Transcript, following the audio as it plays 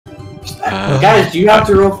Guys, you have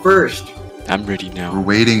to roll first. I'm ready We're now.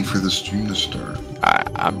 waiting for the stream to start.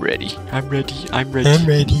 I'm ready. I'm ready. I'm ready. I'm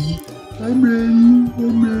ready. I'm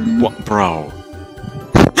ready. What, bro?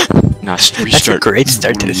 Nah, That's a restart. great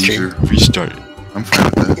start to the Loser. stream. Restart. I'm fine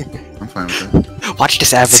with that. I'm fine with that. Watch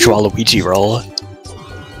this average Waluigi roll.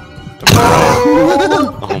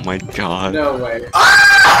 Oh my god. No way.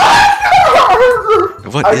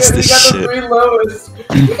 What is this got shit? the three lowest.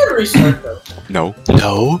 You can restart though. No.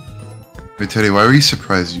 No. Wait, Teddy, why were you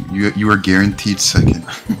surprised? You were guaranteed second.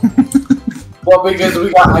 Well, because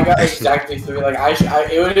I got exactly three. Like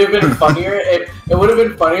it would have been funnier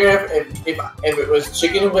if it was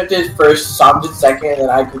Chicken with his first, Sam did second, and then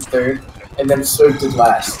I did third, and then Swift did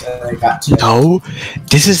last, and I got two. No.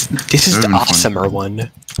 This is That'd the been fun. awesomer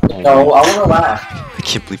one. No, I wanna laugh. I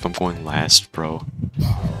can't believe I'm going last, bro.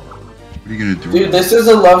 What are you gonna do? Dude, this is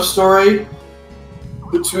a love story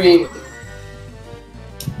between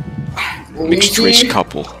Mixed race Luigi,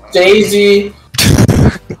 couple. Daisy,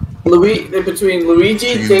 between Luigi,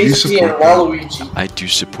 You Daisy, and support that? Waluigi. I do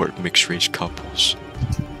support mixed race couples.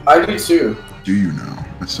 I do too. Do you now?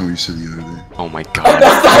 That's not what you said the other day. Oh my god.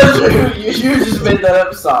 That's not true. You just made that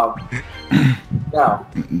up, Sam. Now,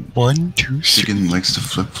 1, 2, 3. Chicken likes to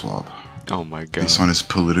flip flop Oh my god. based on his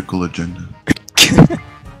political agenda.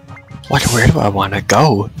 Where do I want to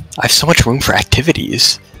go? I have so much room for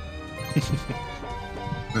activities.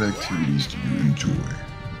 What activities do you enjoy?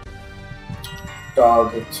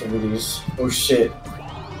 dog activities. Oh shit.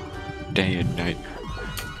 Day and night.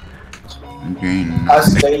 Okay. I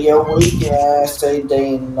stay awake and I stay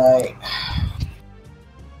day and night.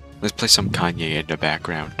 Let's play some Kanye in the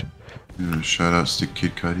background. Shout outs to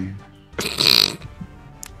Kid Cudi.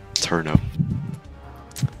 Turn up.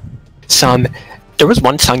 There was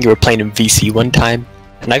one song you were playing in VC one time,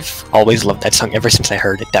 and I've always loved that song ever since I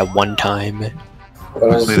heard it that one time.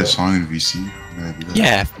 What I is played a it? song in VC. Did I do that?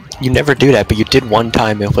 Yeah, you never do that, but you did one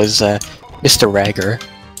time. It was Mr. Ragger.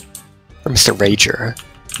 Or Mr. Rager.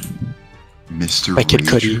 Mr. By Kid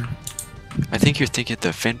Rager? Cudi. I think you're thinking the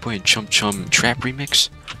Fanboy and Chum Chum Trap remix?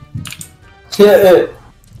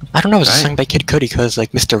 I don't know, it was a Right. song by Kid Cudi because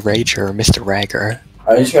like Mr. Rager or Mr. Ragger.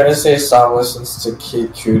 Are you trying to say Sam listens to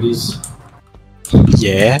Kid Cuties?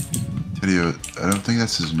 Yeah. Teddy, I don't think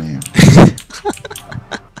that's his name.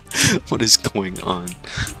 What is going on?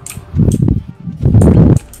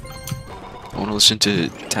 I want to listen to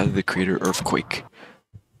Tyler the Creator Earthquake.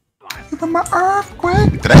 My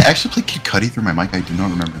earthquake. Did I actually play Kid Cudi through my mic? I do not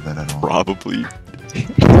remember that at all. Probably.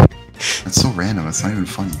 That's so random. It's not even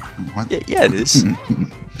funny. What? Yeah, it is.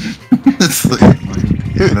 That's like,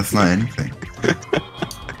 yeah, that's not anything.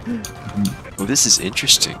 Well, this is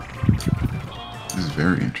interesting. This is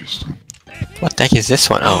very interesting. What the heck is this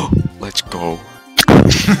one? Oh. Let's go.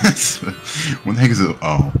 What the heck is it?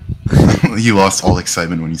 Oh. You lost all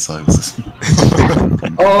excitement when you saw it was this.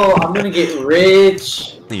 Oh, I'm gonna get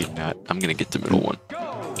rich. No, you're not. I'm gonna get the middle one.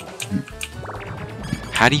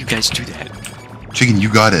 How do you guys do that? Chicken, you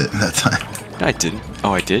got it that time. No, I didn't.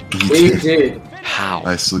 Oh, I did? You We did. did. How?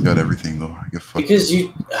 I still got everything though. I get fucked. Because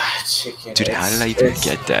you. Chicken. Dude, how did I it's- even it's-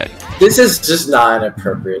 get that? This is just not an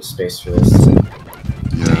appropriate space for this.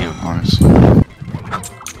 Yeah, Damn. honestly.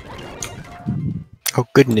 Oh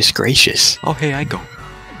goodness gracious. Oh, hey, I go.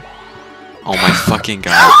 Oh my fucking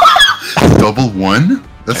god. Double one?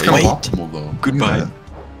 That's kind Wait. of optimal though. Look at Goodbye.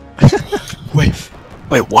 that.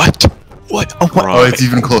 Wait, what? What? Oh, what? Bro. Oh, it's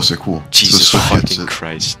even closer. Cool. Jesus So Sophie gets fucking it.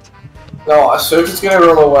 Christ. No, Search is gonna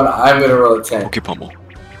roll a 1, I'm gonna roll a 10. Okay, Pummel.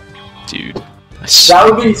 Dude. That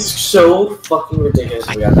would be so fucking ridiculous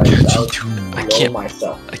if we got that. That would I blow can't-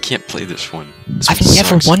 myself. I can't play this one. This I've one never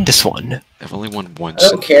sucks. won this one. I've only won I once.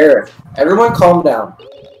 don't care. Everyone calm down.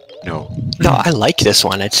 No. No, I like this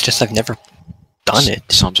one. It's just I've never done it.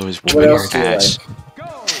 Sam's always What whooping else your do you ass.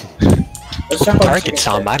 Let's jump on Target Chicken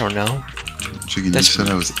some, Head. I don't know. Chicken, That's- you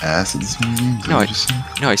said I was ass at this mini game? Is that No, what I- you just said?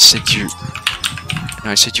 No, I said you. No,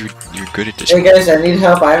 I said you're good at this. Hey guys, I need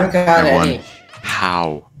help. I haven't gotten I won. any.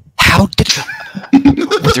 How? How did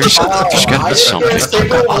There's gotta be something. I didn't get a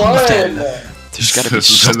single one. There's gotta be Let's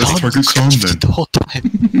something. target Sam then. the whole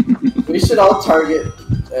time? We should all target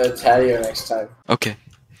Tadio next time. Okay.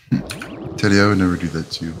 Teddy, I would never do that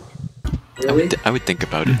to you. Really? I would think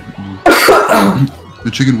about it. The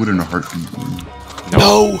chicken would in a heartbeat.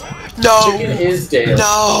 No! No! Chicken is Dale.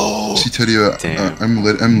 No! See, Teddy, Damn.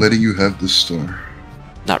 I'm letting you have this star.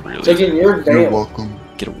 Not really. Chicken, you're You're Dale. welcome.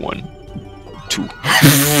 Get a 1. 2.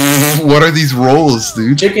 What are these rolls,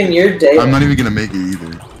 dude? Chicken, you're Dale. I'm not even gonna make it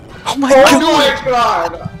either. Oh my Oh god! my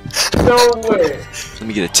god! No way! Let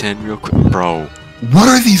me get a 10 real quick. Bro. What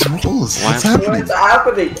are these rolls? Why- What's happening? What's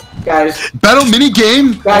happening? Guys, Battle mini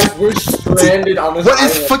game. guys, we're stranded on this What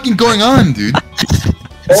is island. fucking going on, dude?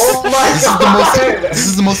 Oh my god! This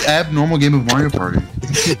is the most abnormal game of Mario Party.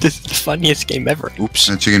 This is the funniest game ever.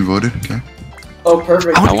 Oops. Chicken voted. Okay. Oh,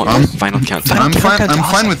 perfect. I want Um, final countdown. I'm fine.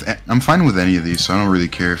 Countdown's I'm fine with any of these, so I don't really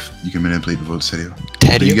care if you can manipulate the votes, Tadio. But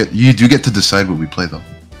Teddy, you do get to decide what we play, though.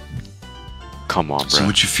 Come on, So bro.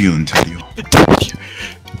 what you feeling, Tadio?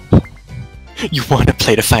 you want to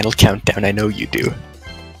play the final countdown? I know you do.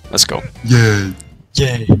 Let's go. Yeah.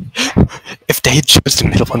 Yay! If they had chose the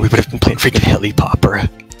middle one, we would have been playing freaking Heli Popper.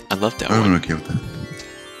 I love that I'm one. okay with that.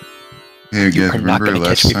 Hey, guys, You're not remember gonna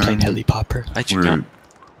catch last me playing time? Heli Popper. I do not.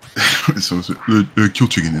 so kill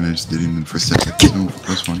chicken, and I just did him in the first second. So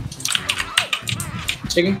that's fine.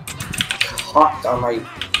 Chicken caught on my.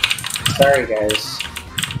 Sorry, guys.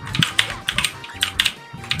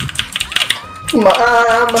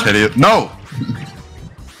 Mom! Tadio, no.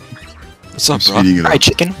 What's I'm up, bro? speeding it up. Alright,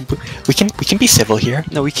 chicken. We can be civil here.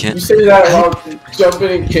 No, we You can't. say that while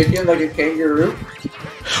jumping and kicking like a kangaroo?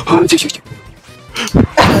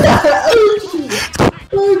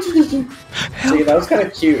 See, that was kind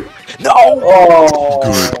of cute. No!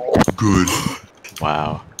 Oh. Good.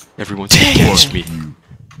 Wow. Everyone's against me. You.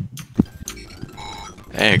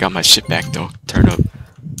 Hey, I got my shit back though. Turn up.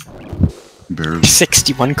 Barely.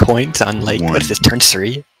 61 coins on like One. what is this? Turn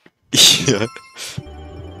 3. Yeah.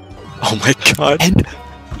 Oh my god. And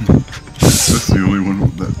That's the only one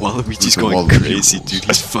that. Waluigi's the going Waluigi crazy, rules. dude.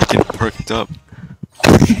 He's fucking perked up.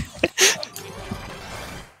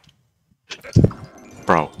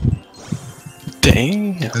 Bro,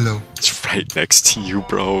 dang. Hello. it's right next to you,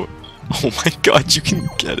 bro. Oh my god, you can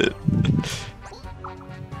get it.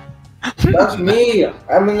 That's me.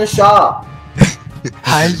 I'm in the shop.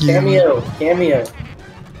 Hi you. Cameo. Cameo.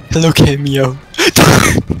 Hello Cameo.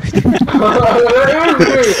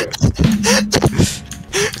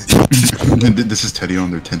 This is Teddy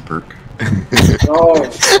on their 10th perk.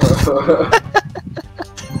 Oh.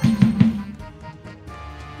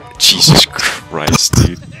 Jesus Christ,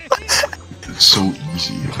 dude. It's so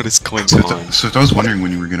easy. What is going So, on? so I was wondering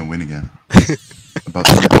when you were gonna win again. About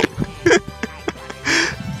that.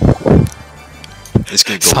 It's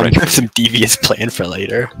gonna go Some right you have for some devious plan for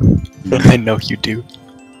later. Yeah. I know you do.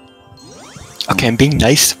 Okay, I'm being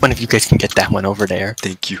nice. One of you guys can get that one over there.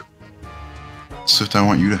 Thank you. Swift, I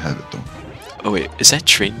want you to have it though. Oh wait, is that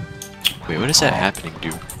train? Wait, what is that happening,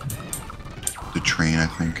 dude? The train, I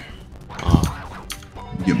think. Oh,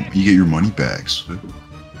 You get your money back. Swift.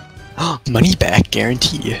 Money back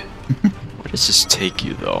guarantee. where does this take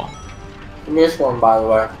you though? Give me this one, by the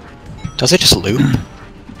way. Does it just loop?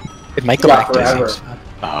 It might go Yeah, back to the forever. same spot.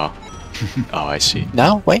 Oh. Oh, I see.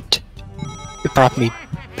 No, wait. It brought me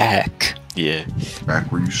back. Yeah.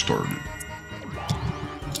 Back where you started.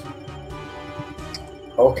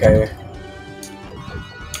 Okay.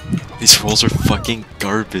 These rolls are fucking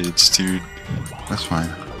garbage, dude. That's fine.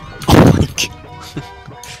 Oh my god.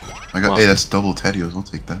 I got. Wow. Hey, that's double Teddios. I'll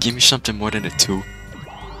take that. Give me something more than a 2.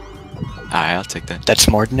 Alright, I'll take that. That's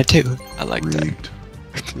more than a 2. I like that. Rigged.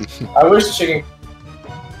 I wish chicken.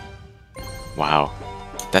 Wow.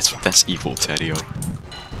 That's evil, Tedio.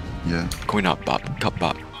 Yeah. Going up, Bob. Cup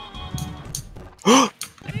Bob.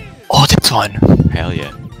 Oh, that's one. Hell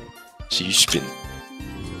yeah. So you spin.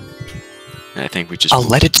 And I think we just. I'll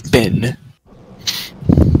let it spin.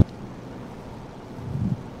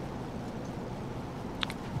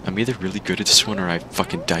 I'm either really good at this one or I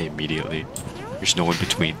fucking die immediately. There's no in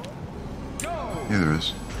between. Yeah, there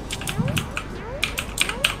is.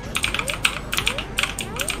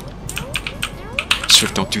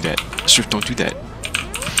 Swift, don't do that. Swift, don't do that.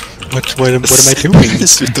 What am I doing?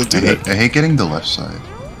 Swift, don't do I that. hate getting the left side.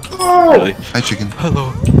 Oh! Really? Hi, chicken.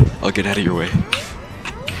 Hello. I'll get out of your way.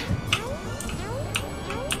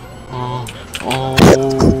 Oh. Oh.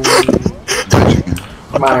 Hi, chicken.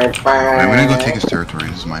 My Alright, I'm gonna go take friend. his territory.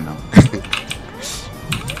 This is mine now.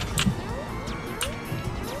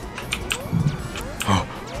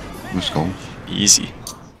 Let's go. Easy.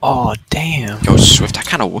 Oh, damn. Yo, Swift, I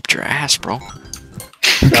kinda whooped your ass, bro.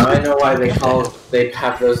 Now I know why they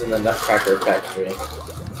have those in the Nutcracker factory.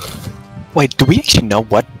 Wait, do we actually know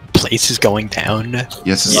what place is going down?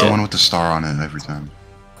 Yes, it's Yeah. the one with the star on it every time.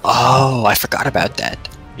 Oh, I forgot about that.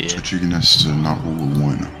 Yeah, So chicken has to not roll a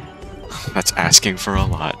 1. that's asking for a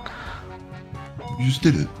lot. You just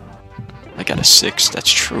did it. I got a 6, that's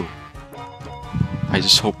true. I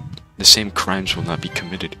just hope the same crimes will not be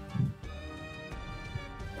committed.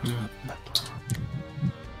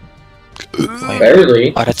 Wait.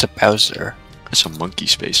 Barely. Oh, that's a Bowser. That's a monkey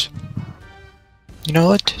space. You know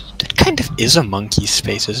what? That kind of is a monkey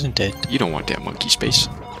space, isn't it? You don't want that monkey space.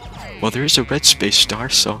 Well, there is a red space star,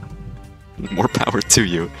 so More power to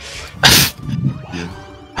you.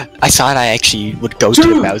 I thought I actually would go to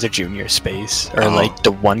the Bowser Jr. space, or like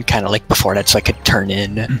the one kind of like before that, so I could turn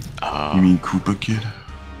in. You mean Koopa Kid?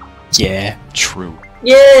 Yeah. True.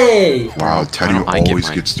 Yay! Wow, Teddy I get always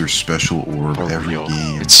mine. gets their special orb For every real.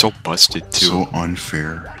 game. It's so busted too. so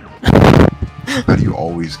unfair. How do you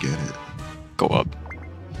always get it? Go up.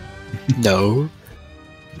 No.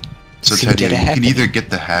 So You can Teddy, get a you can happening. either get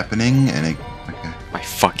the happening and it. Okay. My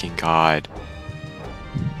fucking god.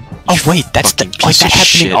 Oh wait, that's the fucking wait, piece that of happening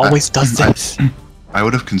shit. always does this. I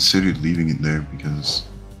would have considered leaving it there because.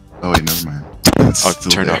 Oh wait, never mind. It's Oh,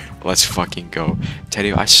 still turn there. up. Let's fucking go.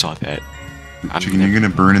 Teddy, I saw that. Chicken, you're gonna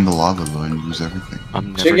burn in the lava though and lose everything.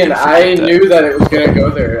 I'm never Chicken, gonna I forget that. knew that it was gonna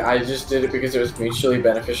go there. I just did it because it was mutually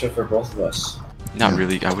beneficial for both of us. Not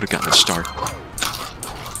really. I would have gotten a star.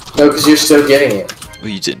 No, because you're still getting it. Well,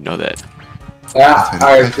 you didn't know that. Yeah,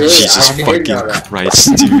 I agree. Jesus I did fucking know that.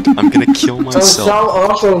 Christ, dude. I'm gonna kill So myself. Sam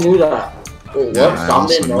also knew that. Wait, what? Yeah, I Sam also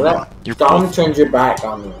didn't know knew that? You're Sam both, turned your back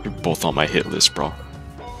on me. you're both on my hit list, bro.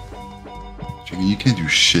 Chicken, you can't do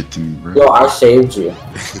shit to me, bro. Yo, I saved you.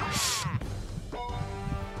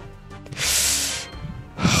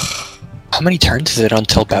 How many turns is it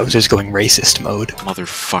until Bowser's going racist mode?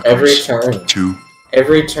 Motherfuckers. Every turn. 2.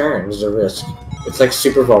 Every turn is a risk. It's like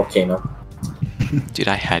Super Volcano. Dude,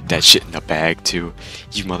 I had that shit in a bag too.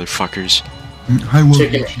 You motherfuckers. I will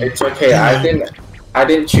Chicken, get you. it's okay. I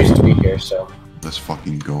didn't choose to be here, so. Let's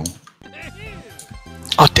fucking go.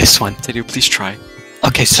 Oh, this one. Teddy, please try.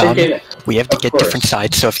 Okay, so Chicken, we have to of get course. different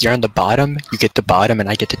sides. So if you're on the bottom, you get the bottom, and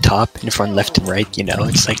I get the top. And if we're on left and right, you know,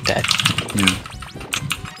 it's like that.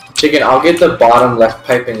 Yeah. Chicken, I'll get the bottom left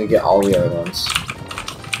pipe and you get all the other ones.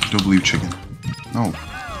 Don't believe chicken. No.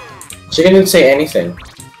 Chicken didn't say anything.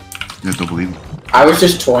 Yeah, don't believe him. I was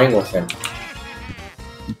just toying with him.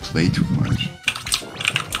 You play too much.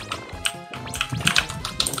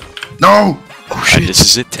 No! Oh Alright, shit! this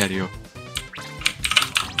is it, Teddy.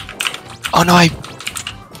 Oh no, I.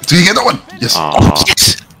 So you get that one! Yes! Aw,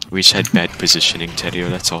 Yes! we just had bad positioning, Teddy.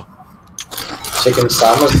 That's all. Chicken,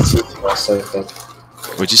 Sam was teasing us, I think.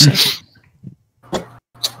 What'd you say?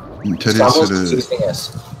 Teddy Sam said was teasing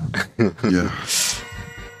us. yeah.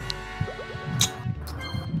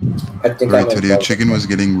 I think Alright, I'm Teddy, involved. chicken was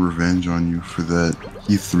getting revenge on you for that.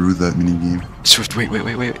 He threw that minigame. Swift, wait.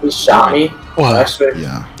 He shot me. What? Swift.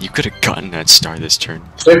 Yeah. You could have gotten that star this turn.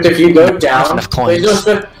 Swift, if you go down, enough coins. Wait, no,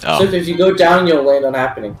 Swift, Oh. Swift, if you go down, you'll land on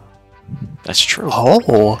happening. That's true.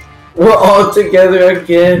 Oh. We're all together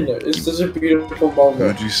again. It's such a beautiful moment.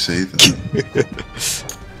 Why'd you say that?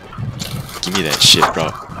 Give me that shit, bro.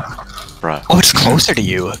 Bruh. Oh, it's closer to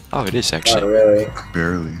you. Oh, it is Not actually. really.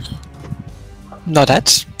 Barely. No,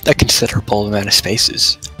 that's a considerable amount of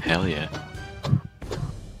spaces. Hell yeah.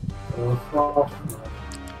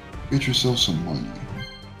 Get yourself some money.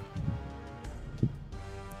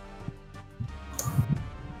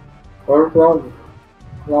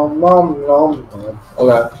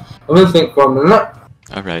 Okay, I'm gonna think for a minute.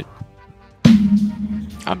 Alright.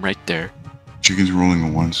 I'm right there. Chicken's rolling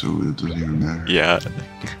a 1, so it doesn't even matter. Yeah.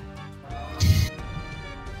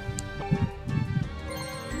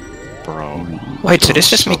 Bro. Wait, so this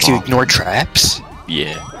just So makes you long. ignore traps?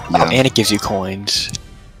 Yeah. Oh, Yeah. and it gives you coins.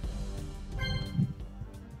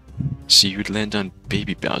 So you'd land on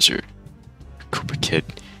Baby Bowser, Koopa Kid,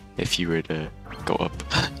 if you were to go up.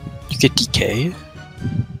 You get DK.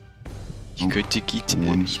 You could defeat it.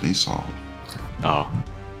 1 space off. Oh.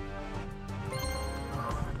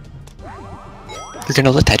 You're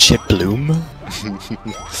gonna let that shit bloom?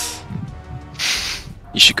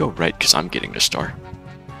 You should go right, because I'm getting the star.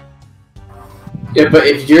 Yeah, but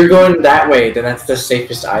if you're going that way, then that's the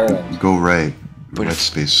safest island. Go right. But Red if-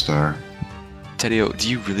 space star. Teddy, do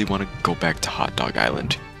you really want to go back to Hot Dog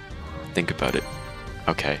Island? Think about it.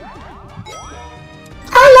 Okay.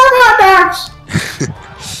 I love hot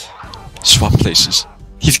dogs! Swap places.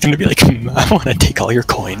 He's gonna be like, I wanna take all your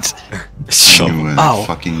coins. Shove Knew 'em. it. Oh.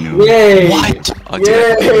 Fucking knew it. Yay! What? Oh, dude,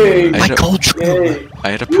 Yay! I My had a- gold dream. Yay! I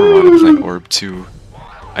had a Piranha Plant Orb too.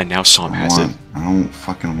 And now Psalm has it. I don't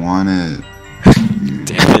fucking want it.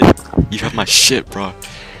 Damn it. You have my shit, bro.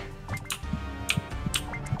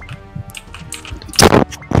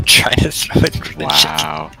 I'm trying to throw it for the chicken.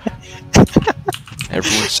 Wow.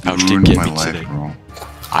 Everyone's out You to ruined get my me life, today. bro.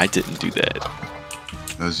 I didn't do that.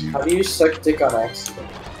 That was you. How do you suck dick on accident?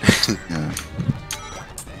 Yeah.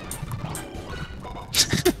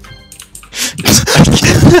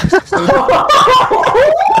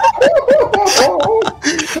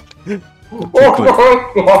 Oh my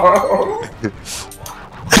god!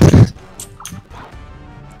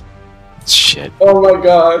 Shit. Oh my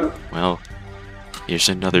god! Well, Here's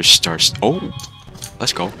another star. Oh,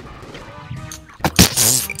 let's go.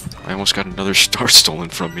 I almost got another star stolen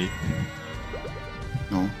from me.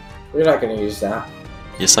 No. We're not gonna use that.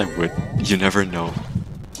 Yes, I would. You never know.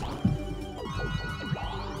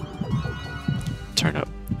 Turn up.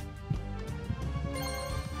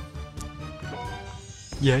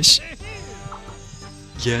 Yes.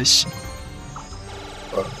 Yes.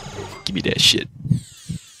 Give me that shit.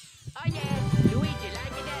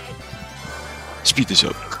 Speed this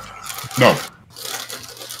up. No.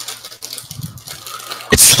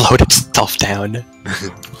 It slowed itself down.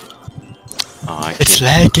 I It's can't-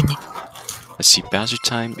 lagging. Let's see. Bowser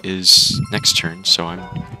time is next turn, so I'm.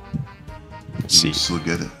 Let's see. You still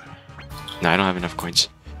get it. No, I don't have enough coins.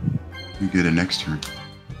 You get it next turn.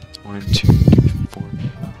 1, 2, 3, 4.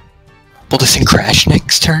 Will this thing crash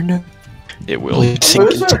next turn? It Will will. it I'm sink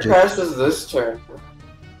pretty sure into it the... crashes this turn.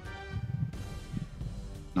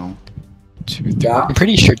 No. 2, 3. Yeah. I'm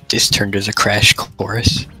pretty sure this turn does a crash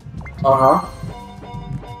course. Uh-huh.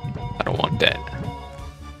 I don't want that.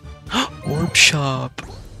 Orb shop.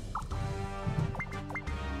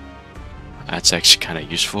 That's actually kind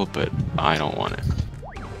of useful, but I don't want it.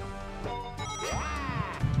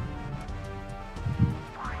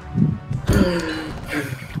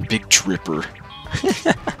 Big Dripper.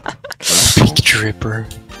 Big dripper.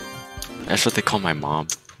 That's what they call my mom.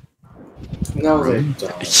 No, they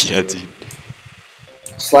don't. Yeah, dude.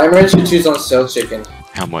 Slime Ranch you choose on sale chicken.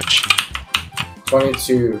 How much?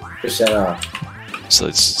 22% off. So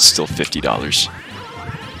it's still $50.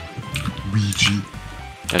 Ouija.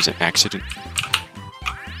 That was an accident.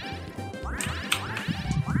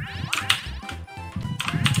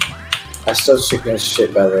 I still chicken as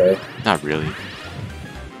shit, by the way. Not really.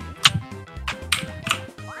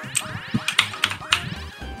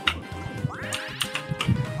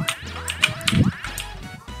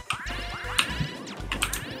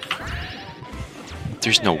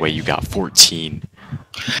 There's no way you got 14.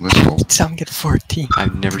 Let's go. Some get 14.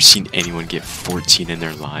 I've never seen anyone get 14 in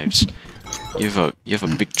their lives. You have a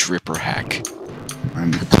big dripper hack.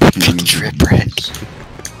 I'm the Big dripper head.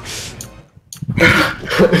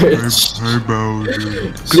 Hey,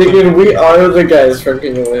 Bowser. Chicken, we are the guys from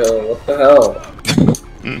King of the Hill. What the hell?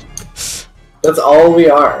 That's all we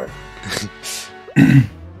are.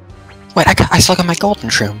 Wait, I still got my golden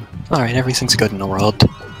shroom. Alright, everything's good in the world.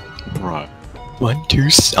 Bruh. 1, 2,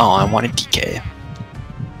 oh, I want a DK.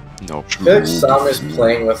 Nope. I feel like Sam is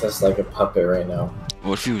playing with us like a puppet right now.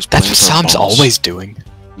 What if he was That's playing what with our Sam's balls? always doing.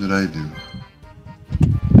 What did I do?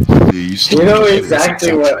 Yeah, you still You know get it.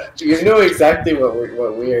 exactly what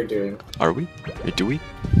we are doing. Are we? Or do we?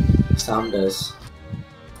 Sam does.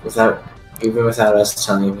 Even without us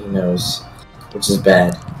telling him he knows. Which is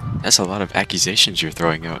bad. That's a lot of accusations you're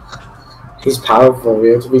throwing out. He's powerful, we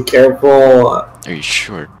have to be careful. Are you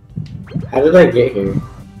sure? How did I get here?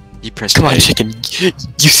 You pressed Come on, A. chicken. You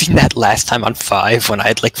seen that last time on 5 when I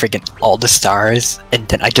had like friggin' all the stars, and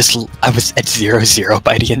then I was at 0-0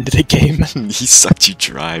 by the end of the game? He sucked you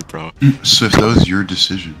dry, bro. Swift, that was your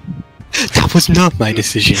decision. That was not my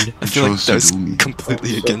decision. I feel like chose to that was do me.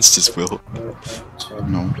 completely against his will.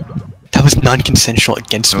 No. That was non-consensual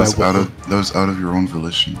against That my was will. that was out of your own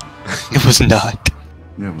volition. It was not.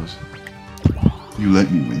 Yeah, it was. You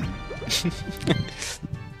let me win.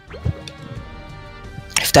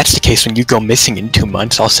 If that's the case, when you go missing in 2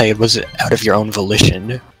 months, I'll say it was out of your own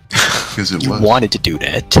volition. Because it You was. wanted to do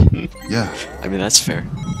that. Yeah. I mean, that's fair.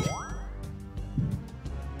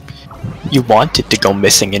 You wanted to go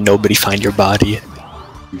missing and nobody find your body.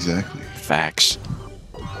 Exactly. Facts.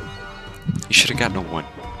 You should have gotten a 1.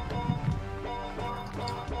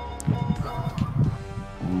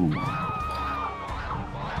 Ooh.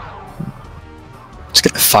 It's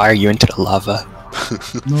gonna fire you into the lava.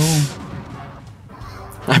 No.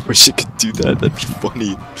 I wish I could do that. That'd be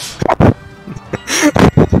funny.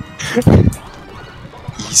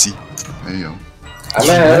 Easy. Hey, yo. I'm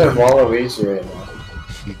ahead of Waluigi right now.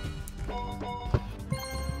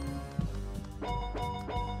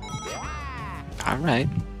 Alright.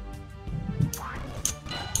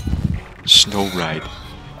 Snow ride.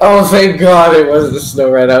 Oh, thank God it was the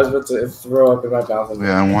snow ride. I was about to throw up in my mouth. And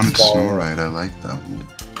Yeah, I wanted fall. Snow Ride. I like that one.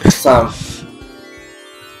 Sam,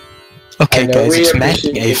 Okay, I know guys, we it's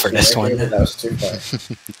appreciate matching A for this you, one. but That was too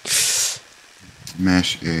far.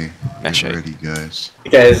 Mash A. Mash Get A. ready, guys.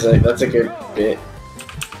 Guys, like, that's a good bit.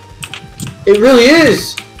 It really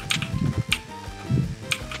is!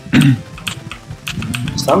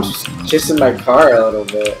 Sam's kissing my car a little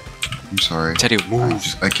bit. I'm sorry. Teddy, move.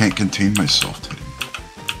 I can't contain myself, Teddy.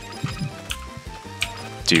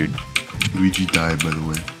 Dude, Luigi died, by the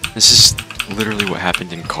way. this is literally what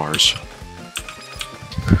happened in Cars.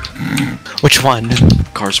 Which one?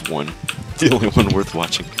 Cars 1. The only one worth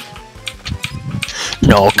watching.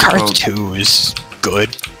 No, Cars Oh. 2 is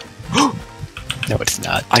good. No, it's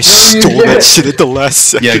not. I stole that shit at the last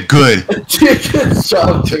second. Yeah, good. Good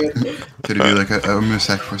job, dude. Did it be like I'm gonna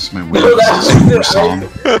sacrifice my No, will? that This is a was song.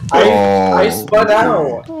 I spun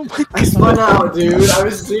out. I spun out, dude. I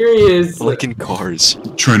was serious. Like in Cars.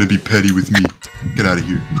 Trying to be petty with me. Get out of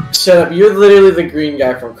here. Shut up. You're literally the green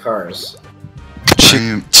guy from Cars. I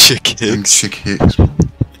am Chick I'm Hicks. Chick Hicks.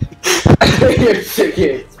 You're sick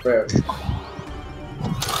kids, bro.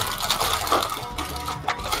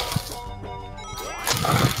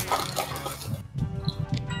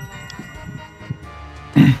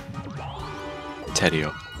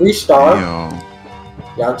 Tedio. Free star. Yo.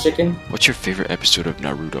 Young chicken. What's your favorite episode of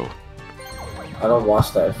Naruto? I don't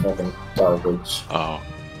watch that fucking garbage. Oh.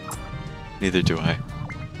 Neither do I.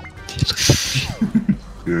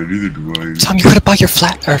 Yeah, neither do I. Tom, you could have bought your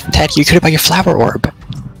Ted, you could have bought your flower orb.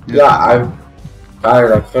 Yeah,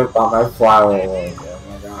 I could've bought my flower. Oh my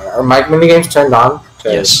god. Are mic minigames turned on? 'Cause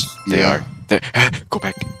Yes, they Yeah. are. They're go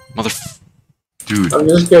back. Dude, I'm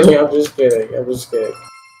just kidding. I'm just kidding. I'm just kidding.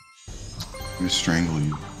 I'm gonna strangle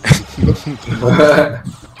you.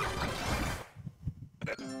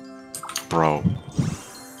 Bro.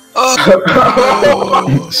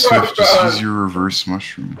 Oh, Swift, just use your reverse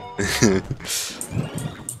mushroom.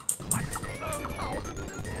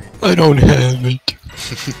 I don't have it.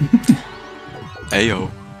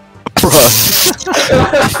 Ayo.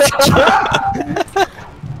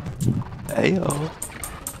 Ayo.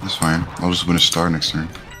 That's fine. I'll just win a star next turn.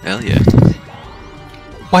 Hell yeah.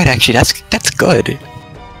 Wait, actually, that's good.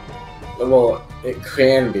 Well, it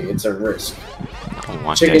can be. It's a risk. I don't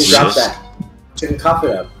want Chicken, that drop shit. that. Chicken, cough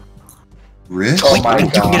it up. Risk? Oh Wait, my you can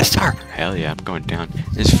get a God. star. Hell yeah, I'm going down.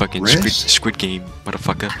 This fucking Risk? squid game,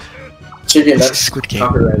 motherfucker. Chicken, This that's is Squid Game.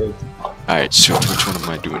 copyrighted. Alright, so which one am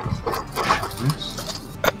I doing?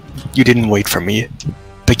 You didn't wait for me.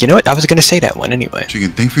 But you know what? I was gonna say that one anyway.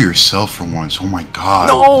 Chicken, think for yourself for once. Oh my god.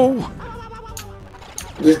 No!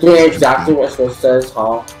 Just doing exactly what Swift says,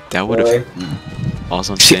 huh? That would Really? have.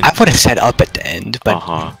 Also, I'm See, saying. I would have set up at the end, but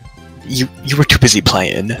Uh-huh. you were too busy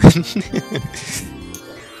playing.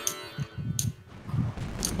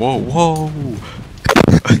 Whoa, whoa!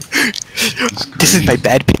 This is my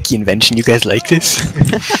bad picky invention. You guys like this?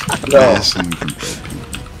 No. Yes, and you can-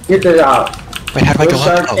 Get that out. Wait, how do I We're go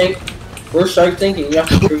Shark up? Oh. Tank. We're Shark Tank and you have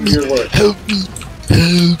to prove your work. Help me!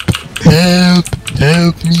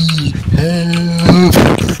 Help me! Help!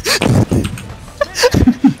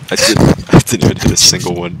 I didn't even hit a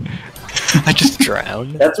single one. I just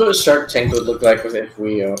drowned. That's what Shark Tank would look like if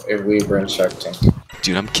we were in Shark Tank.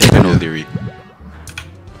 Dude, I'm Kevin O'Leary.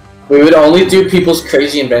 We would only do people's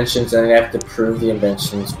crazy inventions and they have to prove the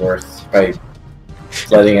invention's worth by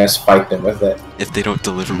letting us fight them with it. If they don't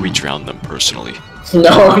deliver, we drown them personally.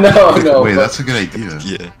 No. Wait, that's a good idea.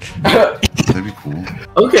 Yeah. That'd be cool.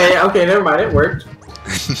 Okay, never mind, it worked.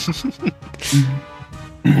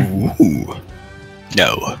 Ooh.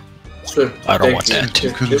 No. So, I don't want that.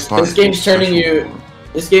 You could've This bought game's turning special. you.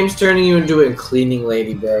 This game's turning you into a cleaning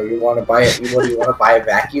lady, bro. You want to buy it? What do you want to buy a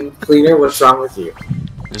vacuum cleaner? What's wrong with you?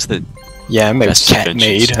 Is that Yeah, I'm a Best cat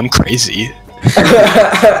inventions. maid. I'm crazy.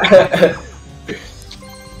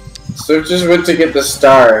 So just went to get the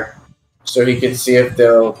star, so he can see if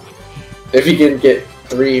he can get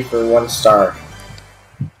 3 for 1 star.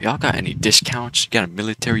 y'all got any discounts? You got a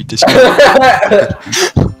military discount?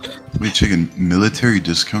 Wait, Chicken, military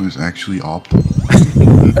discount is actually optimal.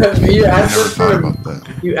 you I asked never him thought for about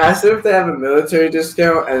that. you asked him if they have a military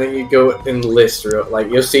discount, and then you go enlist. Like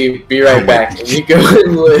you'll see, be right Oh, back, and you go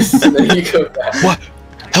enlist, and then you go back. What?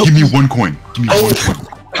 Help Give me 1 coin. Give me 1 coin.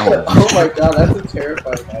 Ow. Oh my god, that's a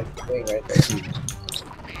terrifying thing right there.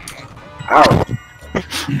 Ow.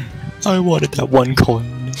 I wanted that 1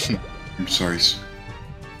 coin. I'm sorry.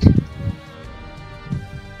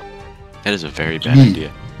 That is a very bad idea.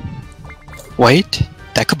 Wait,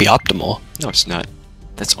 that could be optimal. No, it's not.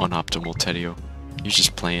 That's unoptimal, Tedio. You're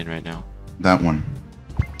just playing right now. That one.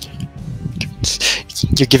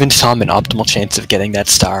 You're giving Tom an optimal chance of getting that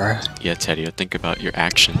star. Yeah, Tedio, think about your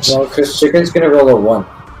actions. Well, because Chicken's gonna roll a 1.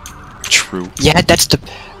 True. Yeah, that's the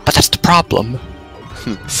problem.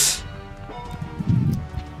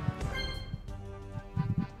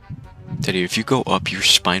 Tedio, if you go up, your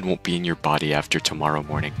spine won't be in your body after tomorrow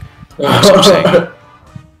morning. That's what I'm saying.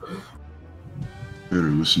 Better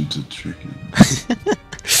listen to Chicken.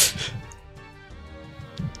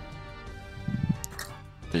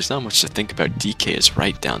 There's not much to think about. DK is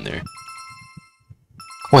right down there.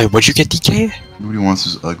 Wait, what'd you get, DK? Nobody wants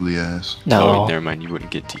his ugly ass. No. Oh, never mind. You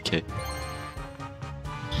wouldn't get DK.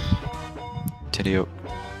 Teddy-o.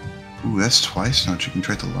 Ooh, that's twice now. Chicken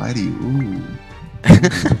tried to lie to you. Ooh.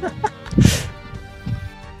 That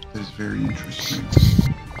is very interesting.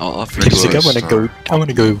 I'll offer Right, you so Like, I a... Star.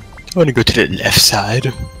 wanna go to the left side.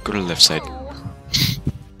 Go to the left side.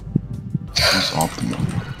 That's optimal.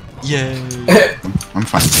 Yay! I'm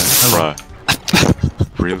fine with that.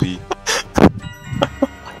 Bruh. Really?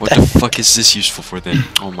 What the fuck is this useful for then?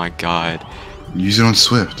 Oh my god. Use it on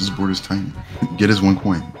Swift. This board is tiny. Get his 1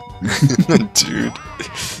 coin. Dude.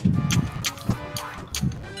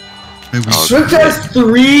 Hey, we Swift has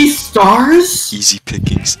 3 stars? Easy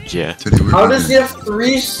pickings. Yeah. Teddy, we're How does he leaving. have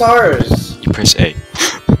 3 stars? You press A.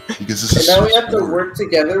 Because this And is now we Swift's have to board. work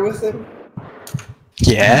together with him?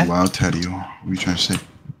 Yeah. Wow, Teddy. What are you trying to say?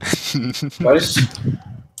 Why does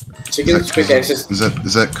Chicken's Is quick that access? is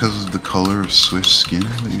that because of the color of Swift's skin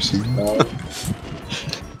that you're seeing? No.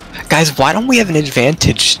 Guys, why don't we have an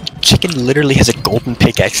advantage? Chicken literally has a golden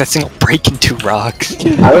pickaxe. That thing will break into rocks.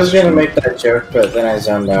 I was gonna make that joke, but then I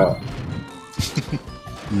zoned out.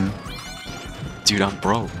 Yeah. Dude, I'm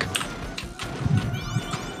broke.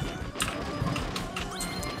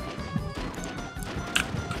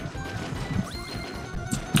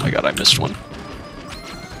 Oh my god, I missed one.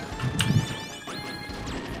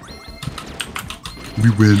 We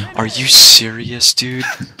win. Are you serious, dude?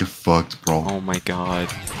 Get fucked, bro. Oh my god.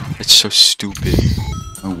 That's so stupid.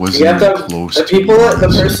 I wasn't You have even to. close. The to people, the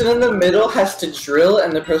honest. person in the middle has to drill,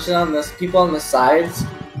 and the person on the people on the sides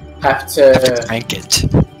have to Crank it.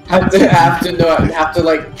 have to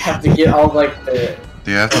get all like the.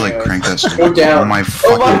 They have to like crank that. Go down. Oh my Oh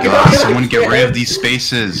fucking my god! God. Someone get rid of these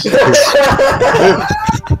spaces.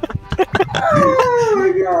 Oh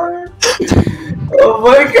my god! Oh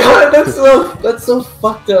my god! That's so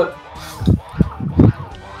fucked up.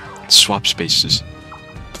 Swap spaces.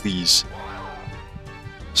 Please.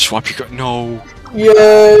 Swap your no.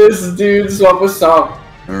 Yes, dude. Swap with Sam. All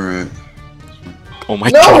right, Oh my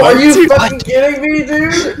No, god. are you Dude, fucking kidding me,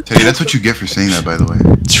 dude? Teddy. That's what you get for saying that, by the way.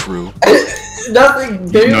 True. Nothing.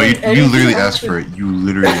 No, you literally asked for it. You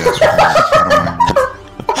literally asked for it. I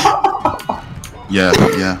don't mind.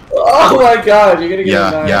 Yeah. Oh my god! You're gonna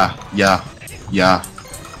get a 9. Yeah.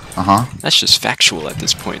 Uh-huh. That's just factual at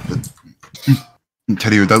this point.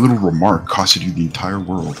 Teddy, that little remark costed you the entire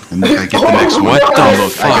world. And I get the next one. What the Hey,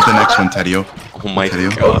 look, I get the fuck? next one, Teddy. Oh my Teddy.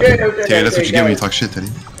 god. Okay. Teddy, that's what you get when you guys. talk shit, Teddy.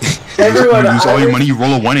 Everyone, You lose all I your was- money, you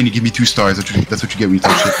roll a 1 and you give me 2 stars. That's what you get when you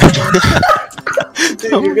talk shit.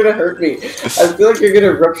 Dude, you're gonna hurt me. I feel like you're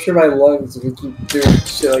gonna rupture my lungs if we keep doing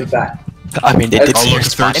shit like that. I mean, it did Oh, look, a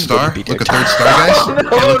third star? Look, a third star, guys? No,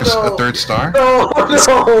 Hey, look, no. a third star? No. Okay,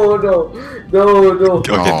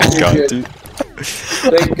 Oh. thank god, Dude. dude.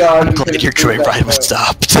 Thank God. I'm you glad couldn't your do joy that ride was part.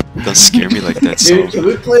 stopped. Don't scare me like that, Dude, so. can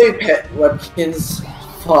we play Pet Webkins?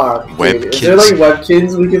 Fuck. Dude. Webkins? Is there like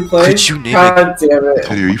Webkins we can play? Could you name God damn it.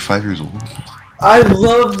 Teddy, are you 5 years old? I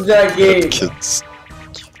love that game. Kids.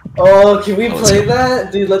 Oh, can we Oh, play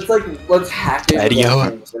that? Dude, let's hack it. Daddy-o. I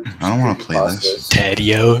don't wanna play this.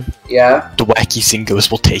 Teddy-o, Yeah? the wacky Zingos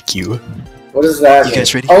will take you. What is that? You mean?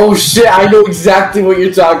 guys ready? Oh shit, I know exactly what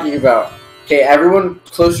you're talking about. Okay, everyone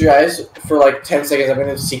close your eyes for like 10 seconds. I'm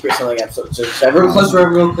gonna secret something up. So just everyone close your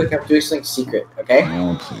eyes real quick. I'm doing something secret, okay? I don't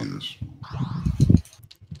wanna play this.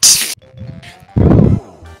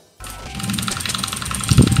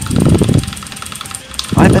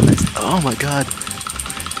 Oh my god.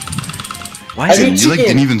 Why I is mean, it? You like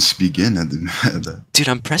chicken. didn't even speak in at the Dude,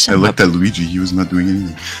 I'm I pressing my looked at Luigi, he was not doing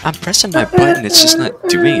anything. I'm pressing my button, it's just not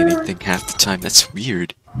doing anything half the time. That's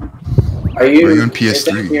weird. Are you, Are you on is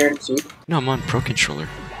that PS3? here in T? No, I'm on Pro Controller.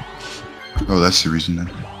 Oh, that's the reason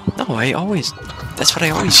then. No, I always. That's what I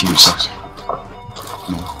always It use. sucks.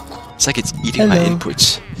 No. It's like it's eating my Hello.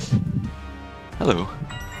 inputs. Hello.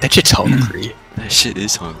 That shit's hungry. That shit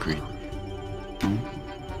is hungry.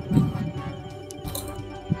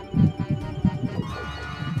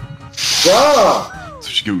 Bro! That's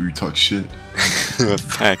what you get when you talk shit.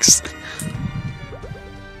 Facts.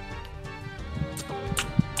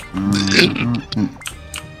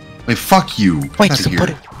 Wait, fuck you. Get Wait, outta so here. put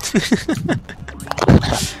it.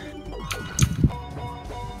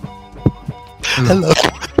 Hello.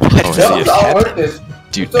 Oh, No, yeah, it's not worth this.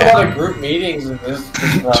 Dude, There's a lot of group meetings in this.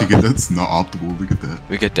 Chicken, that's not optimal. Look at that.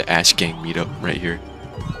 we got the Ash Gang meetup right here.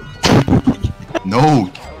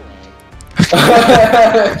 No!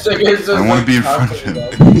 I want to be in front of him.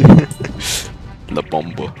 La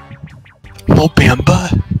Bomba. Mo Bamba.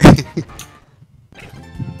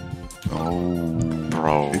 Oh.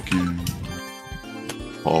 Bro. Chicken.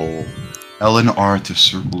 Oh. L and R to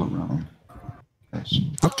circle around. Yes.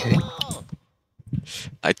 Okay.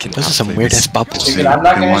 I cannot. Those are some play weird this. ass bubbles. Dude, I'm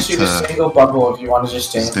not They gonna want shoot a to- single bubble if you want to just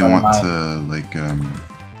stand in They front of want mine. to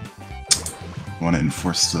want to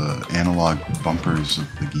enforce the analog bumpers of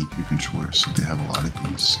the GameCube controller, so they have a lot of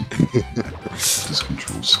these. This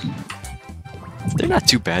control scheme. They're not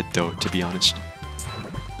too bad though, to be honest.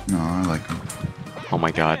 No, I like them. Oh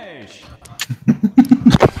my god.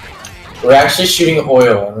 We're actually shooting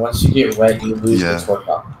oil, and once you get wet, you lose Yeah. the torque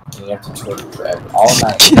up. And you have to torque forever, all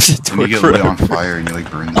night. And you get lit on fire and you like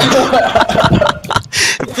burn.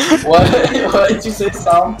 What did you say,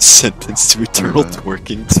 Sam? Sentence to eternal Uh,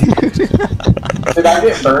 twerking. Did I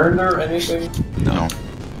get burned or anything? No.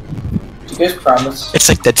 Did you guys promise? It's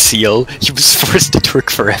like that seal. He was forced to twerk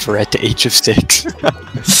forever at the age of 6. I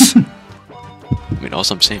mean, all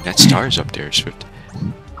I'm saying, that star is up there, Swift.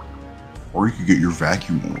 Or you could get your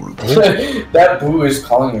vacuum orb. That boo is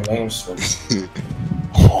calling your name, Swift.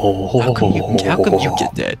 How come you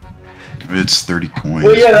get that? It's 30 coins.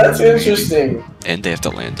 Well, yeah, that's maybe. interesting. And they have to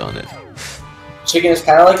land on it. Chicken is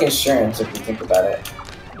kind of like insurance if you think about it.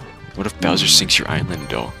 What if Bowser sinks your island,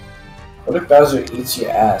 though? What if Bowser eats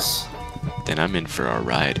your ass? Then I'm in for a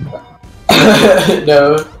ride.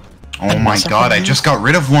 No. Oh my god, I just got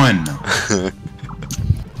rid of one!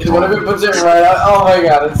 What if it puts it right out? Oh my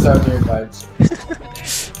god, it's so terrifying.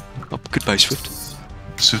 Oh, goodbye, Swift.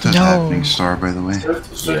 Swift has No. happening star, by the way.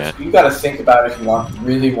 So Yeah. you gotta think about if you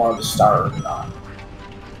really want the star or not.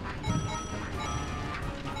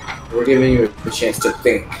 We're giving you a chance to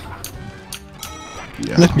think.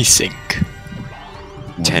 Yeah. Let me think.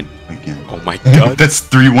 10. Again. Oh my god. That's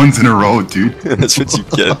 3 ones in a row, dude. That's what you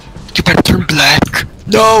get. You better turn black.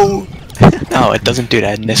 No. No, it doesn't do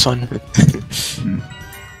that in this one.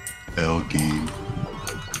 L game.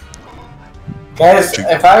 Guys,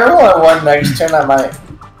 if I roll at 1 next turn, I might.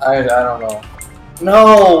 I don't know.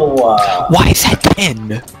 No! Why is that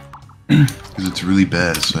 10? Because it's really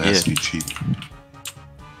bad, so it has to Yeah. be cheap.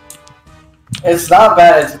 It's not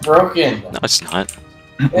bad, it's broken. No, it's not.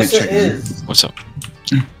 Yes, Wait, it is. What's up?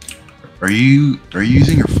 Are you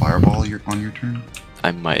using your fireball on your turn?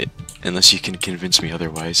 I might. Unless you can convince me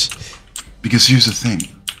otherwise. Because here's the thing.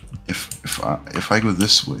 If I go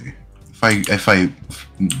this way, if I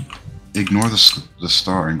ignore the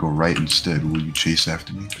star and go right instead, will you chase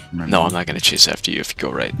after me? Remember? No, I'm not gonna chase after you if you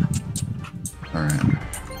go right. Alright.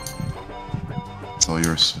 It's all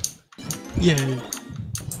yours. Yay.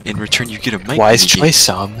 In return, you get a mic. Wise minigame. choice,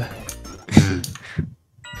 Sam.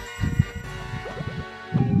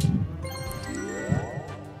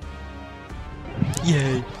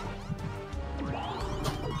 Yay.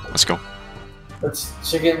 Let's go. It's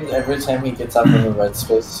Chicken every time he gets up in the red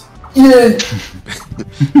space. Yeah!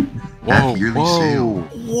 Whoa, yearly whoa. sale.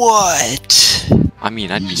 What? I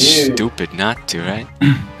mean, I'd be Dude. stupid not to, right?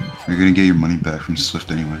 You're gonna get your money back from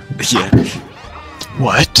Swift anyway. Yeah.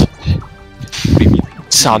 What? What do you mean?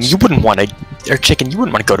 Sam, you wouldn't want to, or Chicken, you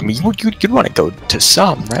wouldn't want to go to me. You'd want to go to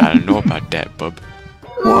Sam, I right? don't know about that, bub.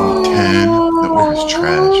 10. That order's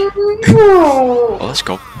trash. Well, let's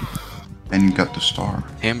go. And you got the star.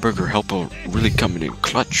 Hamburger helper really coming in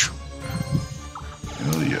clutch.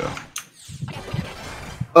 Hell yeah.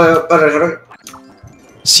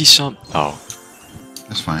 See some. Oh.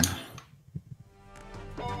 That's fine.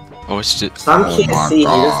 Oh, it's just. Sam Oh can't my see, he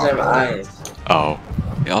God. doesn't have eyes. Oh.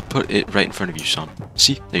 Yeah, I'll put it right in front of you, Sam.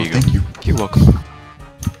 See? There you go. Thank you. You're welcome.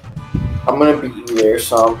 I'm gonna beat you there,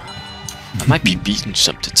 Sam. I might be beating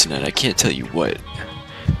something tonight. I can't tell you what.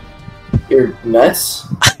 You're nuts?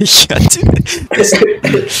 Yeah, dude.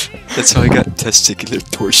 That's how I got testicular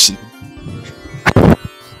torsion.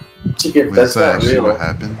 Chicken, Wait, that's is that not actually real. what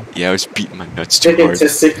happened? Yeah, I was beating my nuts too Chicken, hard.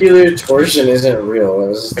 testicular torsion isn't real.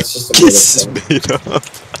 That's just a This is myth. made up.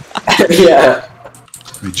 Yeah.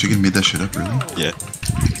 Wait, Chicken made that shit up, really? Yeah.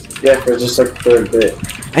 Yeah, for just like for a bit.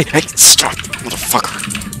 Hey, stop, motherfucker.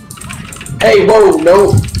 Hey, whoa,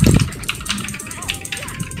 no!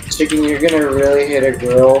 Chicken, you're gonna really hit a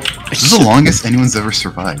girl. This is the longest anyone's ever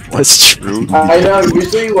survived. What? That's true. I know,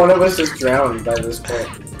 usually one of us is drowned by this point.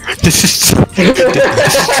 This is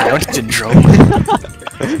drown syndrome.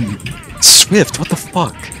 Swift, what the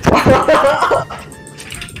fuck?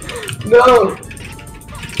 No!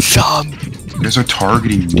 Sam. You guys are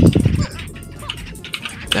targeting me.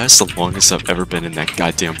 That's the longest I've ever been in that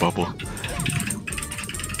goddamn bubble.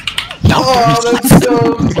 Oh, that's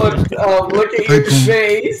so fucked up. Look at your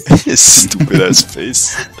face. His stupid ass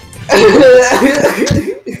face.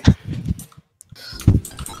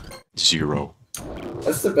 0.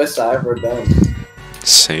 That's the best I've ever done.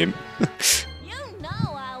 Same. You know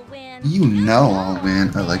I'll win. You know I'll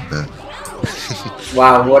win. I like that.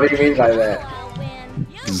 Wow, what do you mean by that? I'll win.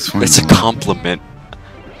 You It's funny. It's a compliment.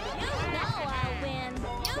 know I'll win.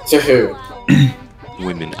 To who?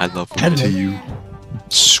 Women. I love To women. you.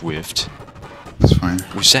 Swift. That's fine.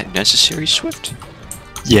 Was that necessary, Swift?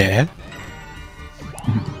 Yeah.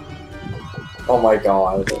 Oh my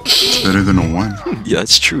god. It's better than a 1. Yeah,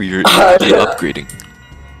 that's true. You're Yeah. upgrading.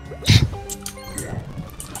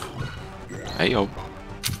 Hey yo.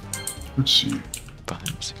 Let's see.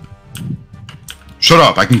 Behind us. Shut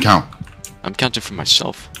up, I can count. I'm counting for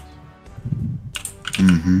myself.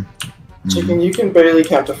 Mm-hmm. Chicken, you can barely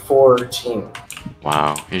count to 14.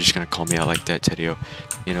 Wow, you're just gonna call me out like that, Tedio.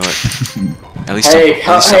 You know what? At least Hey,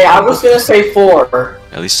 I was gonna say 4.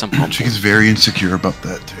 At least I'm humble. Chicken's very insecure about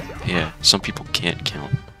that, too. Yeah, some people can't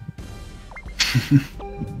count.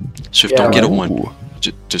 Swift, Yeah, don't get a right. 1.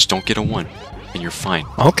 Just don't get a 1, and you're fine.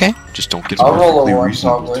 Okay. Just don't get a I'll 1. roll a Perfectly 1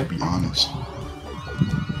 reasonable, probably. to be honest.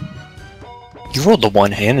 You rolled a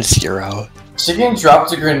 1 and a 0. Chicken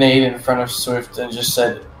dropped a grenade in front of Swift and just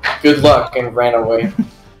said, "Good luck," and ran away.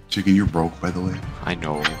 Chicken, you're broke, by the way. I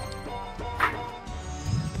know.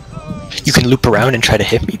 You can loop around and try to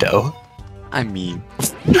hit me though. I mean,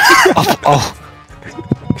 Oh.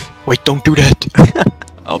 Wait, don't do that.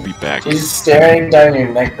 I'll be back. He's staring down your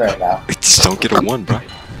neck right now. Just don't get a 1, bro.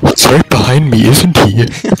 It's right behind me, isn't he?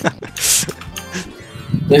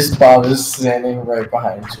 This Bob is standing right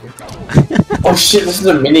behind you. Oh shit, this is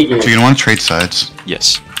a minigame. Chicken, want to trade sides?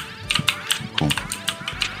 Yes. Cool.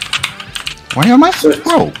 Why are you on my So-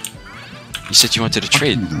 bro? You said you wanted to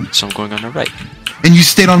trade, so I'm going on the right. And you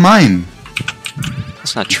stayed on mine!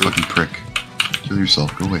 That's not You true. fucking prick. Kill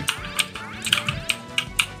yourself, go away.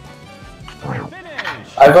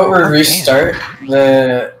 I vote we restart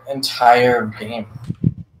the entire game.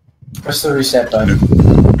 Press the reset button.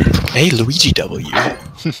 Hey, Luigi W.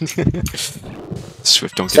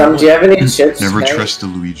 Swift, don't get a Sam, do you 1. have any chips? Never Can I- trust the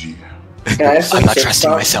Luigi. Can I have some I'm not chips, trusting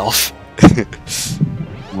Bob? myself.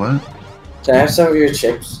 What? Can I have some of your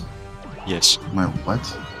chips? Yes. My what?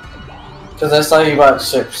 Because I saw you bought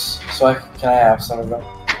chips, so can I have some of them?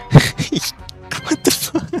 What the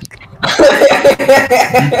fuck?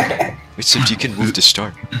 Wait, Swift, you can move to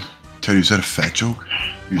start. Teddy, is that a fat joke?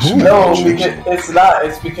 You're Who? assuming No, fat jokes. because it's not.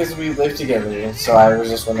 It's because we live together, and so I was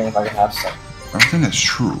just wondering if I could have some. I don't think that's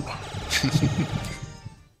true.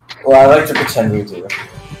 Well, I like to pretend we do.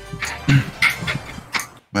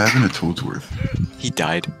 What happened to Toadsworth? He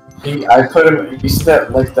died. I put him. You see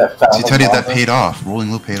that, like that fountain? See, Teddy, of that lava? paid off.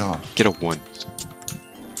 Rolling Low paid off. Get a 1.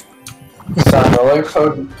 So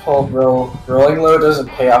rolling low doesn't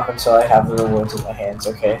pay off until I have the rewards in my hands.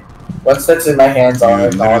 Okay. Once that's in my hands, I'll You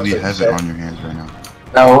acknowledge literally it. have it on your hands right now.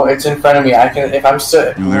 No, it's in front of me. I can if I'm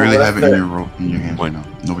still. You literally well, have it that's in your hands What? right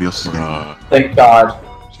now. Nobody else is getting it. Bruh. Thank God.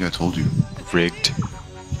 See, I told you. Rigged.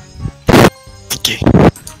 Okay.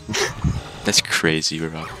 That's crazy,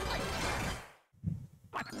 bro.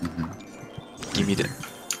 Give me the...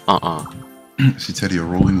 See, Teddy, a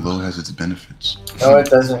rolling low has its benefits. No, it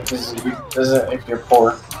doesn't. Because it doesn't if you're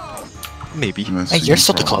poor. Maybe. That's Hey, you're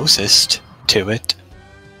still the problem. closest to it.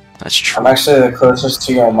 That's true. I'm actually the closest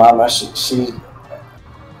to your mama. She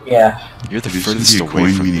yeah. You're the This furthest should be a away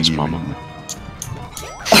coin from meeting this, game. mama.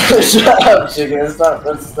 Shut up, chicken. That's not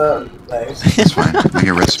nice. It's fine. I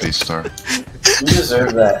get red space star. You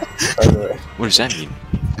deserve that, by the way. What does that mean?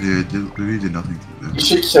 It literally did nothing to You this.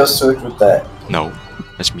 should kill Swift with that. No.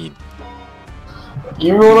 That's mean.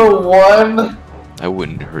 You rolled a 1? I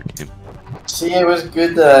wouldn't hurt him. See, it was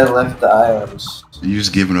good that I left the islands. You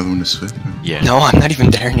just gave another one to Swift? Yeah. No, I'm not even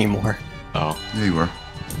there anymore. Oh. Yeah, you are.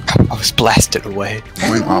 I was blasted away.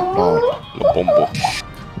 Wait, ball. La Bombo.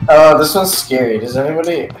 Oh, this one's scary. Does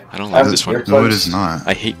anybody... I don't like this one. Earplugs? No, it is not.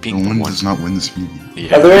 I hate The being the one one. does not win this meeting.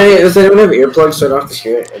 Yeah. Does anyone have earplugs so I don't have to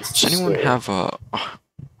hear it? It's Does just anyone scary. have a...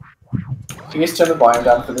 Can you guys turn the volume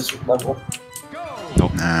down for this level?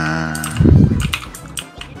 Nah.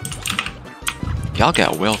 Y'all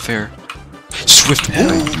got welfare. Swift.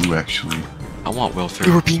 I do, actually. I want We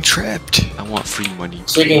welfare. were being trapped. I want free money.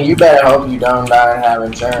 Chicken, you better hope you don't die and have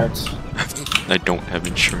insurance. I don't have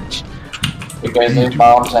insurance. Because there's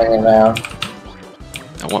bombs hanging around.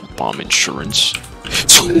 I want bomb insurance.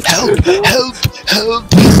 Help! Help! Help!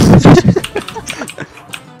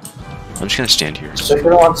 I'm just gonna stand here.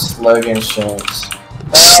 Chicken wants slug insurance.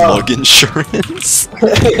 Slug insurance?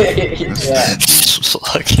 Yeah.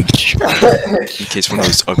 Slug insurance. In case one of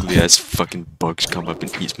those ugly ass fucking bugs come up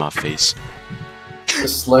and eats my face. The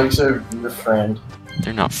slugs are your friend.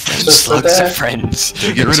 They're not friends. So- Slugs that- are friends.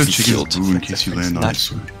 You get rid of Be Chicken's killed. boo in case you land on Not- it.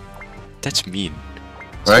 Swift. That's mean.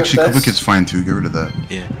 Or actually, that's- Koopa Kid's fine too. Get rid of that.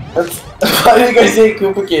 Yeah. That's, why do you guys say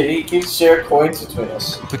Koopa Kid? He keeps share coins between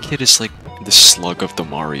us. But Kid is like the slug of the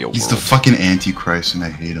Mario He's the world. fucking Antichrist, and I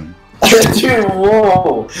hate him. Dude,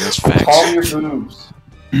 whoa! That's facts. Calm your boobs.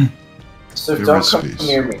 Swift, Hey, don't Red come Space.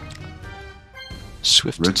 near me.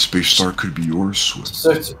 Swift. Red Space Star could be yours, Swift.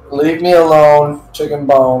 Swift, leave me alone. Chicken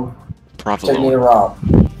bone. Take me to Provolone.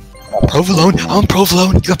 Rom. Provolone? I want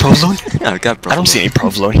provolone. You got provolone? I got I provolone. don't see any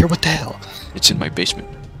provolone here. What the hell? It's in my basement.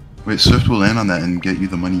 Wait, Swift will land on that and get you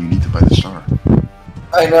the money you need to buy the star.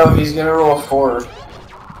 I know, he's gonna roll a 4.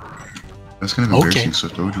 That's kind of Okay. embarrassing,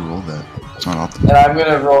 Swift. Why would you roll that? It's not optimal. And I'm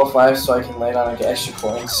gonna roll a 5 so I can land on and get extra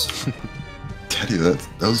points. Teddy, that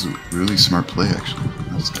was a really smart play, actually.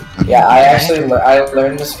 Yeah, I actually I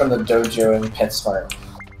learned this from the dojo in PetSmart.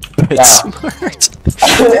 It's smart.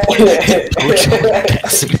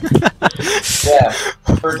 Yeah,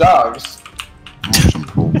 for dogs. Oh, some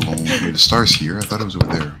provolone. Wait, the star's here? I thought it was over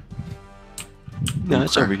there. No,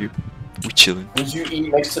 it's over here. We chilling. Would you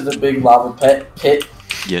eat next to the big lava pit?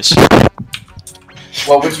 Yes.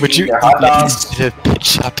 What would you Would eat you there? Hot dogs? the pit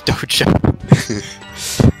shop dojo?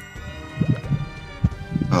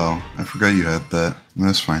 Oh, I forgot you had that.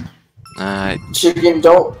 That's fine. Chicken,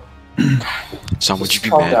 don't. Son, would you Just be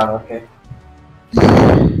calm mad? down, okay?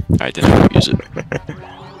 Alright, then I'll use it.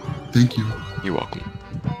 Thank you. You're welcome.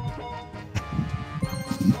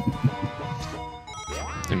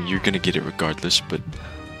 I mean, you're gonna get it regardless, but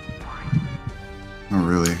Not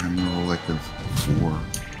really. I'm gonna roll like a 4.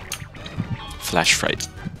 flash fright.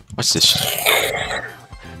 What's this?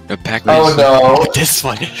 A pack Oh no. This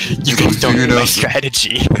one. You We guys don't figured know my out the-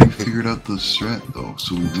 strategy. I figured out the strat though,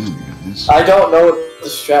 so we win, guys. I don't know what the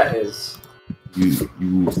strat is. You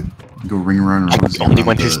go ring around I'm Rosie the only around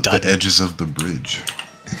one who's the done it. edges of the bridge.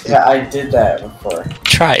 Yeah, I did that before.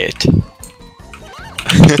 Try it.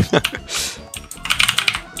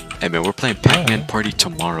 Hey man, we're playing Pac-Man Party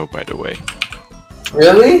tomorrow, by the way.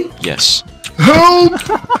 Really? Yes. Help!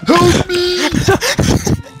 Help me!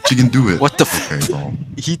 You can do it. What the Okay, bro.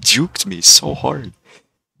 He juked me so hard.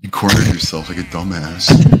 You cornered yourself like a dumbass.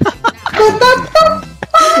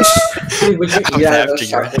 Dude, would you I was eat out of after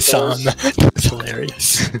those your chocolate song. bars? It's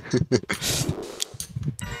hilarious.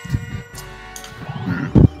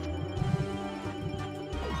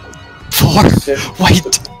 Four.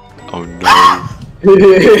 Wait. Oh no.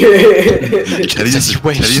 Teddy is, Just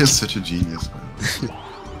wish. Teddy is such a genius.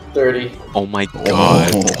 30. Oh my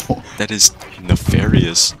god. Oh, That is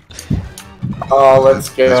nefarious. Oh, let's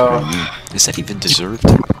that's go. pretty neat. Is that even deserved?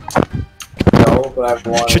 No, but I've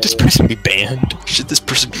won. Should this person be banned? Should this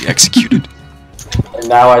person be executed? And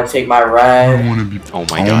now I take my I don't ride. want to be. Oh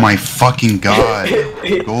my Oh god. my fucking god!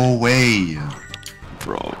 Go away.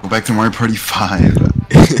 Bro. Go back to Mario Party 5.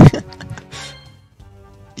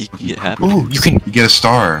 You can get happy. Ooh, you can. You get a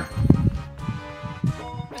star.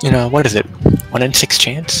 You know what is it? 1 in 6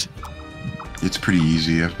 chance. It's pretty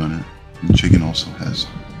easy. I've done it. And Chicken also has.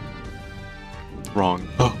 Wrong.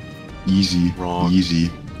 Easy. Wrong. Easy.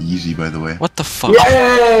 Easy, by the way. What the fuck?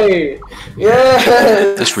 Yay!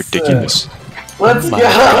 Yes! That's ridiculous. Let's My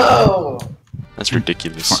go! That's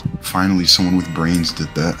ridiculous. Finally, someone with brains did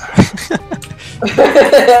that.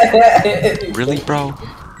 Really, bro?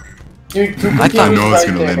 Dude, I thought- I know it's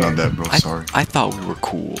gonna right land there. on that, bro. Sorry. I thought we were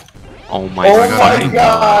cool. Oh my Oh god. my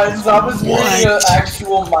god! Zom is What? making an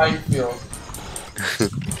actual minefield.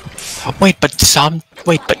 Wait, but some.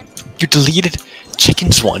 Wait, but you deleted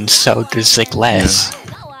Chicken's one, so there's like less.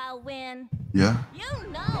 You know I'll win. Yeah?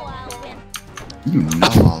 You know I'll win. You know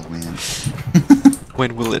I'll win.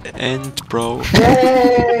 When will it end, bro?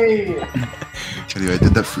 Yay! Teddy, I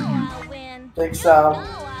did that for you. I'll win. Thanks, You Sam. know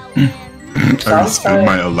I'll win. I Sounds spent kinda-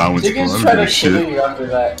 my allowance, bro. I Chicken's don't trying give to a kill shit. you after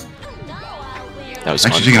that. You know I'll win. That was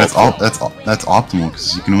Actually, Chicken, uncalled that's for. that's optimal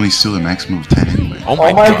because you can only steal a maximum of 10 anyway. Oh Oh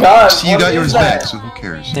my my god. god! See, you what got is yours that? back, so who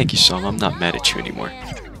cares? Thank you, Song. I'm not mad at you anymore.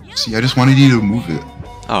 See, I just wanted you to move it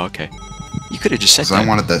Oh, okay. You could have just said because I that.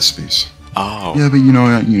 wanted that space. Oh. Yeah,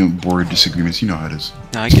 but board disagreements. You know how it is.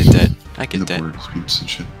 No, I get that. I The get that. board disputes and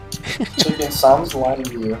shit. Chicken, Sam's lying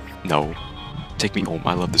to you. No. Take me home.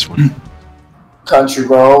 I love this one. Country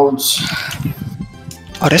roads.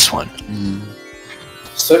 Oh, this one.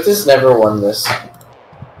 Swift has never won this.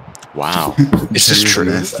 Wow. Is this Teddy's true?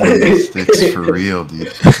 nasty. Sticks for real, dude.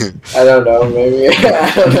 I don't know, maybe.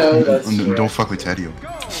 I don't know. That's true. Don't fuck with Teddy.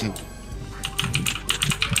 Okay?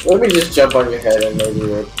 Let me just jump on your head and maybe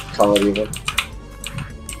we'll call it even.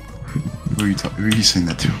 Who are you saying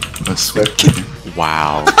that to? That's Swift.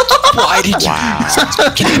 Wow. Why did you? Wow.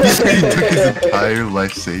 He took his entire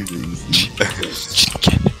life savings.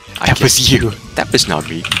 Chicken. That was you. That was not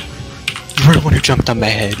me. You were the one who jumped on my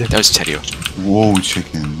head. That was Tedio. Whoa,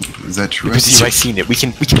 Chicken. Is that true? It was you. I seen it. We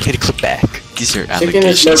can play the clip back. These are Chicken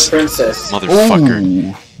is no allegations. princess. Motherfucker.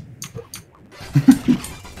 Ooh.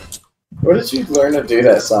 Where did you learn to do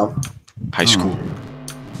that, Sam? High school.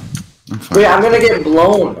 I'm fine. Wait, I'm gonna get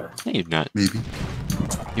blown. No, you're not. Maybe.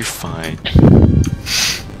 You're fine.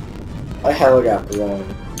 I hella got blown.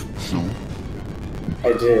 No.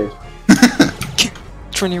 I did.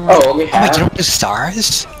 Turn you Oh, around. only Oh, wait, you half? don't do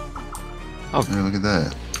stars? Hey, look at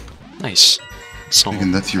that. Nice. Thinking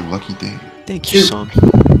Song. that's your lucky day. Thank you, Two. son.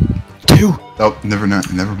 2. Oh, never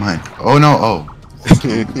mind. Oh no, oh.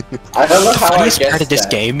 I don't know The how I funniest guessed part of this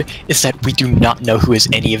that. game is that we do not know who is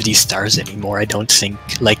any of these stars anymore, I don't think.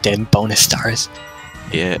 Like the bonus stars.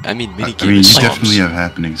 Yeah, I mean, I mini mean, game you is songs. definitely have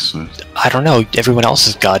happening, Swift. I don't know, everyone else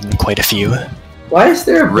has gotten quite a few. Why is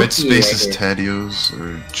there a Red bookie space is right here? Tadios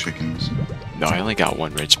or chickens. No, I only got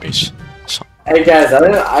one red space. So, Hey guys,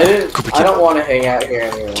 I Cooper, don't want to hang out here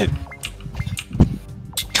anymore. Kid.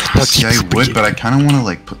 No, See, keep I Cooper would, Kid. but I kind of want to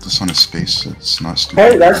like put this on a space so it's not stupid.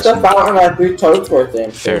 Hey, that's the fountain I threw toads worth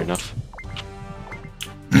in. fair enough.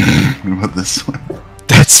 What about this one?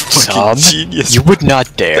 That's Sam, genius. you would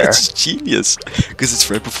not dare. That's genius. Because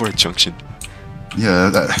it's right before a junction. Yeah,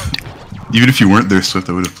 that, even if you weren't there, Swift,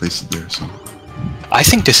 I would have placed it there. So I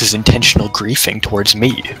think this is intentional griefing towards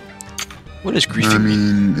me. What does I griefing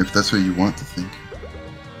mean? mean, if that's what you want to think.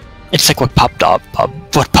 It's like what Pop Dog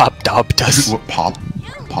does. What pop?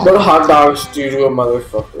 What do hot dogs do to a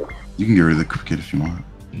motherfucker? You can get rid of the cricket if you want.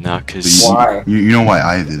 Nah, But cause Why? You know why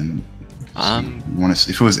I didn't. um, You want to?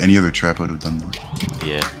 If it was any other trap, I would have done that.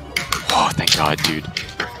 yeah. Oh, thank God, dude.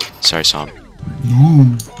 Sorry, Sam.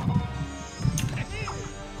 No.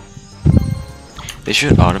 They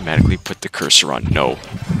should automatically put the cursor on no.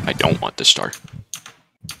 I don't want the star.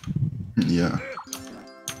 Yeah.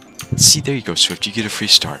 See, there you go, Swift. You get a free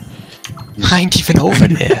star. I ain't even over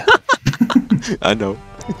there. I know.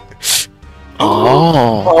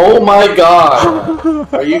 Oh. Oh my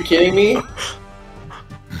god! Are you kidding me?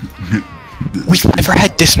 We've never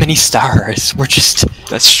had this many stars. We're just...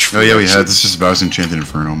 That's true. Oh yeah, we had. actually. This is Bowser's Enchanted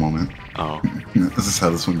Inferno moment. Oh. This is how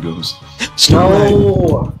this one goes.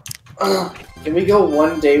 No! Ugh. Can we go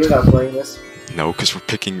one day without playing this? No, because we're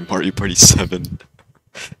picking Mario Party 7.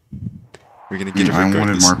 We're gonna get it I wanted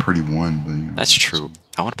regardless. Mario Party 1, but you know, That's true.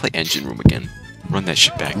 I want to play Engine Room again. Run that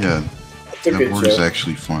shit back. Yeah, It's a that good board is show.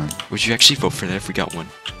 actually fun. Would you actually vote for that if we got one?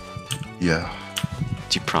 Yeah,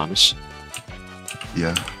 Do you promise?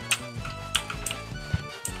 yeah.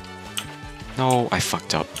 No, I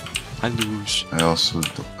fucked up. I lose. I also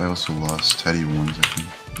lost. Teddy won, I think.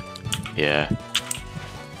 Yeah.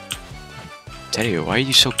 Teddy, why are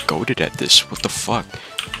you so goated at this? What the fuck?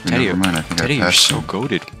 Teddy, Never mind, I think Teddy, I you're passed so him.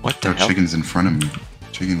 goated. What the No, hell? chicken's in front of me.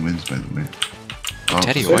 Chicken wins, by the way. Oh,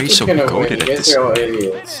 Teddy, why are you Circus so gonna win. goated You at guys this? are all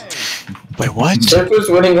idiots. Wait, what? Cirque was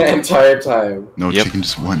winning the entire time. No, Yep. chicken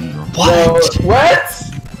just won, bro. What? No, what?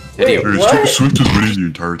 Teddy, Wait, Or what? Swift was winning the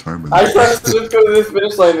entire time. by I the way. tried to just go to the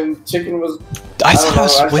finish line and Chicken was I don't thought I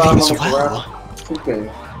was know, I saw winning him as on the well. ground pooping.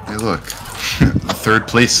 Hey, look. The third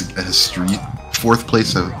place has three. Fourth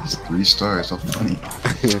place has 3 stars. How funny.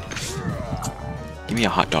 give me a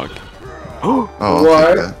hot dog. Oh, I'll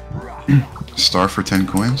What? take that. Star for 10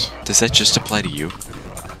 coins? Does that just apply to you?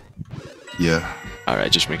 Yeah.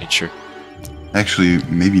 Alright, just making sure. Actually,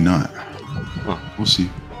 maybe not. Huh. We'll see.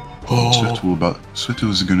 Oh. Swift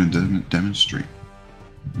was gonna demonstrate.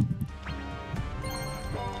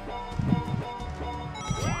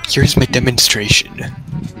 Here's my demonstration.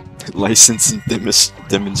 License and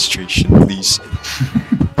demonstration, please.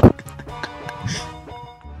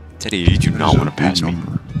 Teddy, you do not want to pass me.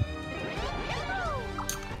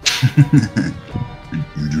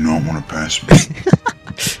 You do not want to pass me.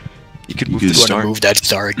 You could move You the could- Wanna star. move that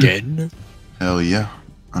star again? Hell yeah.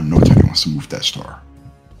 I know Teddy wants to move that star.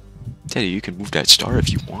 Teddy, you can move that star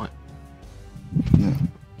if you want. Yeah.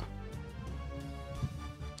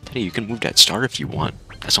 Teddy, you can move that star if you want.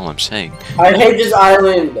 That's all I'm saying. I hate this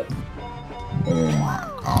island. Oh my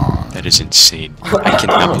god. That is insane. I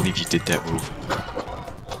cannot believe you did that move.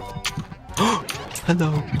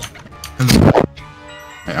 Hello.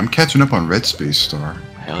 Hey, I'm catching up on Red Space Star.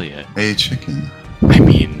 Hell yeah. Hey, chicken. I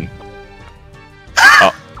mean,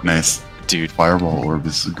 Nice. dude, Fireball Orb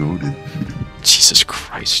is goaded. Jesus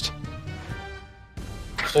Christ.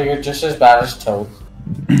 So you're just as bad as Toad.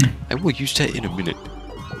 I will use that in a minute.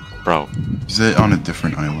 Bro, Is it on a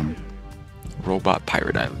different island? Robot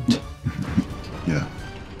Pirate Island. Yeah.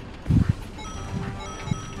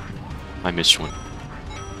 I missed one.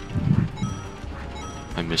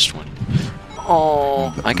 I missed one.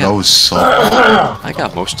 Oh, I That got, was so. I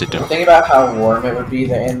got most of them. Think about how warm it would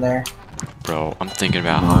be in there. Bro, I'm thinking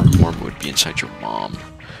about how warm it would be inside your mom.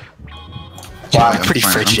 Why? I'm pretty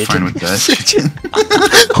fine, frigid. I'm fine with that. Chicken.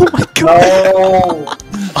 Oh my god. No!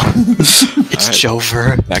 It's Alright.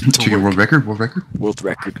 Jover. Back to Chicken work. world record. World record. World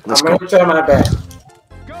record. I'm Let's go. gonna try my best.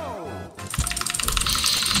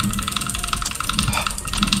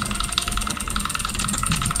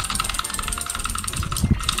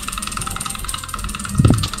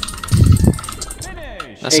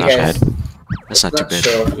 That's Hey, not guys. bad. That's not too bad.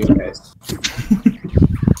 Chill with you guys.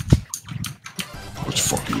 Let's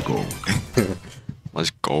fucking go.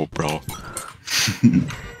 Let's go, bro.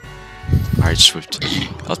 Alright, Swift.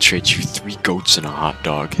 I'll trade you 3 goats and a hot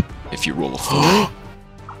dog if you roll a 4.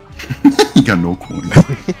 You got no coin.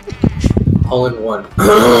 All in one.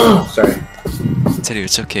 Sorry. Teddy,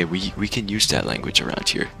 it's okay. We can use that language around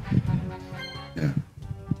here. Yeah.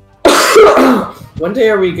 One day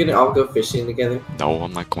are we gonna all go fishing together? No,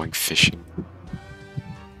 I'm not going fishing.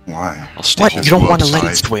 Why? I'll stay What? home. You don't want to let it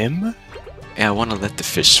outside. swim? Yeah, I want to let the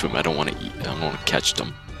fish swim. I don't want to eat. I don't want to catch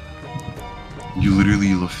them. You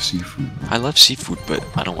literally love seafood. I love seafood, but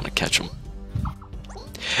I don't want to catch them.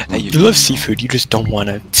 Hey, You love seafood, you just don't want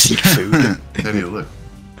to see food. Teddy, look.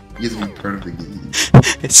 You have to be part of the game.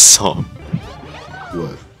 It's so.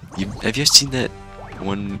 What? Have you seen that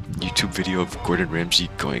one YouTube video of Gordon Ramsay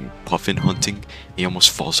going puffin hunting? He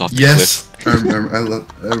almost falls off the Yes! I remember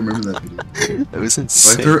that video. cliff. That was I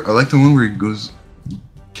insane. like the one where he goes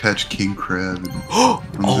catch king crab and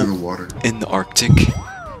runs in the water. In the Arctic?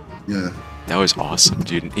 Yeah. That was awesome,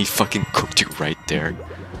 dude. And he fucking cooked it right there.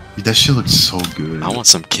 Dude, that shit looks so good. I want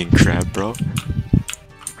some king crab, bro.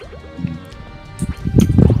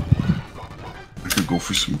 I could go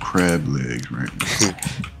for some crab legs right now.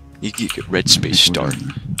 You can get red space star.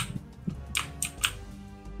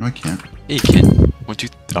 No, I can't. Yeah, you can. 1, 2,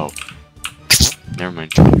 oh. Never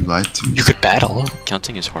mind. You lied to me. You could battle.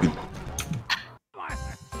 Counting is hard.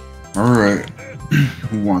 Alright.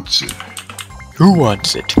 Who wants it? Who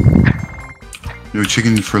wants it? Yo,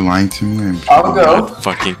 chicken, for lying to me. I'll go.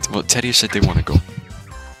 Fucking. Well, Teddy said they want to go.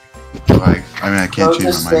 I mean, I can't No, change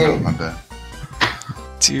just my mind. stay. My bad.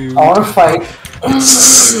 Dude. I wanna fight.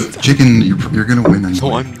 Chicken, you're gonna win anyway.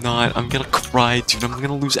 No, I'm not. I'm gonna cry, dude. I'm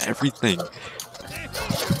gonna lose everything.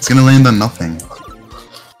 It's gonna land on nothing.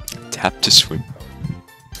 Tap to swim.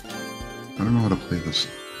 I don't know how to play this.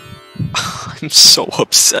 I'm so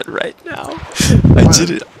upset right now. I What? did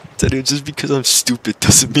it. Teddy, just because I'm stupid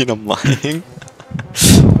doesn't mean I'm lying.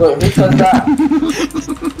 Wait, who said that?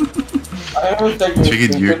 I don't think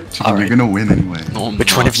Chicken, you're Alright. gonna win anyway. No, I'm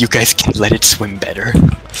Which not. one of you guys can let it swim better?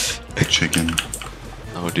 Chicken.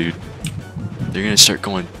 No, dude. They're gonna start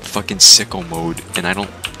going fucking sicko mode, and I don't.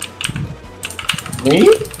 Me?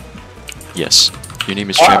 Yes. Your name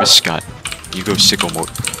is Wow. Travis Scott. You go sicko mode.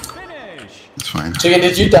 It's fine. Chicken,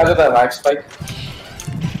 did you die to that lag spike?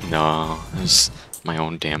 No, it was my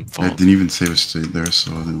own damn I fault. didn't even save a state there, so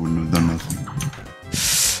they wouldn't have done nothing.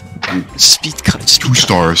 Speed cut. 2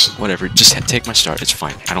 stars. Whatever. Just take my star. It's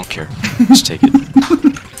fine. I don't care. Just take it.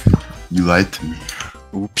 You lied to me.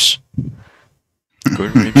 Oops.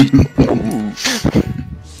 Gordon Ramsay. Ooh.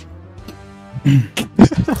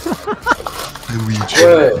 I lead you.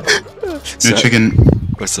 Good. No, Sorry. chicken.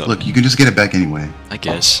 What's up? Look, you can just get it back anyway. I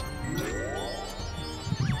guess.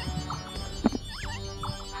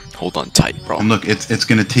 Hold on tight, bro. And look, it's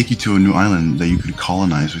gonna take you to a new island that you could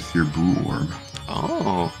colonize with your boo orb.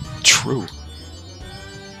 Oh, true.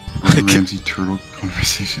 Gordon Ramsay turtle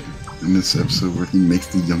conversation in this episode where he makes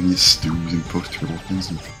the yummiest stews and post turtle fins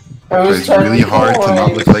and I was tries really trying hard to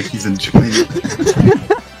not look like he's enjoying it.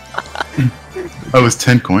 Oh, it was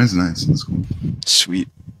 10 coins? Nice, that's cool. Sweet.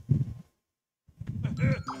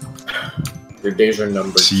 Your days are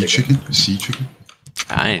numbered. See chicken? See chicken?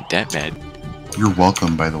 I ain't that bad. You're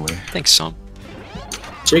welcome, by the way. Thanks, son.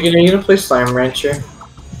 Chicken, are you gonna play Slime Rancher?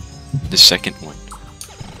 The second one.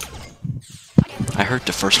 I heard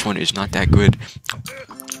the first one is not that good.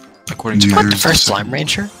 According to Neither What, the is first second Slime one.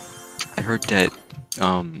 Ranger? I heard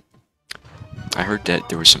that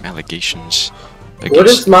there were some allegations What against.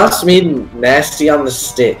 does Moss mean nasty on the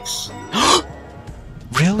sticks?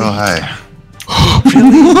 Really? Oh, hi. I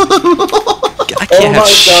can't have my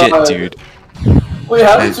shit, God. dude. Wait,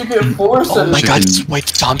 how did you get 4 Oh cents? my god, Chicken. wait,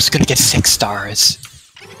 Tom's gonna get 6 stars.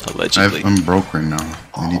 Allegedly. I'm broke right now.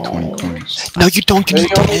 I need 20 coins. No, you don't, you No,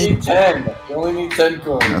 need you only 10. need 10. You only need 10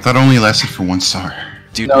 coins. I thought it only lasted for 1 star.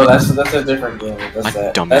 Dude, No, my- that's a different game. My That's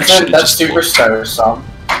that. dumb That's should've that's just Superstar song.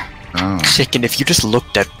 Oh. Chicken, if you just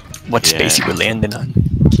looked at what Yeah. space you were landing on.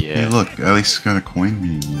 Hey, yeah. look, at least it's got a coin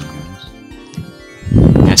meaning, you guys.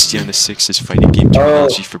 Nasty on the 6 is fighting game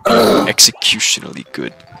terminology for being executionally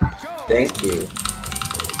good. Thank you.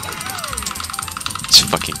 It's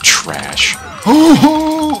fucking trash.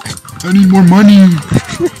 Oh, I need more money.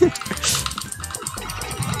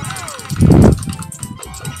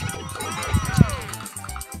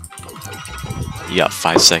 You got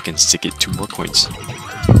 5 seconds to get 2 more coins.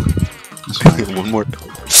 That's fine. 1 more.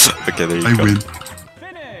 Okay, there you I go. win.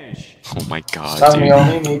 Oh my god, Son, we dude.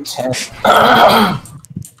 only need 10.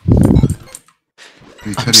 Hey,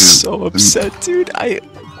 I'm Teddy, so let me- upset, dude. Hey,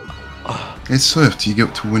 Swift, you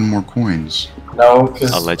get to win more coins. No,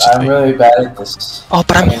 because Allegedly. I'm really bad at this. Oh,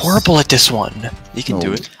 but I'm Yes. horrible at this one. You can No.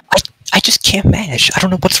 do it. I just can't mash. I don't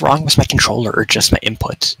know what's wrong with my controller or just my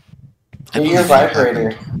inputs. Get your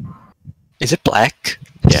vibrator. Is it black?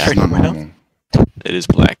 Yeah, It's not normal. it is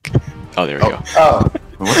black. Oh, there we go. Oh. But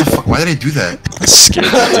what the fuck? Why did I do that?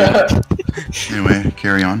 Scared me, dude. Anyway,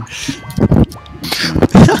 carry on. I'm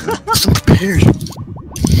prepared.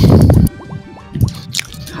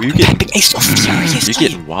 You getting, Tapping ace off you're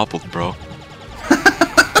getting wobbled, bro.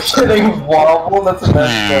 Getting wobble, that's a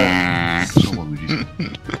messed So what would you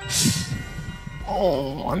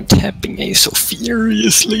Oh, I'm tapping A so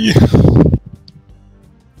furiously.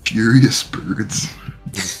 Furious birds.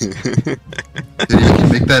 Dude, you can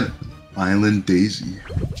make that island Daisy.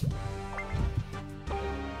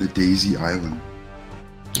 The Daisy Island.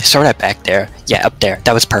 Sort of back there. Yeah, up there.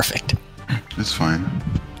 That was perfect. It's fine.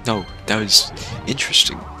 No, that was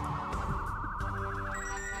interesting.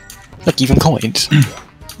 Like even coins.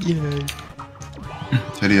 Yay.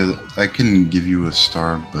 Teddy, I can give you a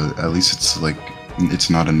star, but at least it's like, it's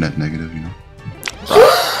not a net negative, you know?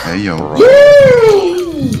 Hey, yo.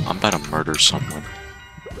 I'm about to murder someone.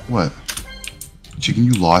 What? Chicken,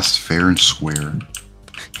 you lost fair and square.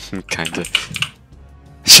 Kinda.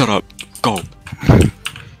 Shut up. Go.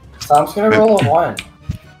 Tom's gonna roll a 1.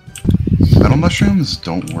 Metal mushrooms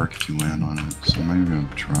don't work if you land on it, so I'm not even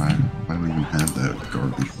gonna try. Why do we even have that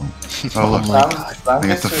garbage roll? Oh look, my I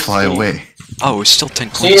get to fly away. Oh, it's still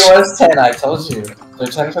 10 See, coins. it was 10, I told you. They're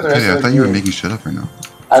 10 for the rest Teddy, I of thought the you were game. making shit up right now.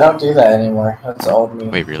 I don't do that anymore. That's old me.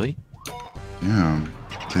 Wait, really? Yeah.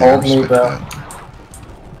 Teddy, I Old me, respect bro. that.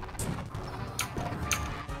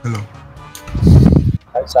 Hello.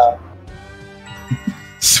 That's how.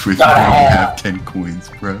 Sweet, Gotta I have. have 10 coins,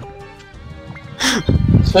 bro.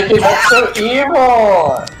 Spicky, that's so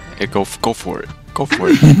evil! Hey, go for it. Go for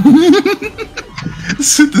it.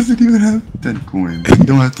 Sweet doesn't even have 10 coins. You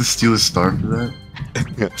don't have to steal a star for that.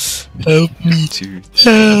 Help me, Dude.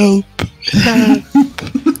 help.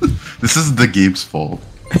 This is the game's fault.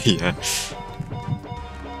 Yeah.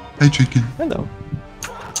 Hey, chicken. Hello.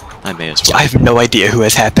 I may as well. I have no idea who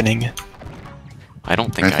is happening. I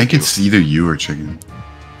don't think I think do. it's either you or chicken.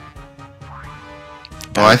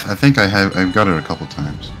 Oh, I think I've got it a couple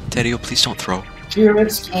times. Teddy, please don't throw.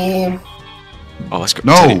 Pyramid scheme. Oh, let's go.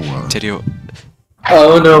 No! Teddy,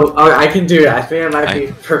 Oh no, I can do it. I think I might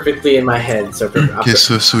be perfectly in my head, so Okay,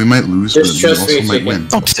 so we might lose, Just but we trust also me, might chicken. win.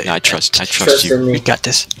 Don't say I that. trust trust you. in We me. got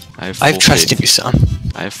this. I have full I've trusted faith. you some.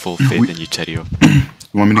 I have full faith in you, Teddy. You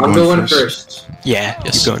want me to I'm go in going first? first. Yeah,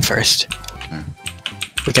 Yes. you're going first. Okay.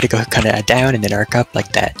 We gotta go kind of down and then arc up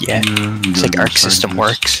like that. Yeah, we it's gotta like go arc inside system this.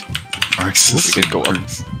 works. Arc system could go up.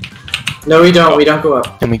 works. No, we don't. We don't go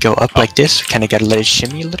up. Then we go up like this. Kind of gotta let it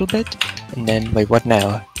shimmy a little bit, and then wait, what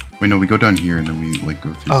now? Wait, no, we go down here and then we like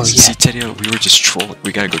go through. Oh, this. yeah. See, Teddy, we were just trolling.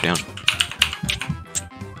 We gotta go down.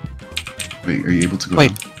 Wait, are you able to go?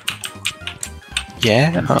 Wait. down?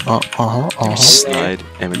 Yeah. We slide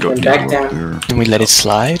and we go And back down. down. There. Then we let it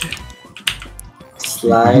slide.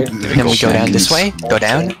 Slide. And then we go down this way. Go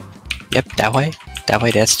down. Yep, that way. That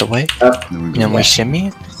way. That's the way. Up. Then we And go. then we shimmy.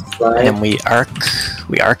 And Slide. then we arc.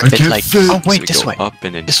 We arc I a bit can't like. fit. Oh So wait, we this go way. up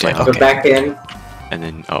and then This way, down, Go okay. back in. and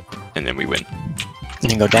then up, and then we win. And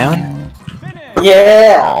then go down.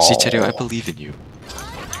 Yeah. See, Teddy, I believe in you.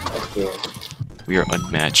 Okay. We are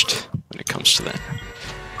unmatched when it comes to that.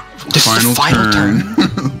 This is the final turn.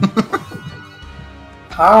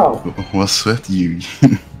 How? Well, Swift, you.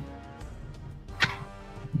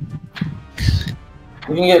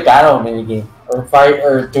 We can get battle minigame or fight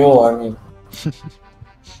or duel. I mean,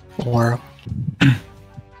 Or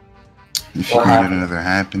If you What can happened? get another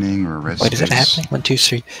happening or a red wait, is it space. happening? 1, 2,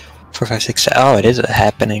 3, 4, 5, 6, 7. Oh, it is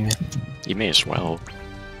happening. You may as well.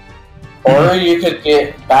 or you could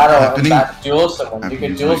get battle Happening? and duel someone. You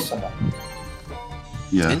could Happening's duel like- someone.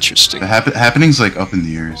 Yeah. Interesting. The happening's like up in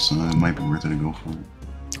the air, so it might be worth it to go for it.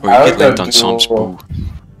 Or I you would could land go on Psalm's duel. boo.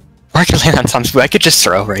 Or I could land on some spoon. I could just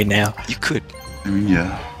throw right now. You could. I mean,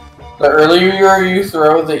 yeah. The earlier you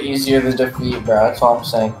throw, the easier the defeat, bro. That's all I'm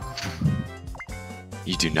saying.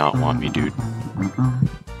 You do not want me, dude.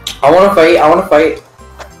 I want to fight. I want to fight.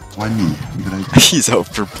 Why me? What did I He's out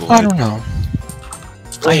for I blood. don't know.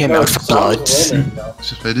 I am out for bloods.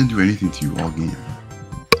 Just I didn't do anything to you all game.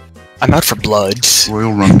 I'm out for bloods.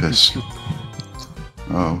 Royal Rumpus.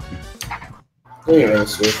 Oh, okay.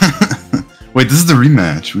 Wait, this is the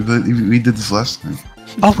rematch. We did this last time.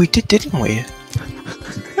 Oh, we didn't we?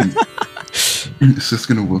 It's just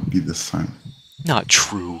gonna whoop me this time. Not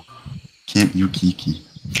true. Can't you, Kiki?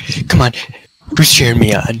 Come on. Who's cheering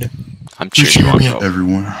me on? I'm cheering you on, bro.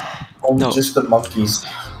 Everyone. Only No. just the monkeys.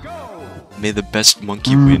 May the best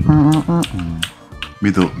monkey win. May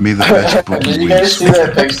the best Did bookie you guys see win.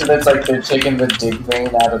 that picture that's like they're taking the dig vein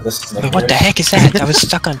out of the Snickers? Wait, what the heck is that? I was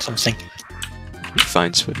stuck on something.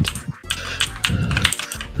 Fine, Swift.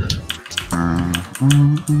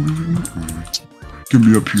 Get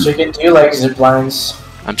me up here. Chicken, do you like zip lines?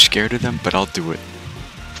 I'm scared of them, but I'll do it.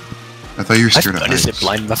 I thought you were I've scared of done a heights. zip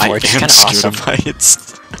line I before. It's am kind of scared awesome. of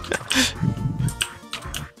heights.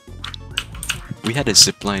 We had a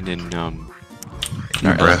zip line in our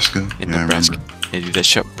Nebraska? in Yeah, I Nebraska. remember. Yeah, dude, that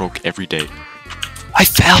shit broke every day. I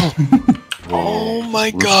fell. Whoa. Oh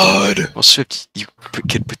my god. Well, Swift, you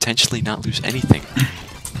could potentially not lose anything.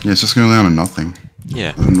 Yeah, it's just gonna land on nothing.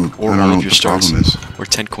 Yeah, I don't know, Or I don't all know of what your the stars. problem is. or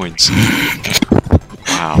 10 coins.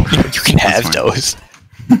 Wow. You can have fine. those.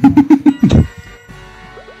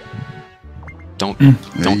 Don't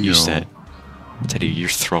There you use go. that. Teddy, you're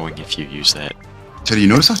throwing if you use that. Teddy, you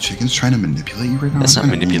notice how Chicken's trying to manipulate you right now? That's It's not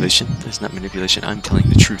kinda manipulation. That's not manipulation. I'm telling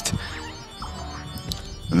the truth. mean.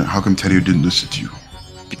 And then how come Teddy didn't listen to you?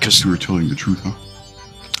 Because You were telling the truth, huh?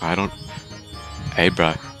 I don't. Hey,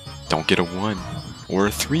 bruh. Don't get a 1 or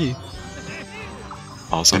a 3.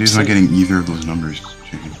 Also, Teddy's not getting either of those numbers,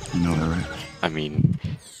 Chicken. You know that, right? I mean,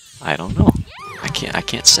 I don't know. I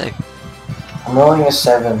can't say. I'm rolling a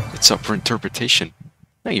 7. It's up for interpretation.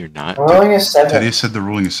 No, you're not. I'm rolling a 7. Teddy said the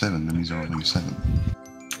rolling is 7, then he's rolling a 7.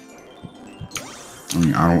 I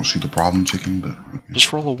mean, I don't see the problem, Chicken, but okay.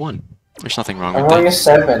 Just roll a 1. There's nothing wrong I'm with rolling a that.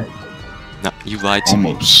 7. No, you lied to me.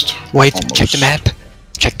 Almost. Wait, Almost. check the map.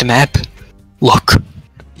 Check the map. Look.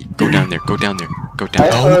 Go down there. Go down there. Go Hi,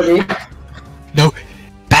 down. Cody. No.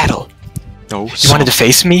 Battle. No. You wanted to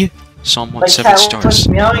face me? Psalm My wants 7 cat stars. was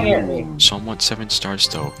meowing at me. Psalm wants 7 stars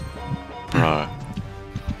though. Bruh.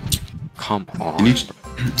 Come on. You need-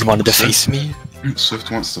 You wanted to face me? Swift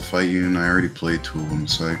wants to fight you, and I already played 2 of them,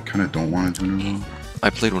 so I kind of don't want to do another one. I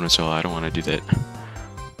played one as well. I don't want to do that.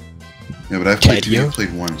 Yeah, but I've played 2, Tadio? you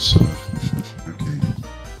played 1, so...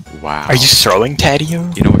 Okay. Wow. Are you throwing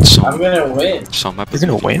Tadio? You know what I'm Psalm? gonna win. Psalm I You're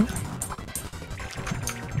gonna win?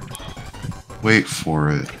 Wait for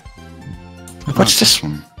it. What's Not this?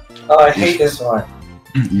 one. Oh, I hate this one.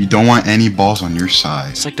 You don't want any balls on your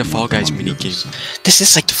side. It's like the You Fall want them Guys on the mini other game. side. This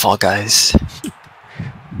is like the Fall Guys.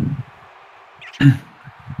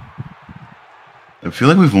 I feel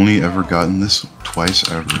like we've only ever gotten this twice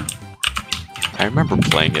ever. I remember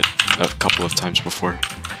playing it a couple of times before.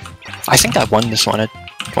 I think I won this one at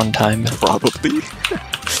one time. Probably.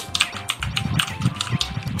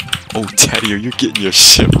 Oh, Teddy, you're getting your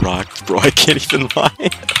shit rocked, bro. I can't even lie.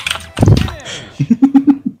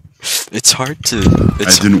 It's hard to.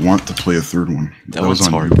 It's I didn't want to play a 3rd one. That one's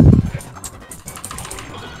on hard. you.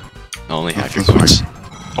 I only have your That's coins.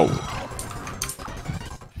 Oh.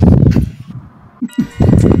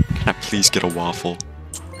 Can I please get a waffle?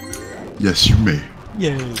 Yes, you may.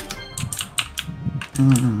 Yay.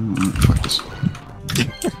 Fuck this.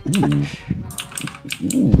 Ooh.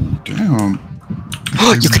 Ooh, damn.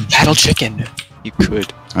 You can battle chicken. You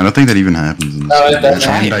could. I don't think that even happens in this No, it game, doesn't.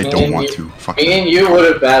 and I Me don't and want you- to. Fuck Me that. and you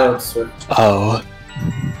would have battled Swift. Oh.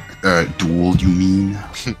 Duel, you mean?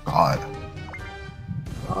 God.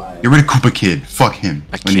 Get rid of Koopa Kid. Fuck him.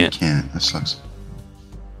 I When you can't. can't. That sucks.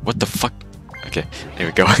 What the fuck? Okay, there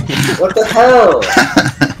we go. What the hell?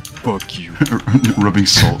 Fuck you. Rubbing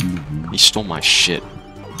salt in the wound. He stole my shit,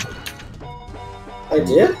 I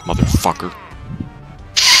did? motherfucker.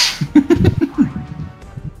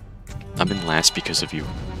 I'm in last because of you.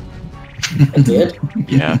 I did?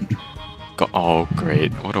 Yeah. Go. Oh,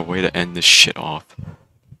 great. What a way to end this shit off.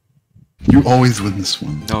 You always win this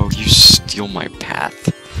one. No, you steal my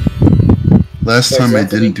path. Last Guys, time you I have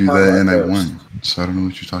to didn't do become that a and I ghost. won. So I don't know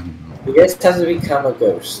what you're talking about. You guys have to become a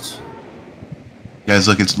ghost. Guys,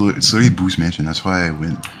 look, it's literally Boo's Mansion. That's why I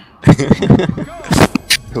win.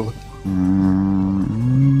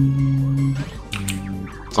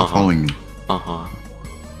 Stop following me. Uh-huh.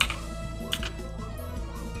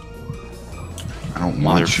 I don't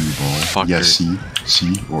want you, ball. Motherfucker. Yeah,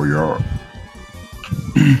 see, or you're.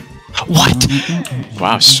 What?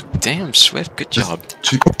 Wow, damn, Swift, good job.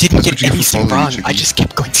 Chick, Didn't that's get what you for anything following wrong. Chicken. I just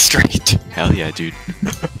kept going straight. Hell yeah, dude.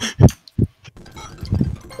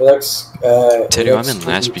 Looks, Teddy, I'm in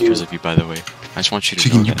last because of you, by the way. I just want you to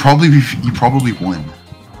Chicken, know you that. probably won.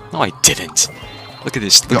 No, I didn't. Look at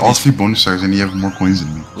this. You Look got at all these, 3 bonus stars and you have more coins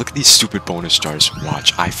than me. look at these stupid bonus stars.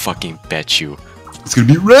 Watch, I fucking bet you. It's gonna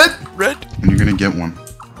be red, Red. and you're gonna get one.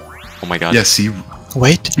 Oh my god. Yeah, see,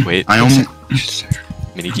 Wait. Wait. I only,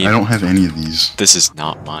 Minigame. I don't have any of these. This is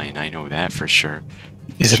not mine. I know that for sure.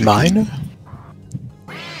 Is it mine? Yup.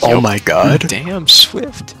 Oh my god. Damn,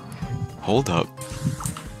 Swift. Hold up.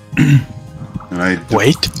 And I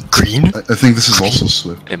Wait, green? I think this is also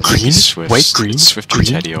Swift. It might Green? be Swift. Wait, green? It's Swift or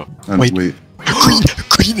Green? Tedio. And Wait. wait. Green,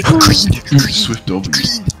 green, green, green, Swift W.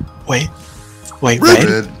 Wait, wait, Red.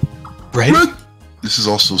 red, Red. red, This is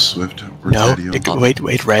also Swift or no, Tadio.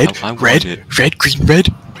 wait, red, I want red, it. red, green, red.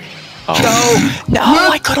 Oh. No,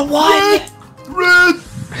 I could've won! Red.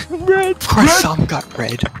 Red! Of course, some got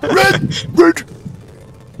red. Red. Red.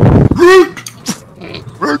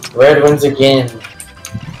 Red. Red wins again.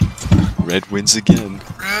 Red wins again.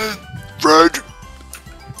 Red.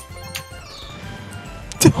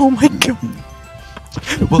 Oh my god.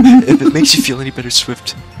 Well, if it makes you feel any better,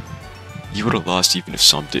 Swift, you would have lost even if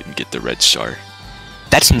Som didn't get the red star.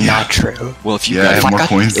 That's not true. Well, if you Yeah, I got have more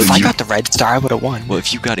coins than If I you. got the red star, I would have won. well,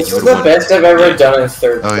 if you got it, This you is would the have won. best I've ever done in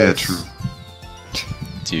third place. Oh yeah, true.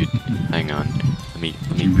 Dude, hang on. Let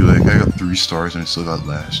You'd me. be like, I got 3 stars and I still got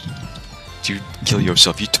last. Dude, kill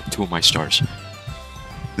yourself. You took 2 of my stars.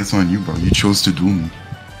 That's on you, bro. You chose to duel me.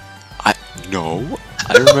 No,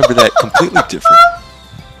 I remember that completely different.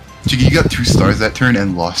 Jiggy, you got 2 stars that turn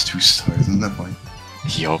and lost 2 stars. Isn't that funny?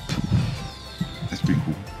 Yup. That's pretty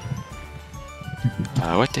cool.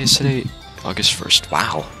 What day is today? August 1st.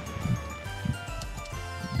 Wow.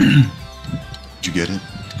 Did you get it?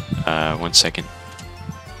 1 second.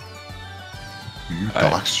 You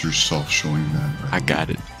Alright. doxed yourself showing that. Right? I got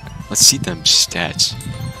it. Let's see them stats.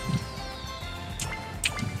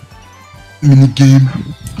 Mini game.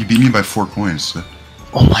 You beat me by 4 coins. So.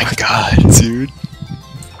 Oh my god. Dude.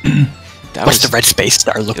 That What's the red space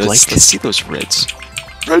star look let's, like? let's see those reds.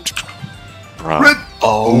 Red. Bruh. Red.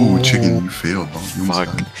 Oh, Oh, chicken, you failed, bro. You almost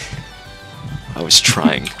Fuck. died. I was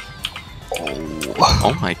trying.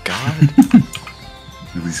 Oh my god.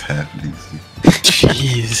 At least half things.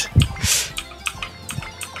 Jeez.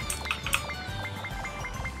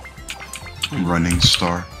 Running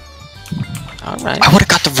star. Alright. I would have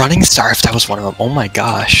got the running star if that was one of them. Oh my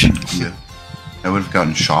gosh. Yeah. I would have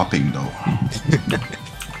gotten shopping though.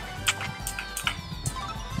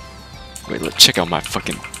 Wait, let's check out my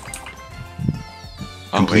fucking.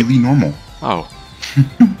 Oh, wait. Completely normal. Oh.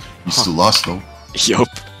 You still lost though. Yup.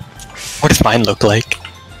 What does mine look like?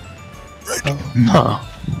 Huh.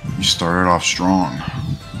 You started off strong,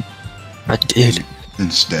 I did.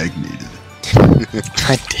 then stagnated.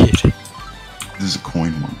 I did. This is a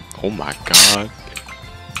coin one. Oh my god.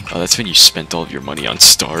 Oh, that's when you spent all of your money on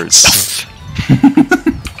stars.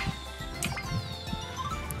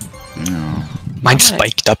 Yeah. Mine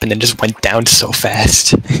spiked up and then just went down so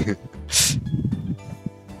fast. You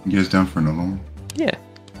guys down for another one? Yeah.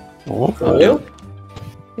 Oh, For real?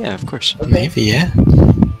 Yeah, of course. maybe, yeah.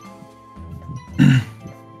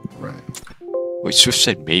 Right. Wait, Swift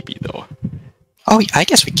said maybe though. Oh, I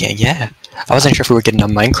guess we can, yeah. I wasn't sure if we were getting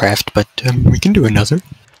on Minecraft, but we can do another.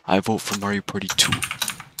 I vote for Mario Party 2.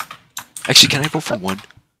 Actually, can I vote for 1?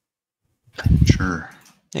 Sure.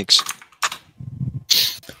 Thanks.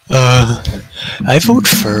 I vote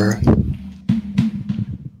for...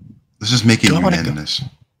 Let's just make it Do I wanna go- unanimous.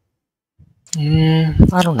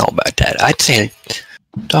 I don't know about that. I'd say...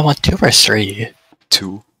 Do I want 2 or 3?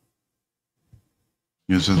 2.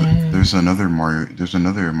 There's another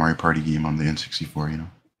Mario Party game on the N64, you know.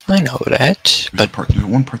 I know that, but There's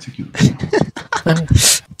one particular.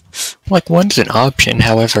 like 1's an option,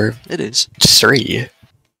 however, It is. it's 3.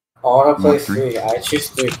 I wanna play Want 3? 3. I choose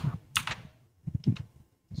 3.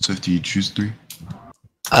 So do you choose 3?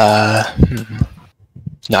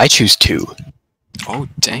 No, I choose 2. Oh,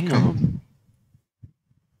 damn.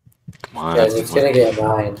 Come on. Guys, it's gonna get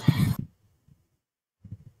mine.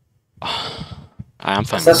 I'm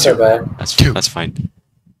fine It's not with so 2. bad. That's fine.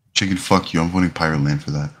 Chicken, fuck you. I'm voting Pirate Land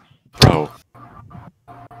for that. Bro.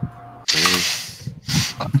 Really?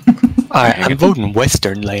 I'm voting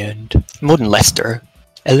Western Land. I'm voting Leicester.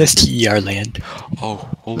 LSTER Land. Oh,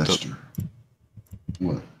 hold up. Lester.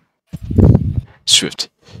 What? Swift.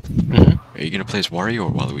 Mhm. Are you gonna play as Wario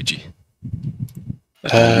or Waluigi?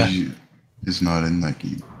 He is not in that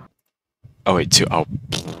game. Oh, wait, 2. Oh,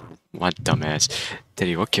 what dumbass.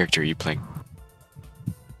 Daddy, what character are you playing?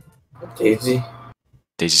 Daisy.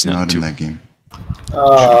 Daisy's Not not in 2. that game.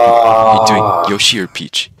 Are you doing Yoshi or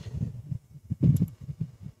Peach?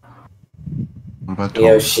 What about Toad?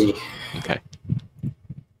 Yoshi. Okay.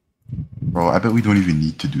 Bro, I bet we don't even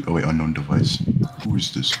need to do. Oh wait, unknown device. Who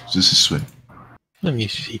is this? This is Swift. Let me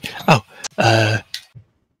see. Oh,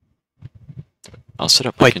 I'll set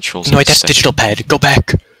up my wait. controls. No, in wait, a that's second. digital pad. Go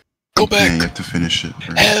back. Go Yeah, you back. have to finish it.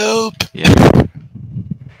 Right? Help. Yeah.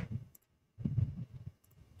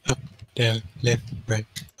 Up, down, left, right.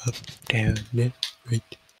 Up, down, left, right.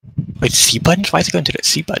 Wait, C buttons? Why is it going to the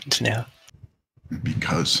C buttons now?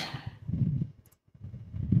 Because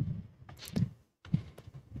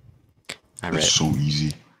I'm It's ready. so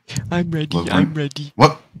easy. I'm ready. Look, I'm ready.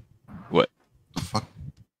 What? What? The fuck?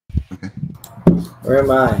 Okay. Where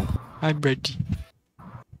am I? I'm ready. I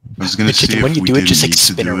was gonna But see chicken, if when you we do it, didn't just like need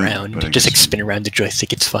to spin do it, around. but I Just like guess we- spin around the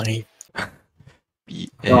joystick. It's funny.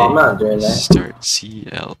 B-A. No, I'm not doing that. Start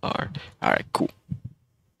CLR. Alright, cool.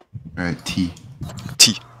 Alright, T.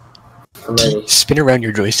 T. I'm ready. Spin around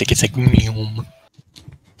your joystick. It's like meow.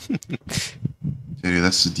 Dude,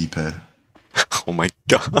 that's the D-pad. Oh my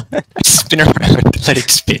god. Spin around. Let it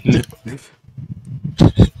spin.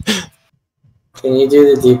 Can you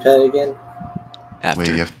do the D-pad again? After. Wait,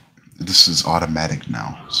 you have, this is automatic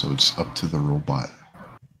now, so it's up to the robot.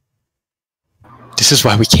 This is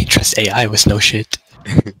why we can't trust AI with no shit.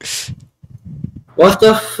 What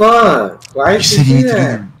the fuck? Why You did said you you do need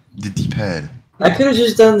that? to do the D-pad. I could have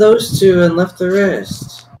just done those two and left the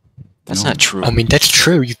rest. That's No. not true. I mean, that's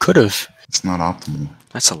true. You could have. It's not optimal.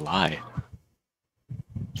 That's a lie.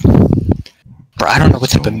 Bro, I don't know what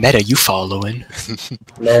type of meta you following.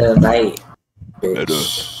 Meta Knight.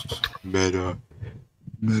 Bitch. Meta.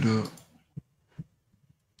 Meta.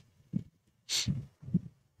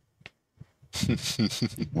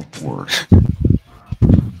 What work?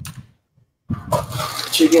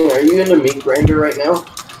 Chicken, are you in a meat grinder right now?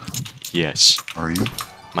 Yes. Are you?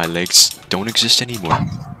 My legs don't exist anymore.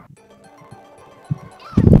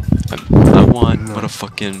 I want what a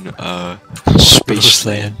fucking space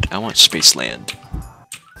Land. I want space land.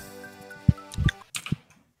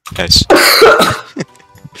 S.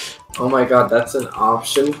 Oh my god, that's an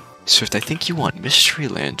option. Swift, I think you want Mystery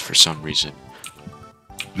Land for some reason.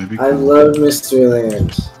 Maybe I love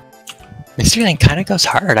Mysteryland. Mysteryland kind of goes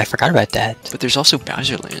hard. I forgot about that. But there's also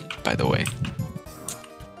Bowser Land, by the way.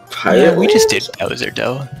 Yeah, we just did Land? Bowser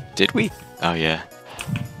though. Did we? Oh yeah.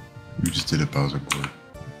 We just did a Bowser board.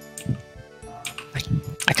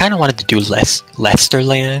 I kind of wanted to do Lesterland. Lester.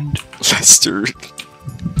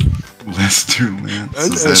 Lesterland.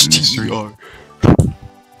 So is that mystery? LSTER.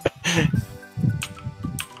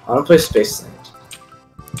 I want to play Spaceland.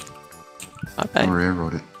 Alright. Or I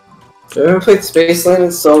wrote it. I haven't played Spaceland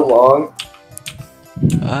in so long.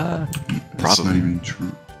 That's Probably. not even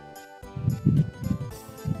true.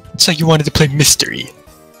 So you wanted to play Mystery?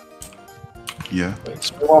 Yeah.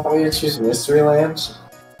 Wait, you want me to choose Mysteryland?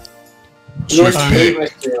 Sure. Yes, hate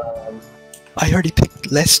Mysteryland. I already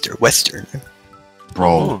picked Lester Western. Bro,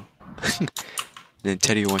 Oh. Then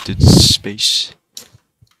Teddy wanted space.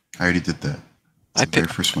 I already did that. It's I the very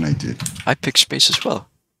picked- first one I did. I picked space as well.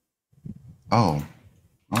 Oh.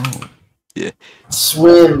 Oh.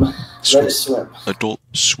 Swim. Let Swim. it swim. Adult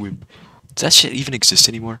Swim. Does that shit even exist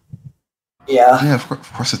anymore? Yeah. Yeah, of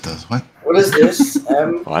course it does. What? What is this?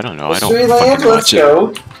 Oh, I don't know. I don't Mysteryland, fucking let's watch it.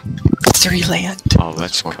 go. Mysteryland. Oh,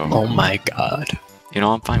 let's go. Oh my god. You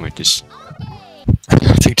know, I'm fine with this.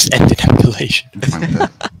 So you just ended emulation. I'm fine with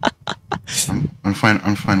that.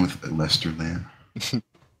 I'm fine with Lesterland.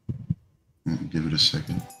 Give it a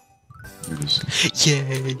second. There it is.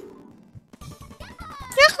 Yay!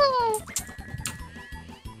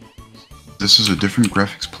 This is a different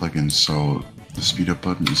graphics plugin, so the speed up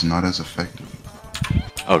button is not as effective.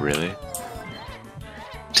 Oh, really?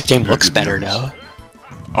 The game looks better now.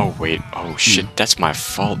 Oh, wait. Oh, shit. That's my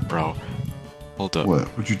fault, bro. Hold up. What?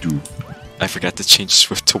 What'd you do? I forgot to change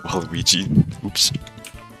Swift to Waluigi. Oops.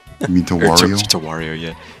 You mean to Or Wario? to Wario,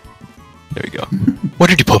 yeah. There we go. What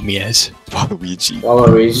did you put me as? Waluigi.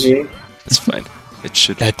 Waluigi. That's fine. It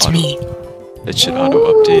should That's auto, me. It should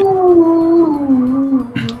auto-update.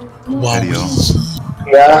 Wow.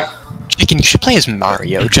 Video. Yeah. Chicken, you should play as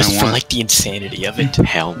Mario just for want- like the insanity of it.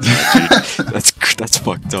 Hell no, dude. That's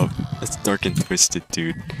fucked up. That's dark and twisted,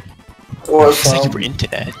 dude. Or It's like you were into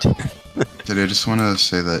that. Daddy, I just want to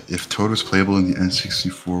say that if Toad was playable in the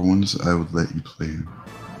N64 ones, I would let you play him.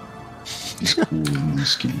 He's cool in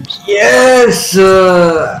these games. Yes!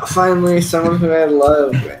 Finally, someone who I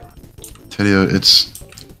love. Teddy, it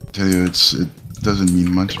doesn't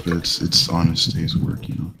mean much, but it's honest day's work,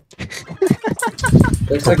 you know.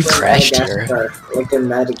 Looks Oh, like we the crashed here. Madagascar, like the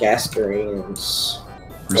Madagascarians.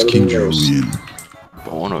 Where's King Julian? I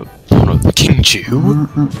wanna... King Jew?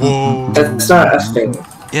 Whoa! That's not a thing.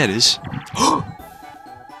 Yeah, it is.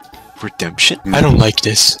 Redemption? I don't like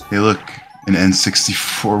this. Hey, look, an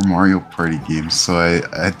N64 Mario Party game, so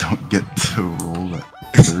I don't get to roll at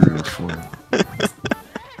third or fourth.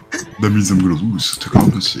 That means I'm gonna lose to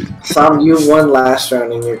compensate. Sam, you won last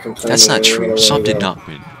round and you're complaining. That's not you're true. gonna Some win did again. not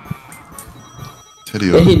win. Teddy,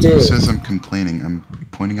 Yeah, he did. who says I'm complaining? I'm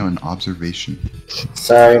pointing out an observation.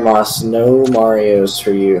 Sorry, Moss. No Marios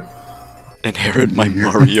for you. Inherit my Here-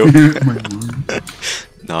 Mario. my Mario.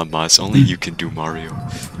 Nah, Mas, only you can do Mario.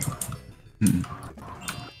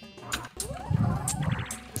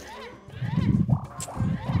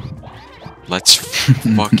 Let's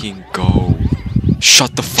fucking go.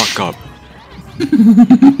 Shut the fuck up.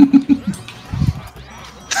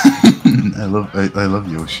 I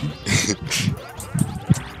love Yoshi.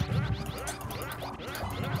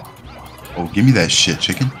 Oh, give me that shit,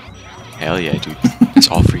 chicken. Hell yeah, dude. It's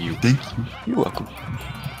all for you. Thank you. You're welcome.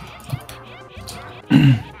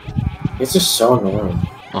 It's just so annoying.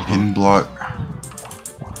 Hidden block.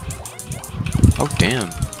 Oh damn.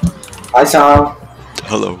 Hi, Tom.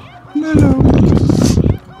 Hello. Hello.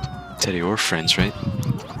 Teddy, we're friends, right?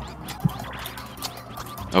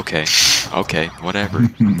 Okay. Okay, whatever.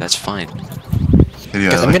 That's fine.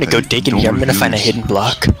 Because I'm gonna go dig in here. I'm gonna find a hidden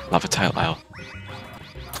block. Lava tile aisle.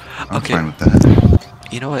 I'm Okay. fine with that.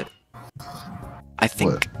 You know what? I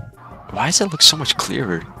think. Why does it look so much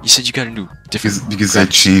clearer? You said you got a new different. Because I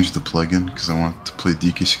changed the plugin because I want to play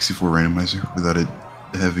DK64 randomizer without it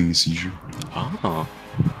having a seizure. Oh.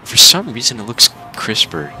 For some reason it looks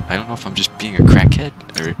crisper. I don't know if I'm just being a crackhead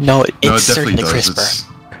or. No, it's No, it definitely certainly does. crisper.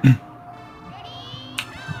 It's...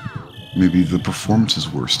 Maybe the performance is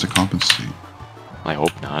worse to compensate. I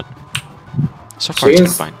hope not. So far it's been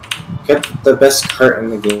Chicken's fine. got the best cart in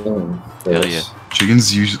the game. Hell yeah.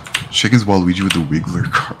 Chickens Waluigi with the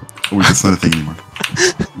Wiggler card. Oh wait, that's not a thing anymore.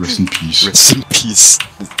 Rest in peace. Rest in peace.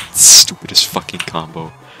 The stupidest fucking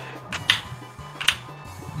combo.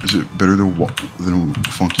 Is it better than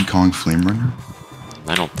Funky Kong Flame Runner?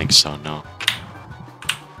 I don't think so, no.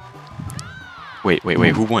 Wait,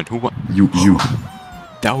 who won? Who won? You.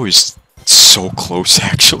 That was so close,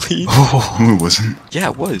 actually. No, it wasn't. Yeah,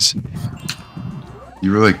 it was.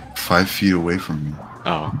 You were like 5 feet away from me.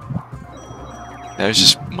 Oh. That was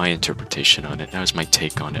just my interpretation on it. That was my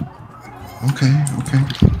take on it. Okay.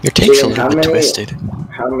 Your take's a Jaden, little bit twisted.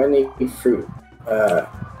 How many fruit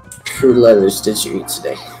leathers did you eat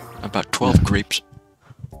today? About 12 grapes.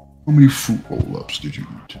 How many fruit roll-ups did you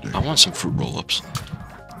eat today? I want some fruit roll-ups.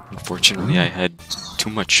 Unfortunately, I had too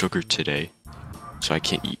much sugar today, so I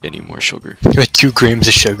can't eat any more sugar. You had 2 grams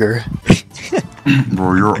of sugar.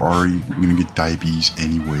 Bro, you're already gonna get diabetes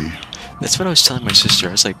anyway. That's what I was telling my sister.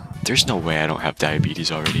 I was like, there's no way I don't have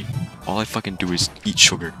diabetes already. All I fucking do is eat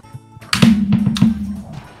sugar.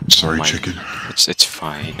 Sorry, My- chicken. It's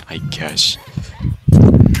fine, I guess.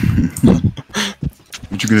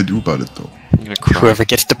 What you gonna do about it though? I'm gonna cry. Whoever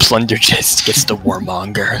gets the plunder chest gets the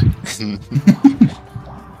warmonger.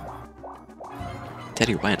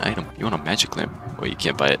 Teddy, buy an item. You want a magic lamp? Oh, you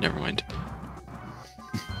can't buy it, never mind.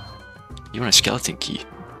 You want a skeleton key,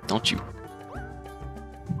 don't you?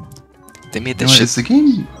 They made that shit. Is the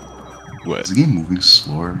game What? is the game moving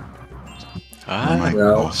slower? Or am I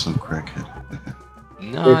No. also crackhead?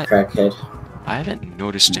 No, You're a crackhead. I haven't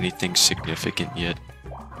noticed anything significant yet.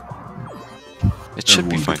 It should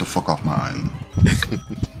be Everyone fine. get the fuck off my island.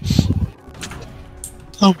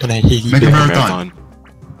 Oh, when I hate you. Make a Yeah, marathon.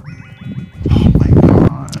 Oh my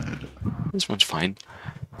god. This one's fine.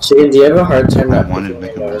 Chicken, do you have a hard time I not wanted to picking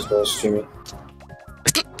make your a nose while streaming?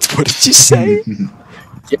 What did you say? Do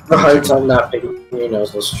you have a hard time not picking your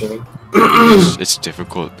nose while streaming? It's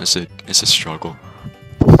difficult. It's a struggle.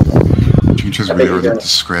 You can just I wait bet you or don't. to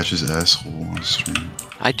scratch his asshole on stream.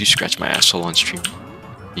 I do scratch my asshole on stream.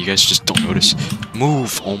 You guys just don't notice.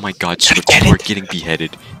 Move! Oh my god, Gotta Swift, get you are it. getting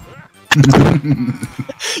beheaded.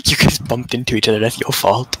 You guys bumped into each other, that's your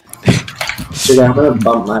fault. Chicken, I'm gonna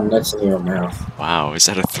bump my nuts in your mouth. Wow, is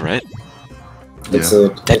that a threat? It's Yeah. a.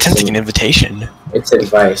 That it's sounds like an- an invitation. It's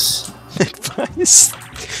advice. Advice?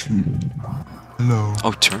 Hello.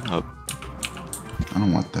 Oh, turn up. I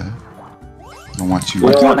don't want that. I don't want you. You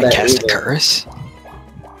What, don't you want wanna that cast a either. curse?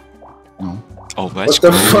 No. Oh, let's What the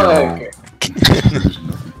go. fuck? There's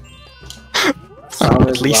nothing. Sound At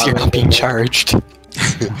is least you're loud not being and- charged.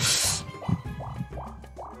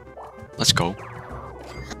 Let's go.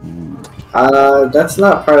 That's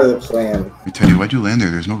not part of the plan. Hey Teddy, why'd you land there?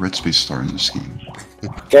 There's no red space star in this game.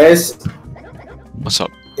 Guys, What's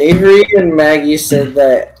up? Avery and Maggie said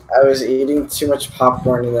that I was eating too much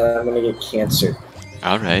popcorn and that I'm gonna get cancer.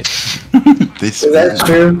 Alright. They Is that said-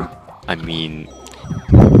 true? I mean,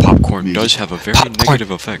 popcorn does have a very Popcorn.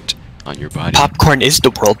 negative effect on your body. Popcorn is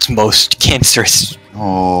the world's most cancerous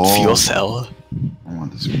Oh. fuel cell. I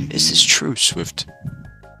want this game. This is true, Swift.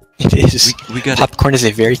 It is. We gotta, Popcorn is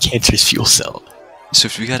a very cancerous fuel cell.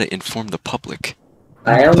 Swift, we gotta inform the public.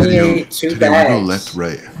 I only Teddy, ate 2 Teddy, we go bags. left,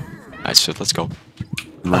 right. Alright, Swift, let's go.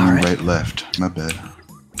 Running Alright. right, left. My bad.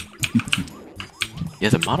 Yeah,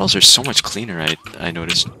 the models are so much cleaner, I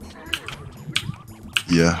noticed.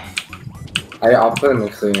 Yeah. I'll put them in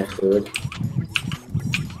cleaner fluid.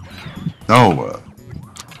 No.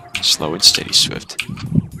 Slow and steady, Swift.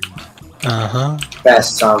 Uh huh.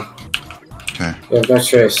 Fast, Tom. Okay. You have no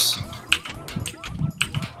choice.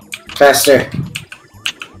 Faster.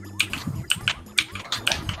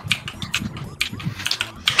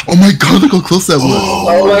 Oh my god, look how close that was.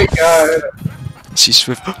 Oh my god. See,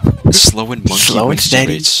 Swift, slow and monkey Slow and wins the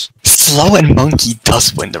steady. race. Slow and Monkey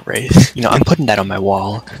does win the race. You know, I'm putting that on my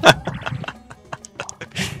wall.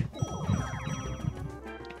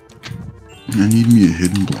 I need me a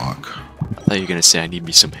hidden block. I thought you were gonna say I need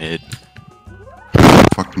me some head.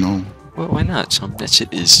 Fuck no. Well, why not? That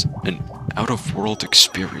shit is an out-of-world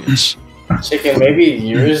experience. Chicken, maybe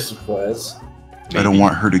yours was. I don't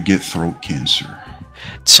want her to get throat cancer.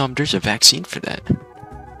 There's a vaccine for that.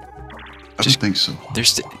 I don't think so.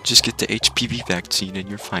 Just get the HPV vaccine and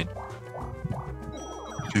you're fine.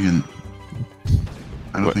 Chicken,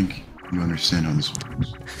 I don't What? think you understand how this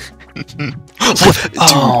works. Dude,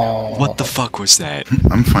 Oh. what the fuck was that?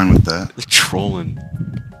 I'm fine with that. The trolling.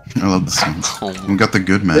 I love this one. Oh, We got the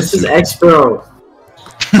good man. This is too. X Bro.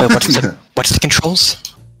 Wait, what's the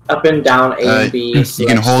controls? Up and down, A, B, you C,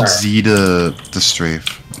 can X hold star. Z to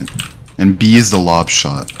strafe, and B is the lob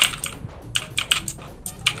shot.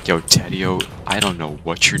 yo, Taddeo, I don't know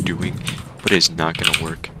what you're doing, but it's not gonna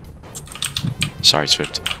work. Sorry,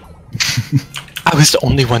 Swift. I was the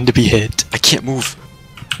only one to be hit. I can't move.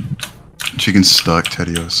 Chicken's stuck.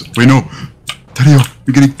 Teddio's. Wait, no, Teddio,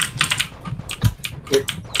 you're getting.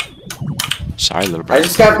 Sorry, little I brother.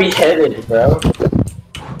 just got beheaded, bro.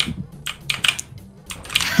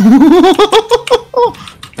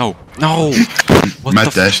 No, no. What My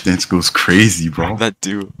the dash dance goes crazy, bro. that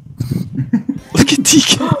do? Look at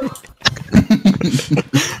DK.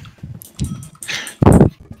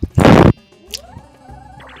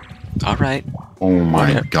 All right. Oh my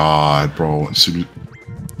Whatever. god, bro. As soon as,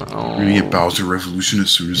 Oh, we're gonna get Bowser Revolution as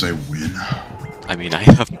soon as I win. I mean, I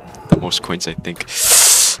have the most coins, I think.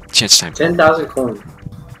 Chance time. 10,000 coins.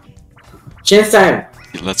 Chance time.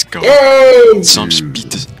 Let's go. Yay! Some Dude.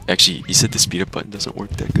 speed. Actually, he said the speed up button doesn't work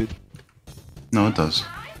that good. No, it does.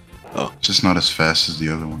 Oh. It's just not as fast as the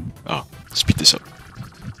other one. Oh, speed this up.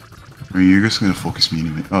 I mean, you're just gonna focus me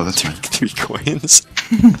anyway. Oh, that's fine. 3 coins.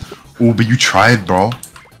 Oh, but you tried, bro.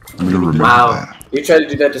 I'm gonna remember Wow. that. You tried to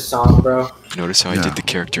do that to Song, bro. Notice how I Yeah, did the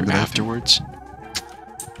character look at that. afterwards?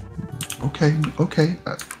 Okay, okay.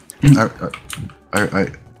 I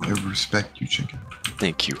respect you, Chicken.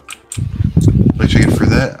 Thank you. But Chicken, for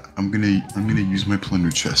that, I'm gonna use my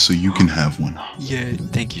plunder chest so you can have one. Yeah,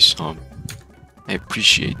 thank you, Som. I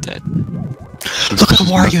appreciate that. Look at This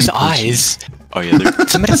is Wario's nothing personal. eyes. Oh yeah, they're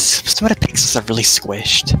Some of the pixels are really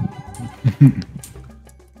squished.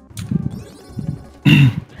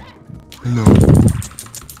 Hello.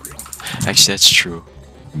 actually that's true.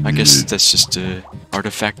 I guess that's just a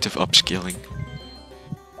artifact of upscaling.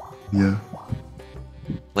 Yeah.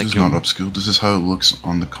 Like This is not upskill. This is how it looks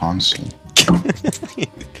on the console.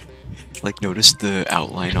 like notice the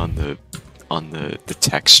outline on the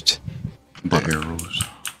text. The arrows.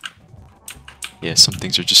 Yeah, some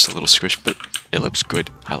things are just a little squished, but it looks good.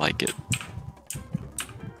 I like it.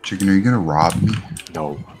 Chicken, are you gonna rob me?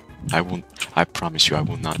 No, I won't. I promise you, I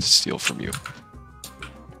will not steal from you.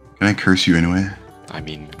 Can I curse you anyway? I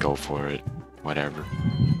mean, go for it. Whatever.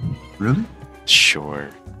 Really? Sure.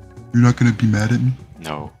 You're not gonna be mad at me?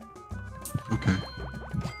 No. Okay.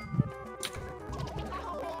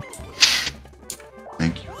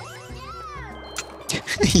 Thank you.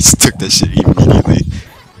 He took that shit immediately.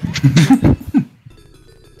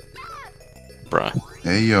 Bruh.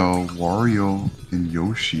 Hey yo, Wario and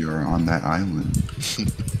Yoshi are on that island.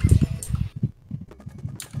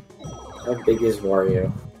 How big is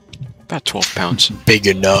Wario? About 12 pounds. Big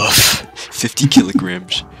enough. 50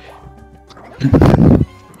 kilograms.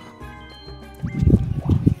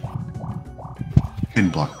 Hidden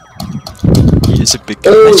block. He is a big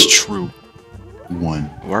guy. Ooh. That's true. One.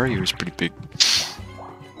 Wario is pretty big.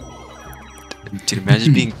 Dude,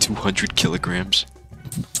 imagine being 200 kilograms.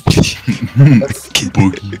 That's,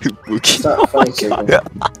 Boogie. that's Boogie. not funny, Chicken.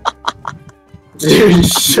 Dude,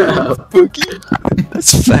 shut up. Boogie.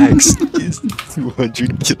 That's facts. He is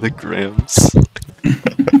 200 kilograms.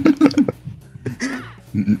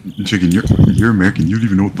 Chicken, you're American. You don't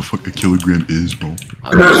even know what the fuck a kilogram is, bro.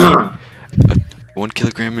 1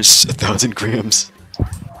 kilogram is 1,000 grams.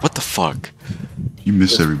 What the fuck? You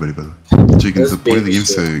missed everybody, by the way. Chicken, That's the point of the baby game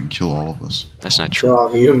is to kill all of us. That's not They're true.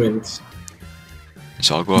 all humans.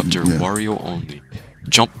 So I'll go after Yeah. Wario only.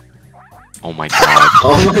 Jump. Oh my god.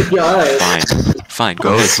 Oh my god. Fine. Fine,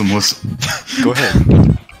 go That ahead. was the most, Go ahead.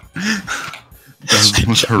 that was the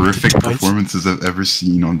most horrific performances I've ever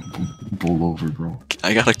seen on Bull Over, bro.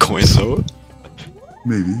 I got a coin though.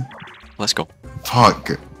 Maybe. Let's go.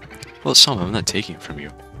 Fuck. Well, some I'm not taking from you.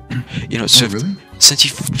 You know, so Oh, really? since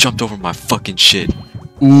you jumped over my fucking shit,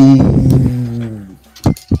 Ooh.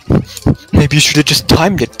 Maybe you should have just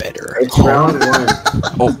timed it better. It's round one.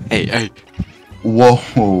 Oh, hey. Whoa.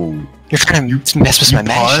 You're trying to mess with my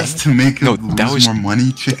Pause mashing. to make No, him that lose was- more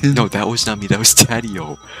money, chicken? No, that was not me. That was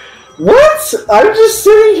Tadio. What? I'm just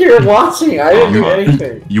sitting here watching. I didn't do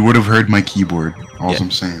anything. You would have heard my keyboard. All Yeah.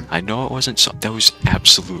 I'm saying. I know it wasn't. That was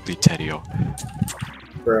absolutely Tadio.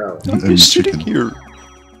 Bro. I'm just sitting here.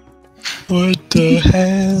 What the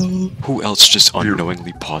hell? Who else just You're-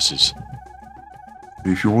 unknowingly pauses?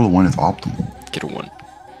 If you roll a 1, it's optimal. Get a 1.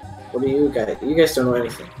 What do you guys? You guys don't know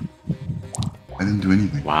anything. I didn't do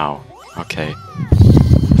anything. Wow. Okay.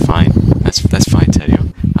 Fine. That's fine,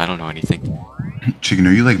 Tadio. I don't know anything. Chicken,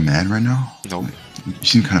 are you like mad right now? Nope. You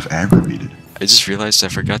seem kind of aggravated. I just realized I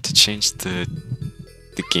forgot to change the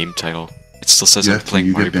game title. It still says You I'm have to- playing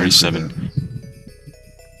you Mario get Party banned for 7.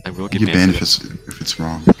 that. I will You get get banned banned if it's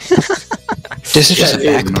wrong. This is just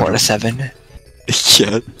Yeah, a dude. backboard of 7. for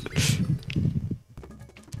that.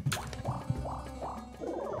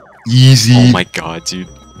 Easy. Oh my god, dude.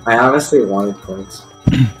 I honestly wanted points.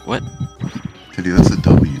 What? Teddy, that's a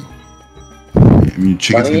W. I mean,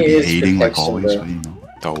 chicken's Funny gonna be is hating like protection, always, bro. but you know.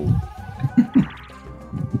 Oh.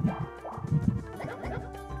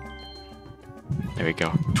 There we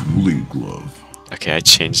go. Dueling glove. Okay, I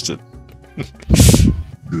changed it.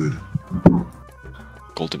 Good.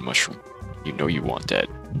 Golden mushroom. You know you want that.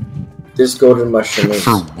 This golden mushroom is.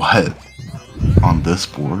 For what? On this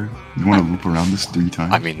board? You want to loop around this 3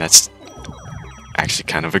 times? I mean, that's actually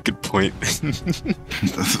kind of a good point.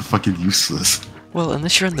 That's fucking useless. Well,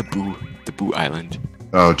 unless you're on the Boo Island,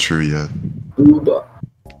 Oh, true, yeah. Booba.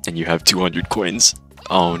 and you have 200 coins.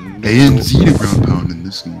 Oh no. A and Z to ground pound in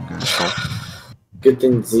this game, guys. Good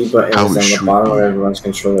thing Z button How is it on the should bottom be. of everyone's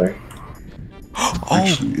controller. Oh!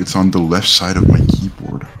 Actually, it's on the left side of my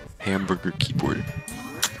keyboard. Hamburger keyboard.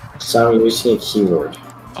 So I'm using a keyboard.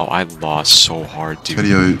 Oh, I lost so hard, dude.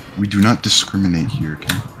 Teddy, we do not discriminate here,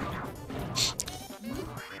 okay?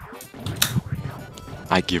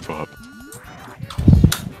 I give up.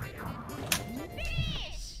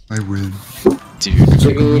 I win. Dude,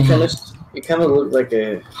 Chicken, you kind of look like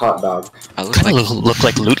a hot dog. I look Kind like... of look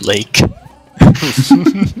like Loot Lake.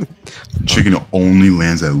 Chicken only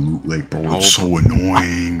lands at Loot Lake, bro. No. It's so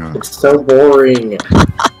annoying. It's so boring.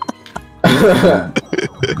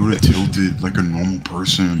 Go to Tilted like a normal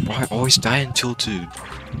person. Bro, I always die in Tilted.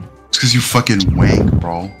 It's because you fucking wank,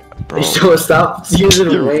 bro. Bro. So stop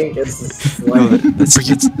using wink as a No,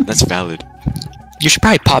 slang. that's valid. You should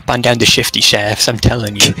probably pop on down to Shifty Shafts, I'm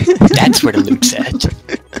telling you. That's where the loot's at.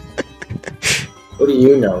 What do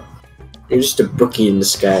you know? You're just a bookie in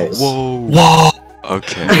disguise. Whoa. Whoa!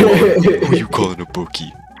 Okay. Who you calling a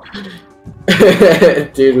bookie?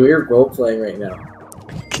 Dude, we're role playing right now.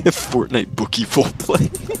 Fortnite bookie roleplay.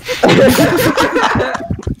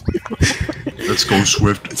 Let's go,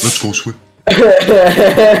 Swift. Let's go, Swift.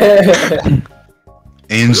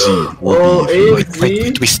 And Z. Or Oh, B if you like.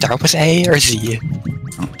 Wait, do we start with A or Z?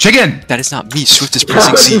 Chicken! That is not me. Swift is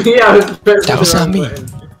pressing C. Yeah, I was pressing That was the not wrong me. button.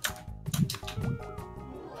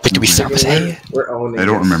 Wait, do we start with A? We're owning I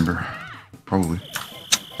don't this. remember. Probably.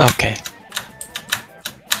 Okay.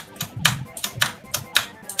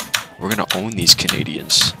 We're gonna own these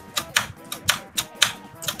Canadians.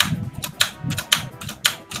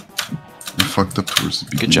 You fucked up towards the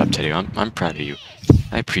beginning. Good job, Teddy. I'm proud of you.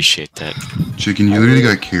 I appreciate that. Chicken, you literally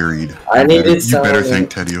got carried. I needed You better someone- thank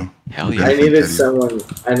Teddy. Hell You yeah. I better needed thank someone.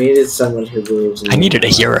 I needed someone who believes in me. I needed a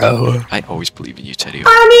hero. I always believe in you, Teddy.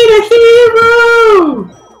 I need a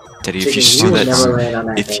hero. Teddy, if Chicken, you steal would never that, land on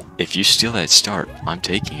that thing. if you steal that star, I'm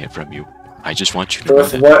taking it from you. I just want you to know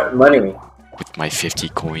With that. what money? With my 50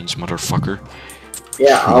 coins, motherfucker.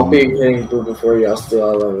 Yeah, I'll be getting blue before you. I'll steal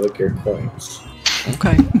all of like, your coins.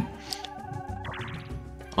 Okay.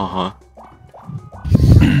 Uh-huh.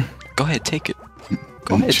 Go ahead, take it.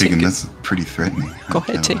 Go ahead, Chicken, take it. that's pretty threatening. Go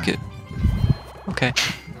ahead, take it. Okay.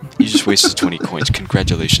 You just wasted 20 coins.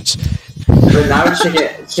 Congratulations. But now,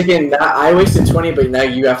 chicken. Now I wasted 20, but now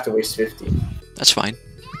you have to waste 50. That's fine.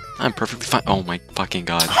 I'm perfectly fine. Oh my fucking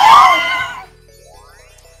god.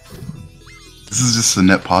 This is just a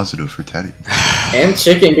net positive for Teddy. And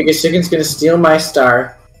chicken, because chicken's gonna steal my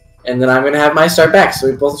star, and then I'm gonna have my star back. So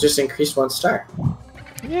we both just increase 1 star.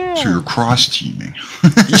 So you're cross-teaming.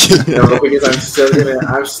 No, because I'm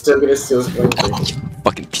still gonna steal his coins.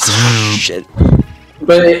 Fucking piece of shit.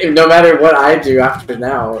 But no matter what I do after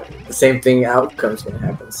now, the same thing outcome's gonna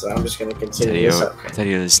happen. So I'm just gonna continue this Teddy, outcome.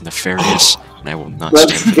 Teddy is nefarious, and I will not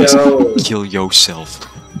Let's stand for this. go. Kill yourself.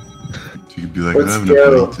 So you'd be like, I Let's have enough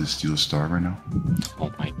go. money to steal a star right now.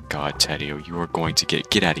 Oh my god, Teddy, you are going to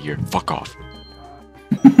get out of here. Fuck off.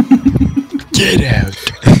 Get out.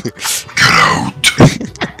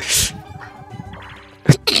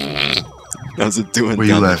 Get out! How's it doing? What are you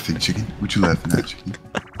down there? laughing, chicken? What you laughing at, chicken?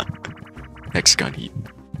 Hexagon heat.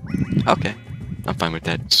 Okay, I'm fine with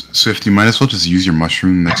that. Swift, you might as well just use your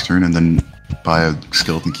mushroom next turn and then buy a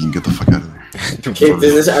skeleton key and get the fuck out of there. Okay,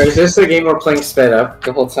 is this a game we're playing sped up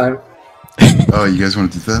the whole time? Oh, you guys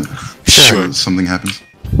want to do that? Sure. Something happens.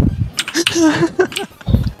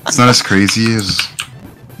 It's not as crazy as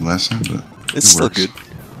last time, but It's it still works. good.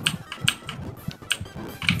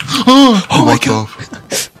 Oh my my God. god!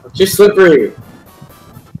 Too slippery.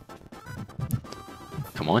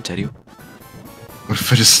 Come on, Teddy. What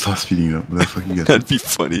if I just stop speeding up? What the fuck you get? That'd be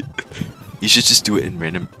funny. You should just do it in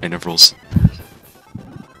random intervals.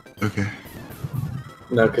 Okay.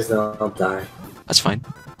 No, because then I'll die. That's fine.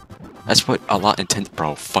 That's what a lot intend.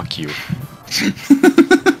 Bro, fuck you.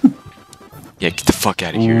 Yeah, get the fuck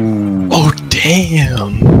out of here. Ooh. Oh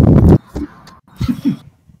damn!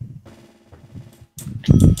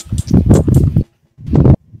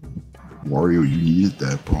 Wario, you needed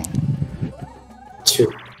that, bro.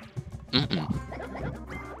 2.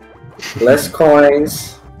 Mm-mm. Less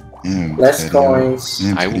coins. Damn, Less Teddy. coins.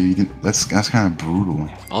 Damn, I Teddy, you can, that's kind of brutal.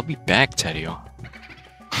 I'll be back, Teddy. I'll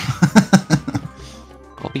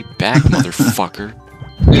be back, motherfucker.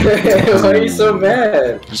 Why are you so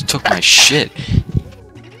mad? You took my shit.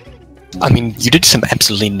 I mean, you did some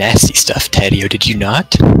absolutely nasty stuff, Taddeo, did you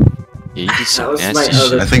not? Yeah, you did some was my nasty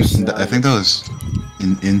other- shit. I think that was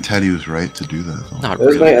in Teddy was right to do that though. Not That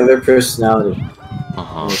was my really. other personality.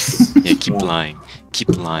 Uh-huh. Yeah, keep lying.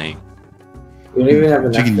 Keep lying. You don't even have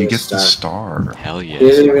enough Chicken, for you the get the star. star. Hell He yeah.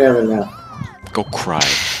 doesn't even have it now. Go cry.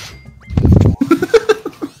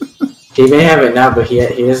 He may have it now, but he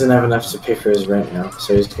doesn't have enough to pay for his rent now,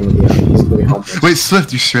 so he's gonna be homeless. Wait,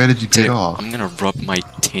 Swift, your strategy paid Teddy, off. I'm gonna rub my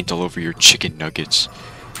taint all over your chicken nuggets.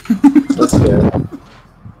 Let's go.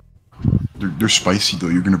 They're spicy though.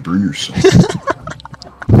 You're gonna burn yourself.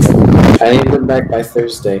 I need them back by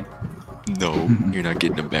Thursday. No, you're not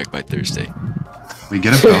getting them back by Thursday. Wait,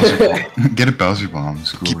 get a Bowser. Get a Bowser bomb.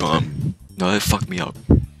 Screw Keep with on. No, that fucked me up.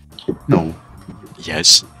 it. No,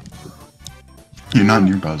 Yes. you're not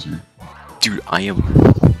near Bowser. Dude, I am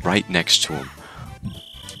right next to him.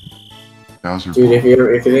 Bowser. Dude, bomb. if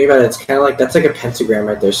you think about it, it's kind of like that's like a pentagram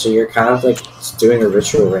right there. So you're kind of like doing a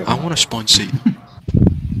ritual right I now. want to spawn Satan.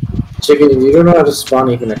 Chicken, you don't know how to spawn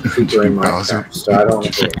even a creeper in Bowser. Minecraft, so I don't want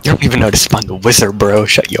to hear You don't even know how to spawn the wizard, bro.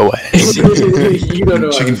 Shut your ass. it. You don't know.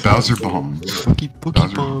 how Chicken to spawn. Bowser bomb. Boogie Bowser,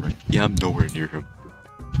 Boogie Bomb. right? Yeah, I'm nowhere near him.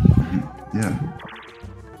 Yeah,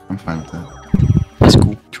 I'm fine with that. That's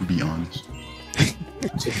cool. To be honest.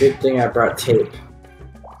 It's a good thing I brought tape.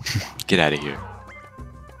 Get out of here.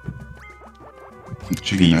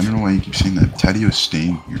 Chicken, I don't know why you keep saying that. Teddy is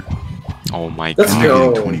staying here. Oh my Let's He's god.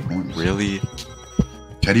 not go. getting 20 points. Really?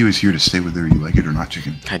 Teddy was here to stay whether you like it or not,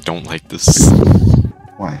 Chicken. I don't like this.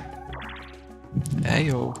 Why?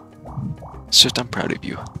 Ayo. Swift, I'm proud of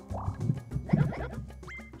you.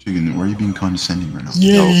 Chicken, why are you being condescending right now?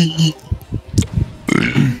 Yay!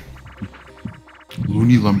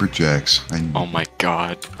 Looney Lumberjacks. Oh my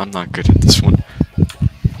god. I'm not good at this one.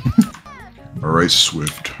 Alright,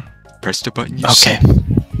 Swift. Press the button you Okay.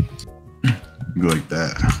 see. You go like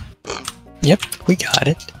that. Yep, we got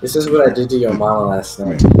it. This is what I did to your mama last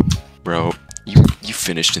night. Bro, you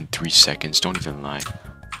finished in 3 seconds. Don't even lie.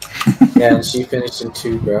 Yeah, and she finished in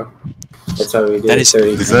 2, bro. That's how we did That it is- 30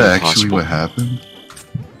 Is that actually Impossible. what happened?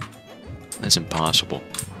 That's impossible.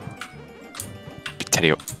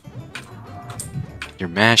 Teddy, you're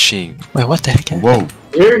mashing. Wait, what the heck? Whoa.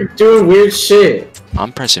 You're doing weird shit.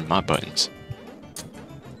 I'm pressing my buttons.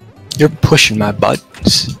 You're pushing my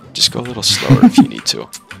buttons. Just go a little slower if you need to.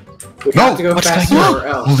 We No, have to go what's faster going or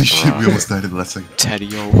else. Holy shit, we almost died in the last second.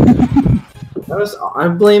 Teddy-o. I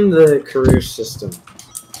blame the career system.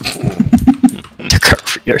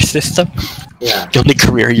 The career system? Yeah, The only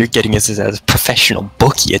career you're getting is as a professional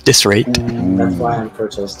bookie at this rate. that's why I'm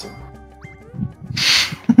protesting.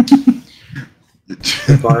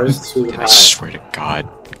 The bar is too And I high. swear to God.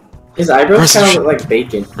 His eyebrows kind of Revolution. look like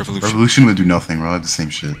bacon. Revolution. Revolution would do nothing, we're all the same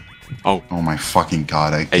shit. Oh. Oh my fucking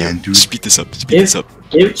god, Hey, again, dude. speed this up. Speed this up.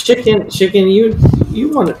 Give chicken, you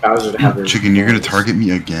want Bowser to have a Chicken, you're gonna target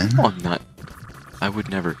me again? Oh, I'm not. I would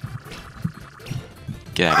never.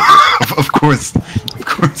 Get out of here. Of course. Of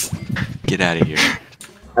course. Get out of here.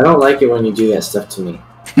 I don't like it when you do that stuff to me.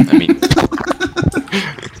 I mean,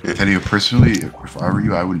 Teddy, personally, if I were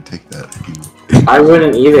you, I wouldn't take that. I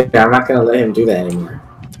wouldn't either. I'm not gonna let him do that anymore.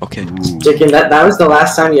 okay. Ooh. Chicken, that was the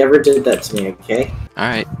last time you ever did that to me, okay?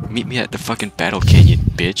 Alright. Meet me at the fucking Battle Canyon,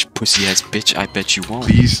 bitch. Pussy ass bitch. I bet you won't.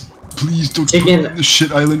 Please, Please don't put Chicken. me in the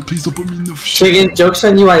shit island. Please don't put me in the shit. Chicken, joke's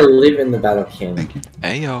on you, I live in the battle can. Thank you.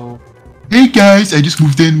 Ayo. Hey guys, I just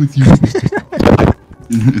moved in with you.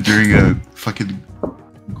 During a fucking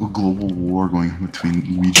global war going between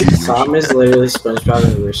Luigi and Tom Yoshi. is literally SpongeBob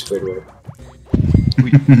and we're Squidward.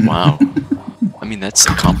 Wow. I mean, that's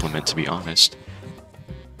a compliment, to be honest.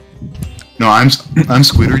 No, I'm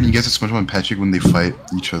Squidward, and you guys are SpongeBob and Patrick when they fight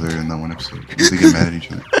each other in that one episode. They get mad at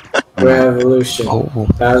each other. Revolution. Oh,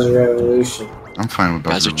 Bowser Revolution. I'm fine with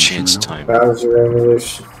Bowser Revolution chance right now. time. Bowser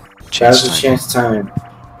Revolution. Chance Bowser time. chance time.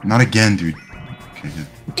 Not again, dude. Okay, good.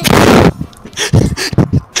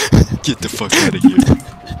 Get the fuck out of here.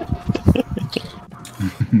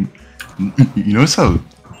 You notice how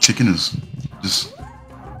Chicken is just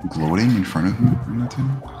gloating in front of him in that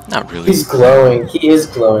time? Not really. He's glowing. He is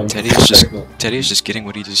glowing. Teddy is just getting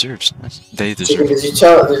what he deserves. They Chicken,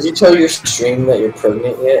 deserve. did you tell your stream that you're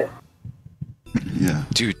pregnant yet? Yeah.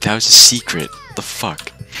 Dude, that was a secret. The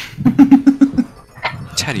fuck.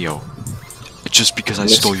 Teddio. Just because I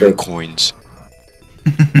stole your coins,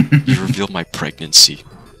 you revealed my pregnancy.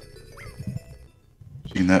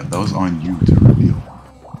 Chicken, that was on you to reveal.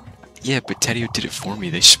 Yeah, but Teddio did it for me.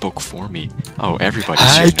 They spoke for me. Oh, everybody's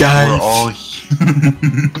Hi, here now. We're guys.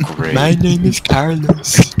 all Great. My name is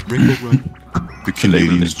Carlos. Rainbow Run. the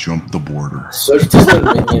Canadians jumped the border. So just the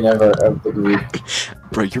minion of the group.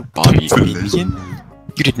 Bro, you're Bobby. Minion?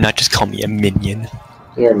 You did not just call me a minion.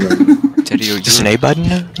 You're a minion. Teddio, Just an you're... A button?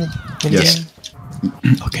 Yes.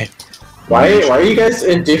 Okay. Why are you guys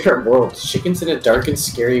in different worlds? Chicken's in a dark and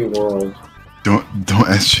scary world. Don't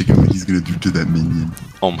ask Chicken what he's gonna do to that minion.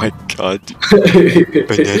 Oh my god.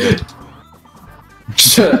 Banana.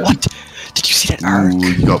 Shut up. What? Did you see that arc? Ooh,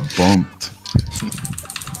 you got bumped.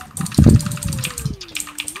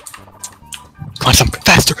 Come on, some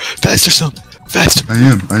faster, faster, some faster. I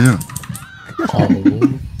am.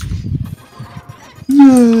 Oh.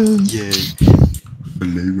 Yay.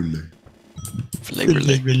 Relay.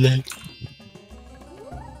 Relay. Relay.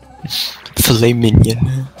 Filet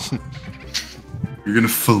minion. You're gonna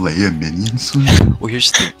fillet a minion soon? Well,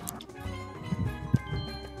 here's the thing.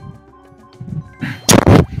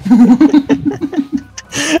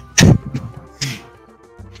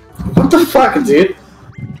 What the fuck, dude?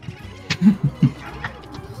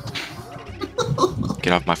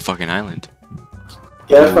 Get off my fucking island.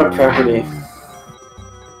 Get off my property.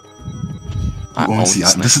 I Oh, own see,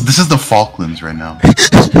 this this is the Falklands right now.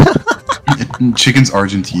 Chicken's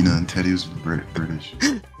Argentina and Teddy's British.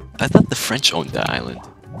 I thought the French owned that island.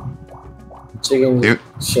 Chicken. They-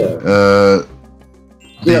 Shut up.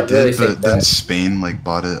 They Yeah, really did, think but then that. Spain like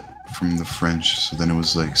bought it from the French, so then it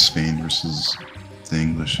was like Spain versus the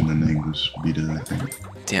English, and then the English beat it, I think.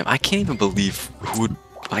 Damn, I can't even believe who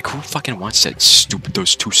fucking wants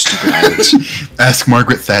those two stupid islands. Ask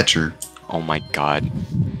Margaret Thatcher. Oh my god.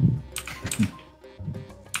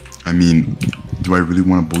 I mean, do I really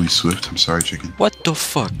want to bully Swift? I'm sorry, Chicken. What the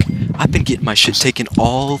fuck? I've been getting my shit taken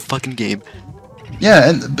all fucking game. Yeah,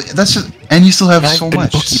 and but that's just, and you still have I've so been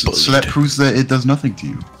much, bookie so that bullied. proves that it does nothing to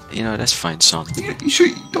you. You know, that's fine, son. You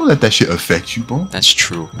should don't let that shit affect you, bro. That's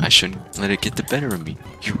true. I shouldn't let it get the better of me.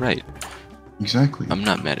 You're right. Exactly. I'm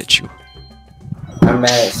not mad at you. I'm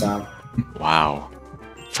mad at Sam. Wow.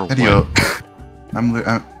 For Teddy, what?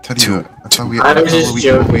 Teddy, Two. I thought we, I I was thought just what we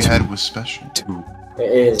joking. had was special. Two.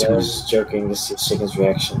 It is. I was just joking to see Chicken's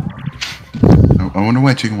reaction. I wonder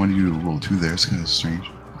why Chicken wanted you to roll 2 there. It's kind of strange.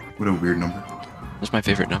 What a weird number. That's my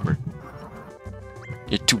favorite number.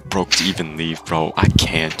 You're too broke to even leave, bro. I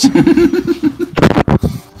can't.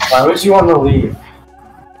 Why would you want to leave?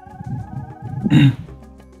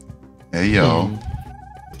 Hey yo.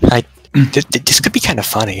 This could be kind of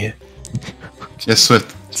funny. Yes,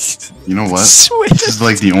 Swift. You know what? Sweet. This is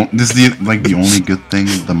like the only good thing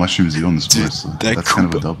the mushrooms eat on this Dude, place. So that that's kind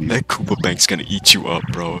of a Koopa, W. that Koopa Bank's gonna eat you up,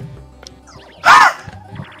 bro.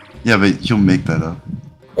 Yeah, but he'll make that up.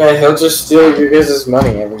 Yeah, he'll just steal your guys'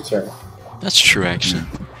 money every turn. That's true, actually.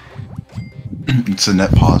 It's a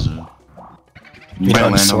net positive. You know, might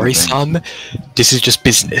I'm land on sorry, the bank. Sam. This is just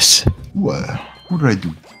business. What? What did I do?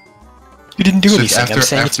 You didn't do So anything. I'm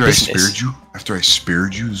saying it's after I business.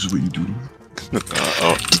 spared you, this is what you do to me?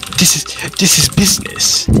 Uh-oh. This is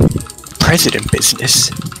business. President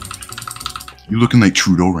business. You looking like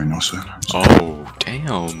Trudeau right now, son. Oh,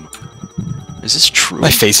 damn. Is this true?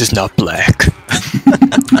 My face is not black.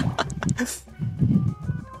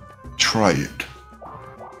 Try it.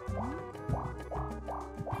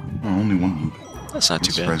 Oh, only one loop. That's not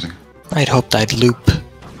too That's bad. surprising. I'd hoped I'd loop.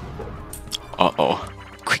 Uh-oh.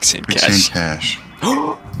 Quicksand Quicksand cash.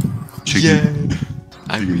 cash. Chicken.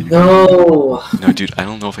 I figured you No. no, dude. I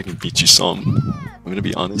don't know if I can beat you some. I'm gonna be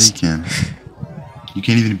Yeah, you honest. can. You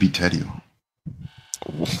can't even beat Teddy.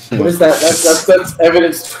 What is that? That's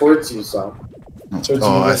evidence towards you, Sam. No. Towards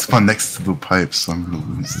Oh, you. I spawned next to the pipe, so I'm gonna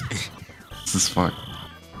lose. This is fuck.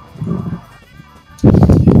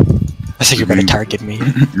 I think you're gonna target me.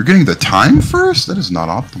 You're getting the time first? That is not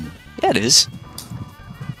optimal. Yeah, it is.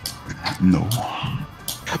 No.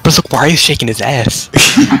 But look, why are you shaking his ass?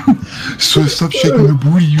 So stop shaking your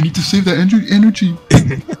booty. You need to save that energy.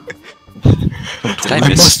 Did I I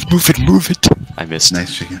miss? must move it. I missed.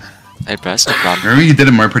 Nice chicken. I passed. No problem. Remember when you did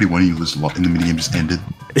it Mario Party 1 and you lose and the minigame just ended?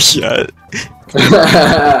 Yeah.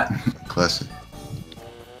 Classic.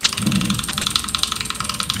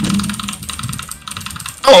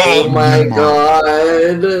 Oh my god.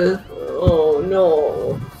 Oh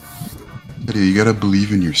no. Teddy, you gotta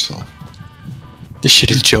believe in yourself. This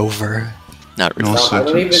shit is over. Not really. No, I Swift,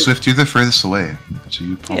 don't even- Swift, you're the furthest away. So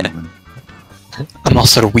you probably Yeah. win. I'm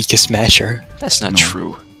also the weakest smasher. That's not No.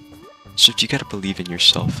 true. So you gotta believe in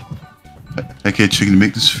yourself. Okay, chicken, to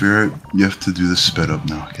make this fair, you have to do this sped up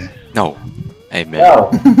now, okay? No. Hey man. No.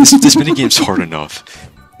 This minigame's hard enough.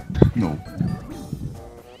 No.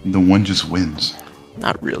 The one just wins.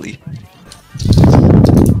 Not really.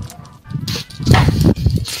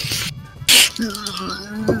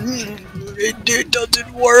 It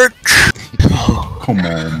doesn't work. Come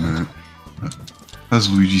on, man. That's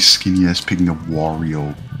Luigi's skinny ass picking up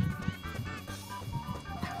Wario.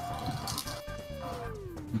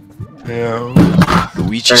 Luigi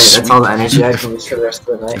Alright, that's sweet. all the energy I can use for the rest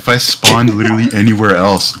of the night. If I spawned literally anywhere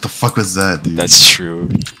else, what the fuck was that, dude? That's true.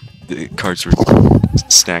 The cards were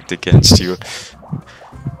stacked against you.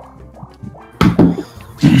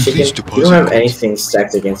 Chicken, you don't have anything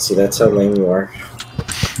stacked against you, that's how lame you are.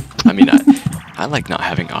 I mean, I like not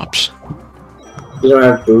having ops. You don't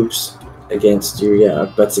have boobs against you, yeah,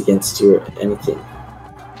 butts against you, or anything.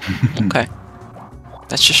 Okay.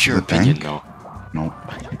 That's just your The opinion, bank? though. No.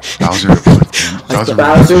 Bowser. Bowser.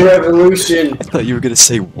 Bowser Revolution! I thought you were gonna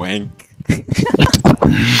say wank. No.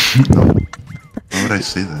 Why would I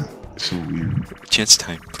say that? It's so weird. Chance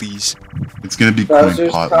time, please. It's gonna be coin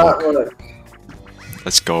Bowser's potluck. potluck.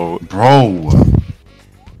 Let's go. Bro!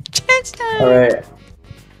 Chance time. Alright.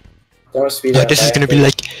 Don't speed Like, up. this is gonna be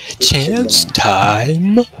like chance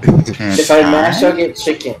time. If I mash, I'll get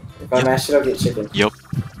chicken. If I Yep. mash it, I'll get chicken. Yep.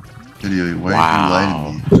 Teddy, why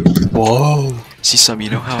Wow. did you lie to me? Whoa. See, some, you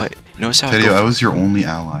know how notice how I Teddy, go I was your only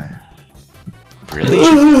ally. really?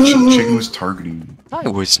 Chicken was targeting me. I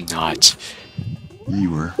was not. You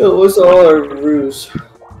were. It was all a ruse.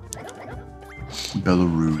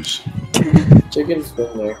 Belarus. Chicken's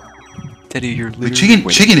been there. Teddy, you're literally But winning.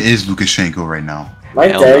 chicken is Lukashenko right now. My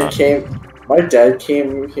Hell dad no. came. My dad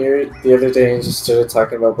came here the other day and just started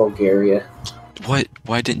talking about Bulgaria. What?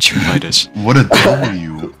 Why didn't you invite us? What a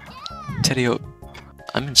W. Teddy,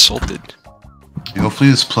 I'm insulted. Hopefully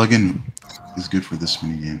this plugin is good for this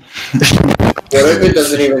minigame. What if it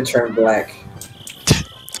doesn't even turn black?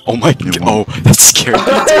 Oh my It god. Oh, that scared me.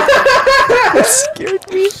 That scared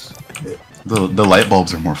me. The light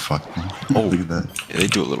bulbs are more fucked. Oh. Look at that. Yeah, they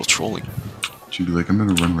do a little trolling. She'd be like, I'm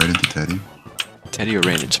gonna run right into Teddy. Teddy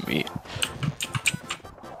ran into me.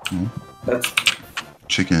 That's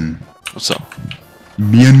Chicken. What's up?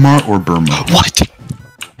 Myanmar or Burma? What?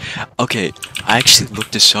 Okay, I actually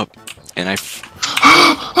looked this up, and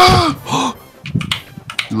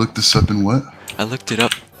You looked this up in what? I looked it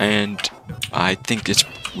up, and I think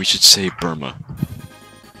we should say Burma.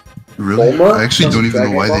 Really? Bulma? I actually don't even know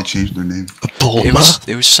Dragon why Ball? they changed their name. Bulma?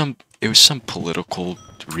 It was some political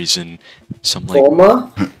reason, some like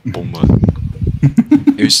Bulma? Bulma.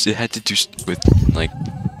 It had to do with like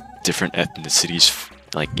different ethnicities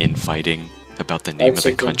like infighting about the name of the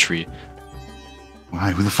chicken. country.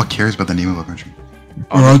 Why? Who the fuck cares about the name of a country?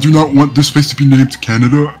 I do not want this place to be named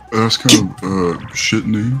Canada. That's kind of shit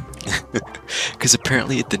name. Because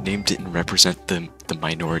apparently the name didn't represent the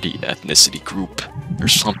minority ethnicity group or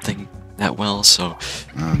something that well, so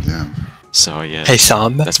Oh damn. yeah. Hey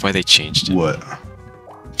Sam, That's why they changed it. What?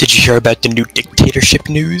 did you hear about the new dictatorship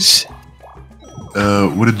news?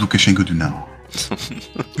 What did Lukashenko do now?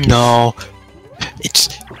 No, it's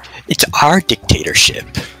our dictatorship.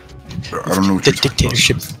 I don't know what The you're talking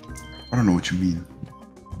dictatorship, about. I don't know what you mean.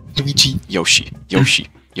 Luigi. Yoshi.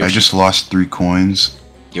 I just lost 3 coins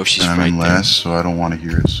Yoshi's and I'm right in there. last, so I don't want to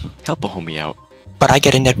hear it. So. Help a homie out. But I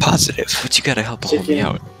get a net positive. But you gotta help a Chicken. homie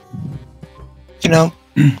out. You know,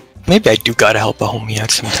 maybe I do gotta help a homie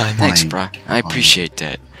out sometime. Thanks, Fine. brah. I appreciate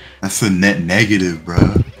that. That's the net negative,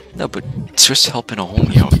 bruh. No, but it's just helping a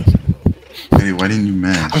homie out. Hey, why didn't you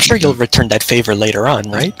match? I'm sure you'll return that favor later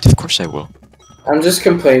on, right? Of course I will. I'm just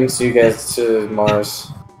complaining to you guys to Mars.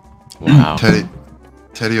 Wow.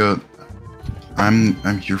 Tedio,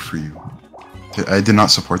 I'm here for you. I did not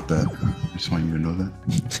support that. I just want you to know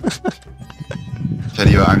that.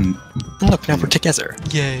 Tedio, Look, now we're together.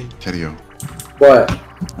 Yay. Tedio, What?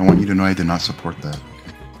 I want you to know I did not support that.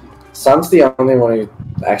 Sam's the only one who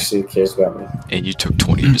actually cares about me. And you took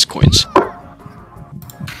 20 of his coins.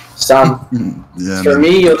 Sam, Yeah, for man,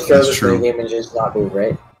 me, you'll throw that's this true. game and just not move,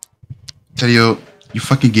 right? Tedio, you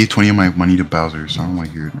fucking gave 20 of my money to Bowser, so I don't want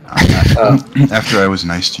to hear it. After I was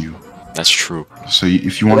nice to you. That's true. So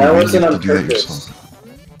if you want That to, you wasn't have to on do that purpose. yourself.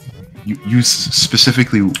 You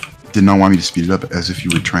specifically did not want me to speed it up as if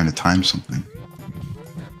you were trying to time something.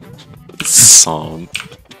 Psalm.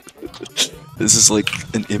 This is like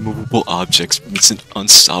an immovable object meets an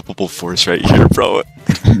unstoppable force right here, bro.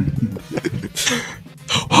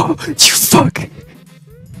 You fuck!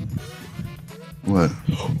 What?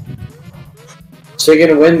 So you're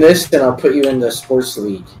gonna win this, then I'll put you in the sports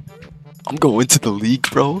league. I'm going to the league,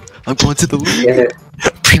 bro. I'm going to the league. Yeah.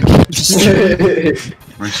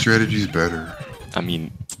 My strategy's better. I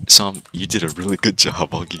mean, Sam, you did a really good job,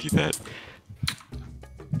 I'll give you that.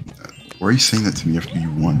 Why are you saying that to me after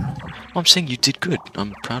you won? I'm saying you did good.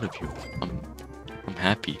 I'm proud of you. I'm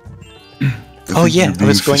happy. Oh, yeah, you're I being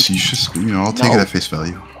was going- facetious. You know, I'll take No. it at face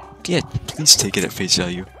value. Yeah, please take it at face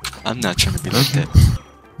value. I'm not trying to be like Okay.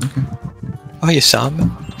 that. Oh, you saw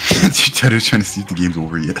him? Dude, Teddy's trying to see if the game's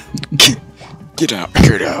over yet. Get out,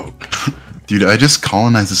 get out. Dude, I just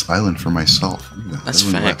colonized this island for myself. Look at that. That's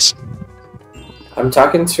Everyone facts. I'm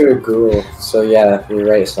talking to a ghoul, so yeah, you're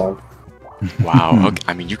right, Sam. Wow, okay,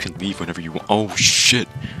 I mean, you can leave whenever you want. Oh, shit.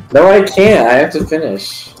 No, I can't. I have to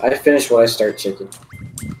finish. I finish when I start chicken.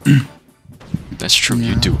 That's true,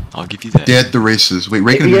 you Yeah. do. I'll give you that. Yeah, at the races. Wait, If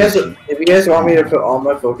Reagan. you guys want me to put all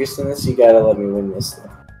my focus in this, you gotta let me win this. Then,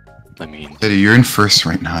 I mean, Teddy, you're in first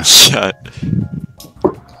right now. yeah.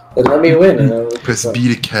 then let me win. And then we'll Press keep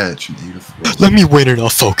B to catch. Beautiful. Let me win and I'll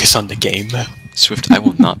focus on the game. Swift, I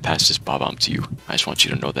will not pass this Bob-omb to you. I just want you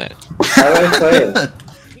to know that. going. How do I play it?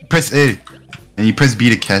 Press A, and you press B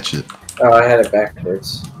to catch it. Oh, I had it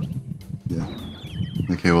backwards.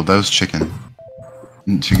 Okay, well that was chicken.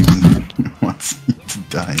 And chicken wants you to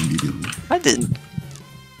die immediately. I didn't.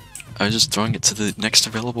 I was just throwing it to the next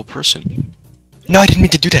available person. No, I didn't mean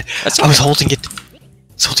to do that. That's I was okay. holding it.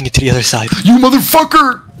 I was holding it to the other side. You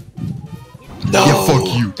motherfucker! No! Yeah,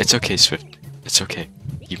 fuck you. It's okay, Swift. It's okay.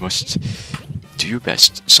 You must do your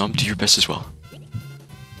best. Some do your best as well.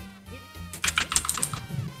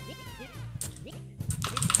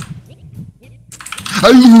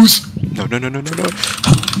 I lose! No, no, no, no, no, no.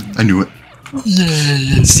 I knew it.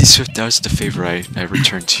 Yay! See, Swift, that was the favor I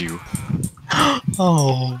returned to you.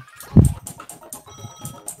 Oh.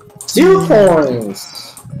 0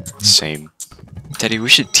 points. Same. Teddy, we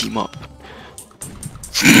should team up.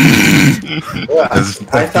 Yeah, As,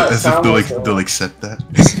 I thought as if Sam they'll, was they'll accept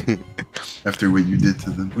that. After what you did to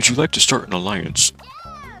them. Would you like to start an alliance?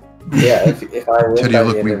 Yeah, if I win, Teddy, by the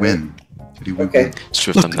look, end we of it. win. Teddy, we Okay. win.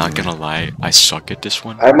 Swift, I'm not gonna lie. I suck at this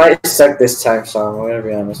one. I might suck this time, so I'm gonna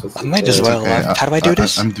be honest with you. I might as too. well. How do I do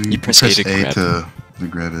this? I'm doing You press A to grab. to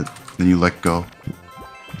grab it. Then you let go.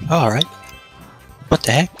 Oh, alright. What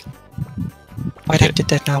the heck? Why the heck did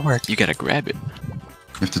that not work? You gotta grab it.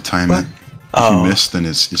 You have to time What? it. If Oh, you miss, then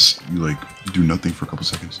it's you like do nothing for a couple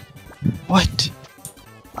seconds. what?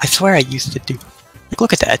 I swear I used to do. Like,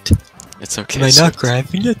 look at that. It's okay. Am I not Swift.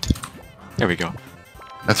 grabbing it? There we go.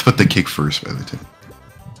 Let's put the kick first, by the way.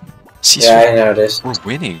 See, Yeah, I Swift, noticed. we're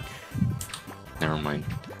winning. Never mind.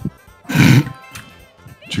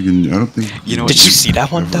 Chicken, I don't think. You know what? Did you see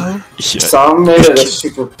that one Ever. though? Yeah. Sam made it a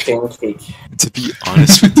super pancake. To be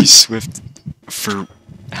honest with you, Swift, for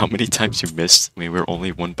how many times you missed, I mean, we're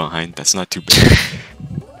only one behind. That's not too bad.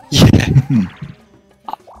 Yeah.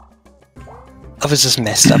 I was just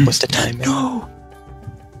messed up with the timing. No.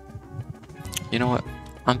 You know what?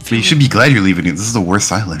 I'm But you feeling. should be glad you're leaving it. This is the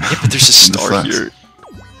worst island. Yeah, but there's a This star sucks. here.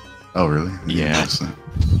 Oh, really? I didn't Yeah. notice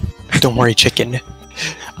that. Don't worry, chicken.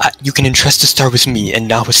 You can entrust the star with me, and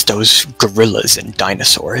not with those gorillas and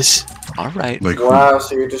dinosaurs. All right. Like, Wow,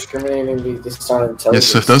 so you're discriminating me based on intelligence. yes,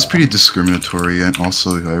 Swift, that was pretty discriminatory, and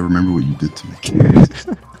also I remember what you did to me.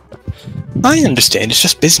 I understand. It's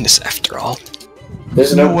just business after all.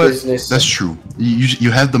 There's You no know what? business. That's true. You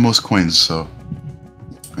had the most coins, so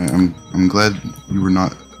I'm glad you were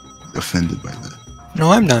not offended by that. No,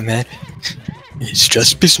 I'm not mad. It's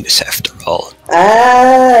just business after all.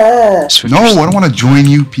 Ah! Swift, No, I you're- don't want to join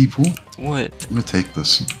you people. What? I'm gonna take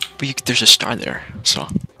this. But there's a star there, so.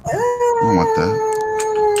 I don't want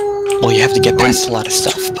that. Well, you have to get past a lot of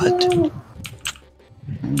stuff, but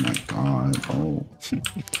Oh my god, bro.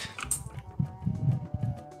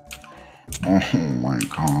 Oh my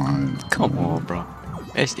god. Come on, bro.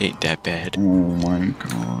 It ain't that bad. Oh my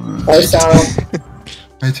god. Hi, Sam.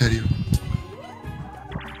 Hi, Teddy.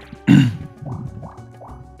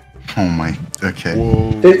 Oh my. Okay.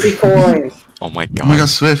 Whoa. 50 coins. Oh my god. Oh my god,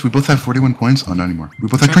 Swift. We both have 41 coins. Oh, not anymore. We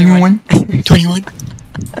both have 21. 21.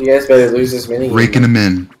 You guys better lose this mini. Raking them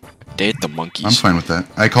in. They hit the monkeys. I'm fine with that.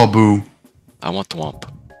 I call boo. I want the womp.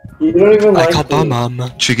 You don't even I like call me.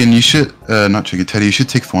 mom. Chicken, you should. Not chicken. Teddy, you should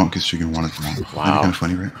take Thwomp because Chicken wanted Thwomp. That'd be Wow. kind of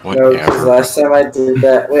funny, right? No, because Whatever. last time I did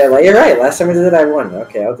that. Wait, like, you're right. Last time I did it, I won.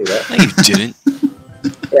 Okay, I'll do that. No, you didn't.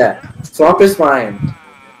 Yeah. Swamp is mine.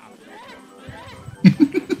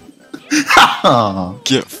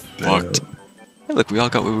 Get fucked. Hey, look, we all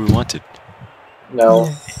got what we wanted.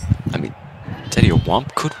 No. I mean, Teddy, a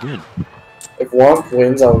womp could win. If Womp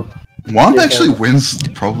wins, I'll. Womp Yeah. actually wins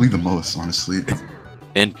probably the most, honestly.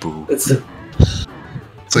 And boo. It's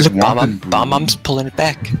It's like Look, Womp and Boo. Mom's pulling it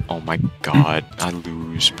back. Oh my god, I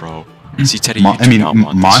lose, bro. See, Teddy, Mo- you I do mean, not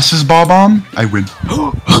want Moss's Bob-omb? I win.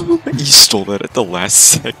 this. You stole that at the last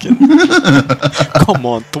second. Come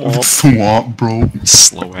on, Thwomp. Thwomp, bro.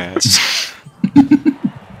 Slow ass.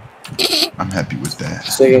 I'm happy with that.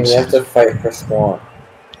 Chicken, you have to fight for Swamp.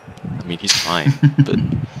 I mean, he's fine, but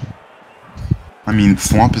I mean,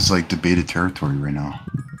 Thwomp is like debated territory right now.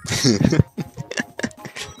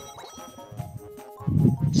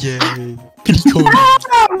 yay. Hell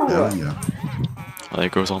yeah. Well, there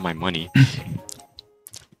goes all my money.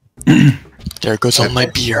 There goes all my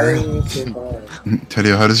beer. Teddy,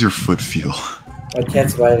 how does your foot feel? My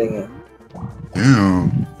cat's biting it.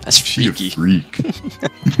 Damn, That's she a freaky. freak.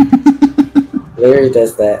 Larry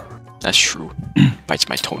does that. That's true. Bites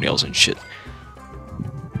my toenails and shit.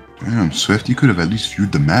 Damn, Swift, you could have at least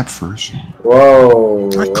viewed the map first. Whoa.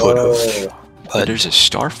 I could've. whoa. But there's a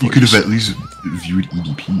star for You could have at least viewed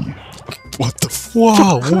EDP. What the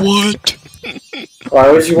Whoa, what? Why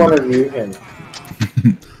would you want to view him?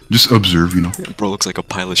 Just observe, you know. Bro looks like a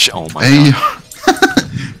pile of shit. Oh my Hey, god.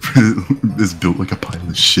 this built like a pile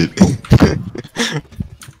of shit.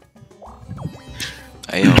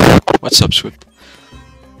 Hey, what's up, Swift?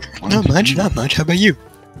 Not much, not much. How about you?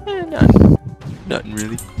 Nothing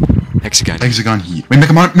really. Hexagon. Hexagon Heat. Wait, make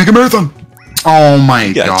a marathon! Oh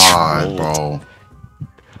my got god, trolled.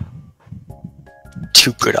 bro.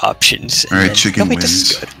 Two good options. and Alright, then- chicken no, wait, this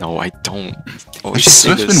is wins. good. No, I don't. Oh, Actually,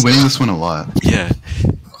 Swift's been winning this one a lot. Yeah.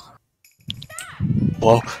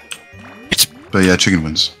 Well, But yeah, chicken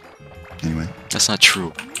wins. Anyway. That's not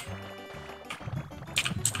true.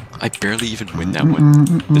 I barely even win that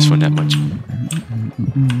one. This one that much.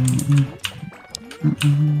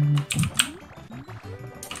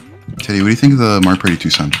 Teddy, what do you think of the Mario Party 2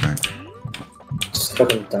 soundtrack? Just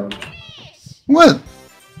fucking dumb. What?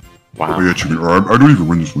 Wow. Oh yeah, chicken. I don't even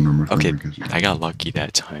win this one. No, Okay, I got lucky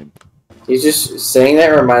that time. He's just saying that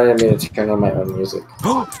reminded me to turn on my own music.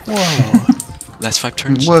 Whoa! Last 5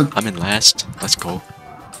 turns. What? I'm in last. Let's go.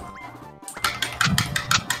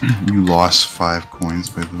 You lost 5 coins,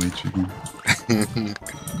 by the way, chicken.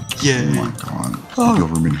 Yeah. Oh my god.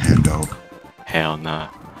 Government handout. Hell nah.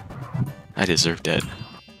 I deserve that.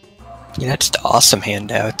 yeah, that's the awesome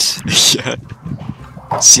handouts. Yeah.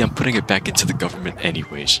 See, I'm putting it back into the government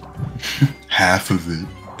anyways. Half of it.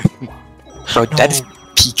 Bro, that's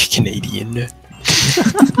peak Canadian.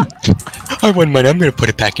 I won mine. I'm gonna put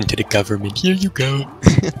it back into the government. Here you go.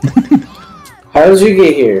 How did you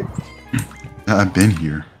get here? I've been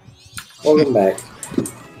here. Welcome back.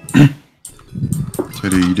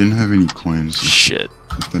 Teddy, you didn't have any coins. Shit.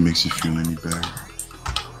 If that makes you feel any better.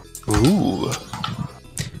 Ooh,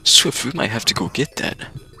 Swift, we might have to go get that.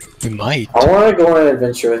 we might. I want to go on an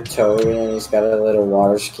adventure with Toad, and he's got a little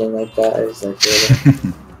water skin like that. It's like,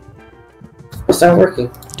 really... It's not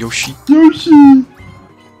working. Yoshi. Yoshi!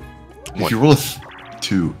 If What? you roll a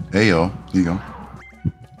 2, Ayo, here you go.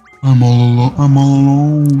 I'm all alone. I'm all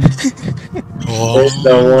alone. There's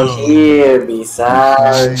no one here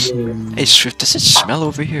besides you. Hey, Swift, does it smell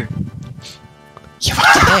over here? Yeah,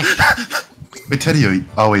 what the heck? Wait, Teddy,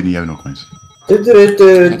 oh wait, you have no coins. Why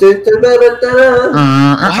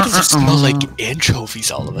does it smell like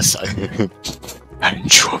anchovies all of a sudden?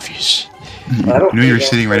 Anchovies. You I don't know you were think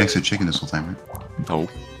sitting right that's next to chicken this whole time, right? Oh.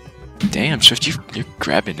 Damn, Swift, you're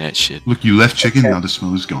grabbing that shit. Look, you left chicken, now the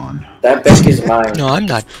smell is gone. That bank is mine. No, I'm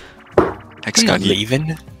not. I'm Hexagon not Heat.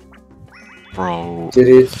 leaving. Bro.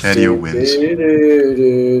 Teddy wins.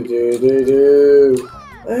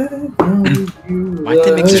 Why did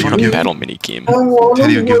they make this one a battle mini game?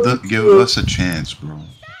 Teddy, give us a chance, bro.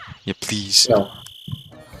 Yeah, please. No.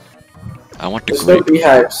 I want the There's no grape.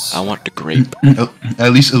 beehives. I want the grape.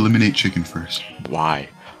 At least eliminate chicken first. Why?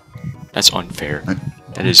 That's unfair. I-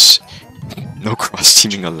 That is no cross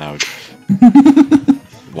teaming allowed.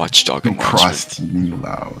 Watchdog No announcement. cross teaming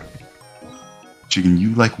allowed. Chicken,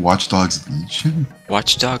 you like Watch Dogs Legion?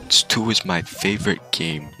 Watch Dogs 2 is my favorite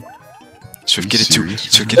game. So Are you get it 2. serious,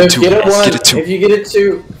 So man? get it So 2. get it one. Get it 2. If you get it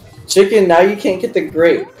 2, chicken, now you can't get the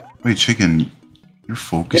grape. Wait, Chicken, you're Get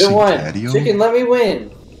focusing it 1. Tadio? Chicken, let me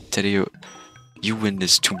win. Teddy, you win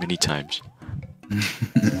this too many times.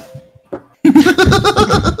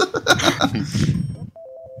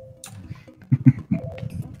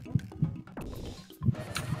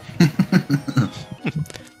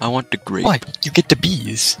 I want the grape. Why? You get the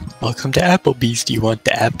bees. Welcome to Applebee's. Do you want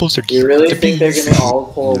the apples or do You you really want the think they're bees? gonna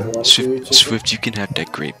all pull one for you, chicken? Swift, you can have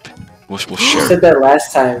that grape. We'll You share. said that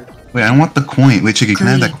last time. Wait, I want the coin. Wait, Chicken, can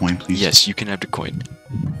I have that coin, please? Yes, you can have the coin.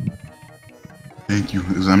 Thank you.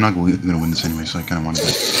 Because I'm not going to win this anyway, so I kind of want to.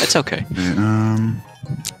 That's okay. Okay,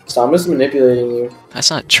 Sam is manipulating you. That's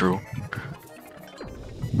not true.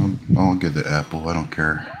 I'll get the apple. I don't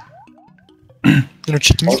care. You know,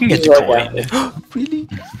 chicken, you can get You the like coin. Really?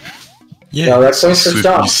 Yeah. No, that coin's for Swift,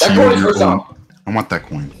 Sam. you see That on coin's your for Sam. own. I want that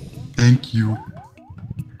coin. Thank you.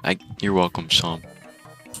 You're welcome, Sam.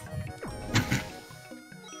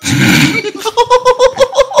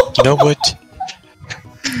 You know what?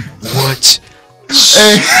 What?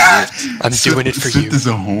 Hey! I'm doing it for Swift you. is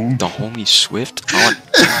a home. The homie Swift?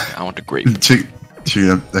 I want the grape.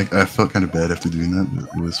 Chicken, I felt kind of bad after doing that, but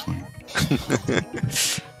it was funny.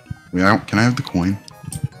 Wait, can I have the coin?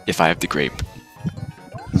 If I have the grape.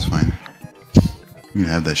 That's fine. You can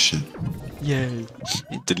have that shit. Yay.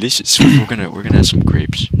 Delicious. Swift, we're gonna have some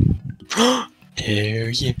grapes. Hell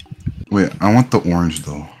yeah. Wait, I want the orange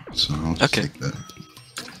though, so I'll just Okay. take that.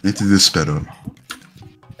 I need to do this sped up.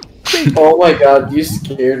 Oh my god, you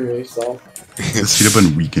scared me, Sam. The speed up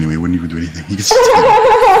button weak anyway, wouldn't even do anything. He gets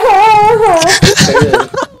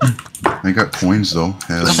I got coins though.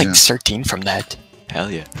 Hell I got yeah. like 13 from that.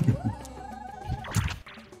 Hell yeah.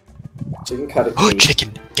 Chicken cut a Oh, cake.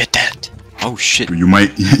 chicken, get that. Oh shit. You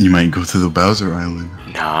might go to the Bowser Island.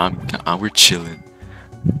 Nah, we're chilling.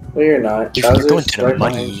 No, you're not. You're Bowser's going to the right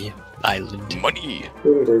money island. Money.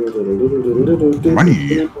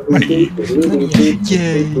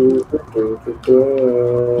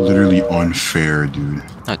 Literally unfair, dude.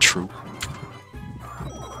 Not true.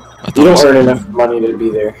 I You thought it was- don't earn enough money to be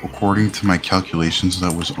there. According to my calculations,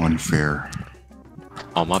 that was unfair.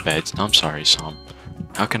 Oh, my bad. I'm sorry, Sam.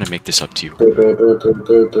 How can I make this up to you?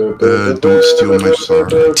 Don't steal my star.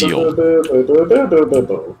 Deal.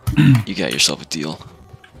 You got yourself a deal.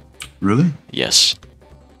 Really? Yes.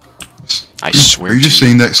 I swear Are you to just you.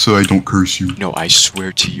 saying that so I don't curse you? No, I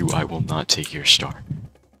swear to you, I will not take your star.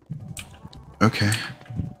 Okay.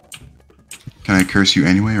 Can I curse you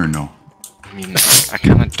anyway or no? I mean, I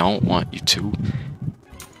kind of don't want you to.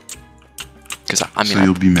 Because, I mean, So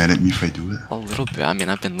you'll be mad at me if I do it? a little bit. I mean,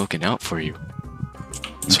 I've been looking out for you.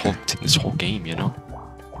 This whole game, you know?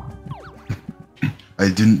 I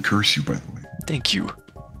didn't curse you, by the way. Thank you.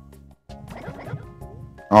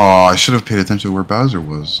 Oh, I should have paid attention to where Bowser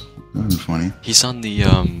was. That was funny. He's on the,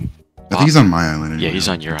 I think he's on my island anyway. Yeah, he's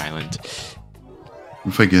on your island.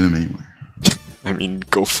 If I get him anywhere. I mean,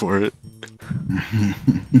 go for it.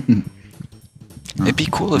 It'd be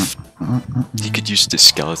cool if you could use the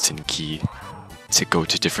skeleton key to go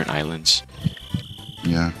to different islands.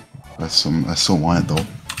 Yeah. I still want it though.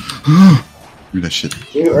 Do that shit.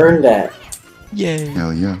 You earned that. Yay.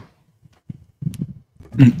 Hell yeah.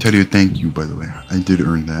 Teddy, thank you, by the way. I did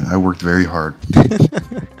earn that. I worked very hard.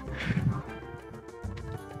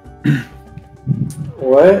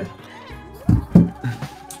 What?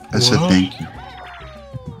 I said What? thank you.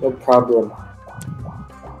 No problem.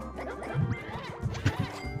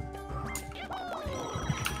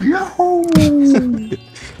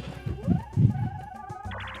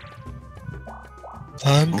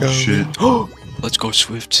 I'm Oh going. shit. Let's go,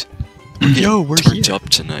 Swift. Yo, we're Turned here. up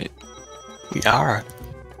tonight. We are.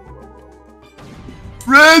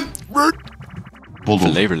 Red!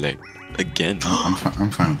 Bulldog. Flavor Lake. Again. I'm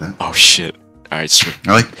fine with that. Oh shit. Alright, Swift.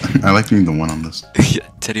 I like being the one on this. Yeah,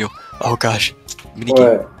 Teddy, Oh gosh.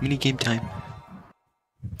 mini game time.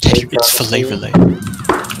 It's Flavor Lay.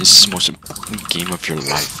 This is the most important game of your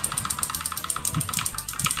life.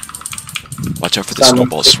 Watch out for the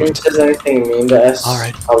snowball, If he Swift. says anything mean to us,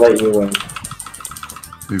 Alright. I'll let you win.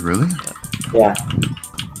 Wait, really? Yeah.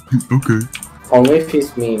 Okay. Only if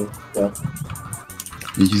he's mean, though.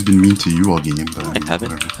 He's been mean to you all game, but I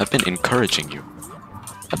haven't. whatever. I've been encouraging you.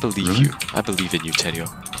 I believe Really? you. I believe in you, Teddy.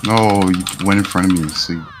 No, you went in front of me,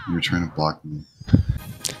 so you were trying to block me.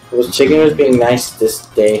 Was Chicken was being nice this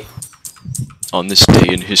day. On this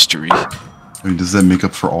day in history. I mean, does that make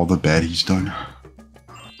up for all the bad he's done?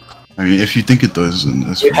 I mean, if you think it does, then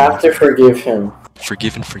that's You have to forgive him.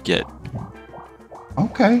 Forgive and forget.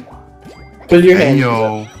 okay. Put your Hey hand.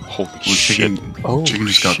 yo, Holy well, shit. Oh, Chicken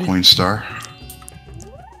just got shit. Coinstar.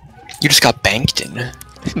 You just got banked in.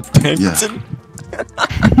 Pankton.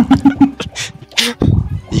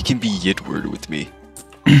 You can be Yidward with me.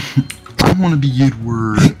 I want to be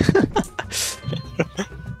Yidward.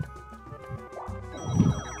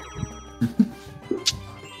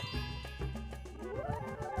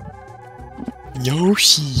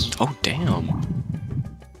 Yoshi. Oh damn.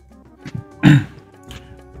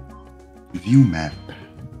 View map.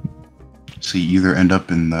 So you either end up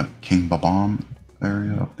in the King Babam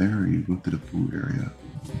area up there, or you go to the Boo area.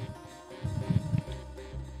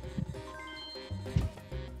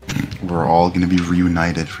 We're all gonna be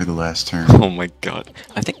reunited for the last turn. Oh my god.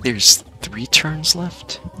 I think there's 3 turns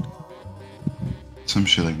left. Some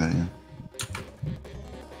shit like that, yeah.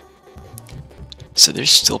 So there's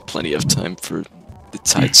still plenty of time for the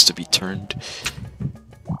tides to be turned.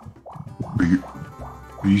 But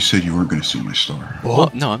you said you weren't gonna steal my star.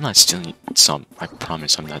 Well, no, I'm not stealing some. I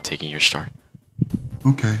promise I'm not taking your star.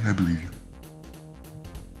 Okay, I believe you.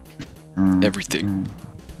 Everything.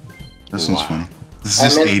 That sounds Wow. funny. This I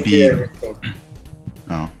is meant to do AB. everything.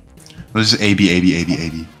 Oh. This is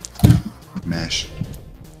AB. Mash.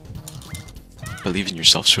 Believe in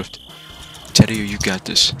yourself, Swift. Teddy, you got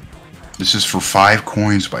this. This is for 5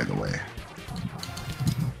 coins, by the way.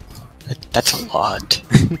 That's a lot.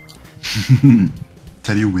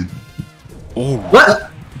 Teddy, you win. Oh,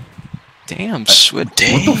 What? damn, Swift.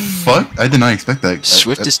 What the fuck? I did not expect that.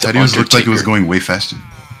 Swift is the Teddy looked like it was Undertaker. going way faster.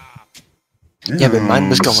 Yeah, but mine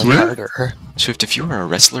was going Swift? harder. Swift, if you were a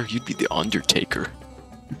wrestler, you'd be the Undertaker.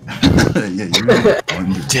 Yeah, you're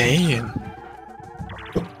under. Damn.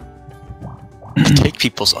 I take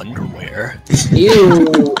people's underwear. Ew,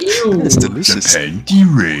 ew. It's delicious. Japan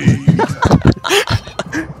D-Ray.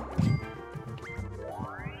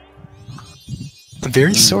 I'm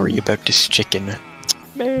very sorry about this chicken.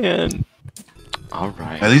 Man.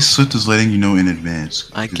 Alright. At least Swift is letting you know in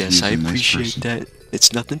advance. I 'cause guess he's I a nice appreciate person. that.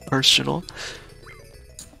 It's nothing personal.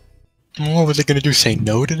 What was I gonna do? Say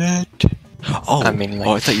no to that? Oh, I mean, like-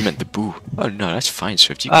 oh, I thought you meant the boo. Oh no, that's fine,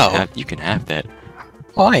 Swift. You Oh. can have that.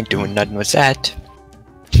 Oh, I ain't doing nothing with that.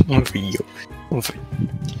 One for you. One for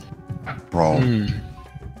Bro,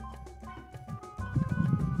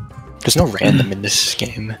 There's no random in this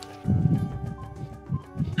game.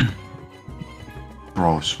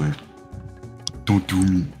 bro, Swift. Don't do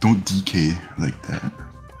me. Don't DK like that.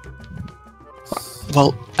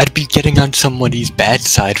 Well, I'd be getting on somebody's bad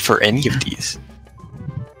side for any of these.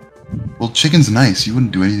 Well, Chicken's nice. He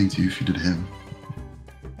wouldn't do anything to you if you did him.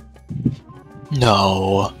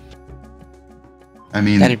 No, I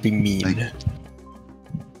mean, that'd be mean. like-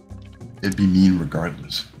 it'd be mean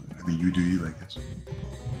regardless. I mean, you do you, I guess.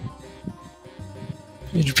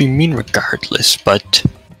 It'd be mean regardless, but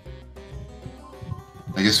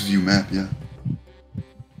I guess view map, yeah.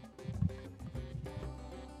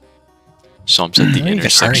 So I'm at the Where are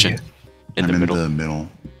intersection. you? In the I'm middle. in the middle.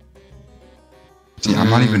 See, I'm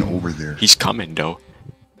not even over there. He's coming though.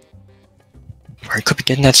 Or he could be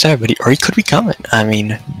getting that side, but or he could be coming. I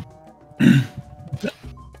mean,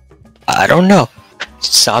 I don't know.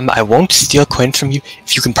 Sam, I won't steal coins from you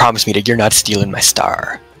if you can promise me that you're not stealing my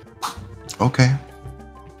star. Okay.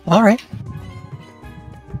 Alright.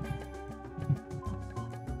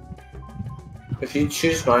 If you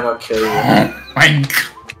choose mine, I'll kill you. My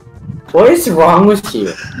What is wrong with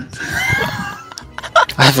you?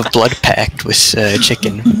 I have a blood pact with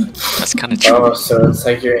Chicken. That's kind of true. Oh, so it's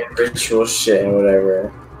like you're in ritual shit and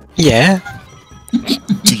whatever. Yeah.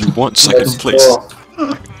 Do you want second That's place? cool.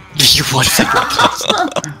 You want second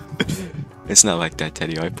place? It's not like that,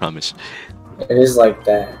 Teddy. I promise. It is like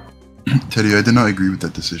that. Teddy, I did not agree with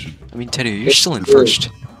that decision. I mean, Teddy, you're still in first.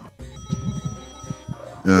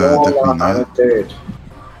 No, Definitely I'm not. in third.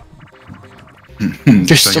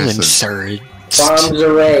 You're still in third. Bombs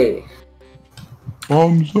away.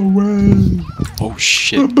 Bombs away! Oh I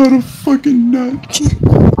shit. better fucking nut.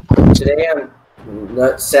 Today on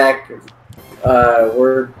Nutsack,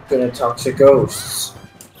 we're gonna talk to ghosts.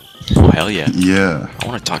 Oh hell yeah. Yeah. I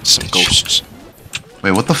want to talk to some ghosts.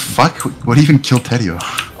 Wait, what the fuck? What even killed Tedio?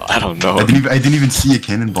 I don't know. I didn't even see a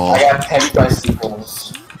cannonball. I got pecked by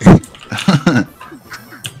sequels.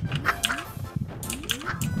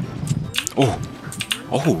 Oh.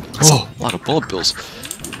 Oh. That's Oh. a lot of bullet bills.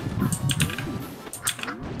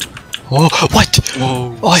 Oh, what?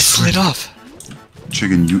 Whoa. Oh, I slid off.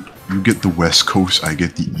 Chicken, You get the West Coast, I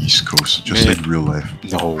get the East Coast, just Man. like real life.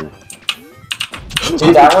 No.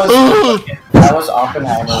 Dude, that was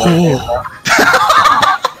Oppenheimer right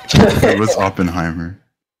there, It was Oppenheimer.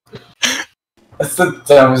 bro. That's the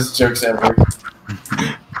dumbest jokes ever.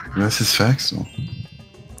 That's his facts, though.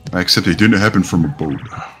 Except it didn't happen from a boat.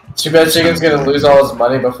 Too bad Chicken's gonna lose all his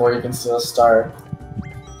money before he can steal a star.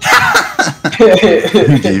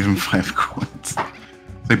 He gave him 5 coins. It's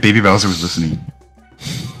like Baby Bowser was listening.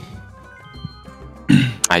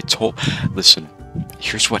 Listen,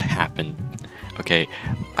 here's what happened. Okay,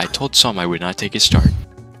 I told Sam I would not take his start.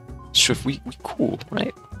 Swift, we cool,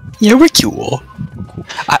 right? Yeah, we're cool.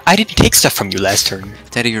 I didn't take stuff from you last turn.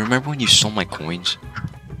 Daddy, you remember when you stole my coins?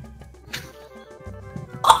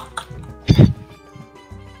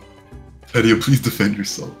 Teddy, please defend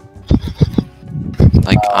yourself.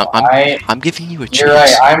 Like, I'm giving you a chance. You're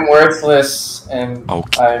right. I'm worthless, and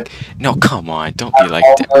Okay. No, come on, don't be I'm like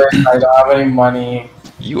that. homeless. I don't have any money.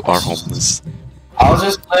 You are homeless. I'll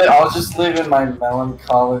just live in my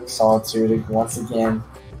melancholic solitude once again.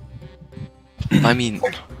 I mean,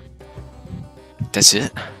 that's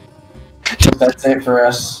it. That's it for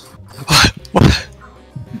us. What?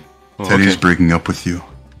 Oh, Teddy is okay. breaking up with you.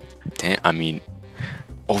 Damn, I mean,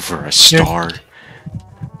 over a star.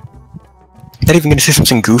 Not even gonna say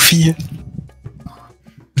something goofy?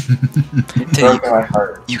 Teddy, Broken my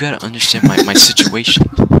heart. you gotta understand my situation.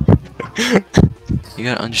 You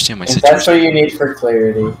gotta understand my If that's situation. what you need for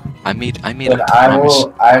clarity, I made then a promise.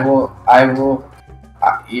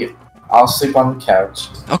 I'll sleep on the couch.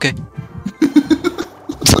 Okay.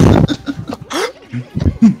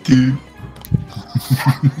 Dude.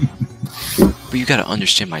 But you gotta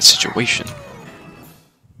understand my situation.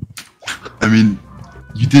 I mean,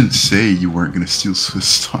 you didn't say you weren't gonna steal Swiss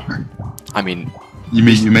Star. I mean, You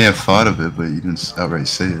may have thought of it, but you didn't outright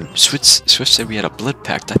say it. Swift said we had a blood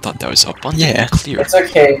pact. I thought that was abundant Yeah. and clear. It's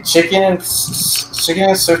okay. Chicken and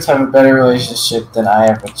Swift have a better relationship than I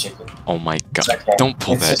have with Chicken. Oh my god. It's okay. Don't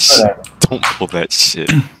pull It's that just shit. whatever. Don't pull that shit.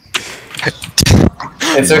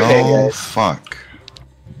 It's okay, Oh, guys. fuck.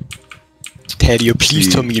 Tadio, please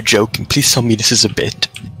See. tell me you're joking. Please tell me this is a bit.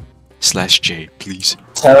 /J, please.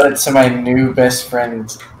 Tell it to my new best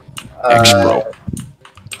friend, X-Bro.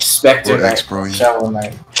 Spectre Or Knight, X-Bro, yeah. Shovel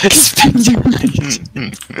Knight.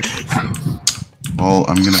 Well,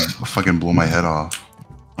 I'm gonna fucking blow my head off.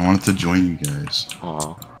 I wanted to join you guys.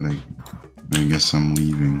 Aw. Like, I guess I'm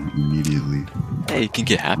leaving immediately. Hey, it can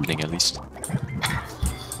get happening at least.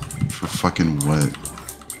 For fucking what?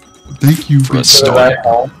 Thank you For a For the start. ride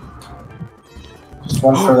home. Just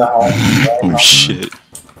one for the home. Right Oh home. shit.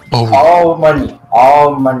 Oh, All money.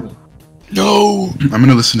 All money. no! I'm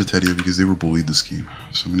gonna listen to Teddy because they were bullied this game,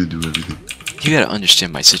 so I'm gonna do everything. You gotta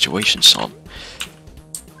understand my situation, Sam.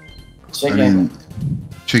 Chicken. I mean,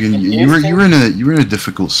 Chicken, If you you were in a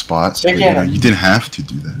difficult spot. But, Chicken. you didn't have to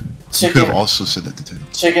do that. You could Chicken. have also said that to Teddy.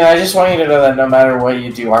 Chicken, I just want you to know that no matter what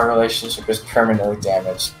you do, our relationship is permanently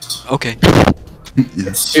damaged. Okay. Yeah.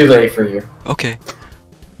 It's too late for you. Okay.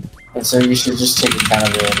 And so you should just take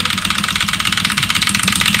accountability.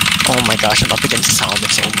 Oh my gosh, I'm up against Sam at the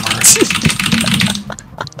same time.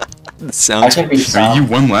 That I sounds. can beat I mean, Sam. you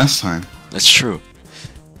won last time. That's true.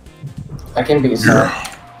 I can beat Sam.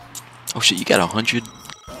 Yeah. Oh shit, you got 100.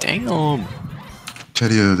 Damn.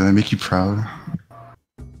 Teddy, did I make you proud?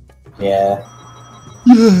 Yeah.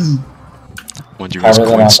 Yeah. Wonder who's Probably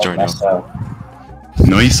coin not star now. myself.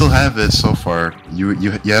 No, you still have it so far. You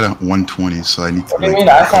had a 120, so I need to What do you like mean?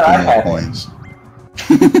 I thought couple I more had it. coins.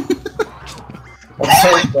 It's so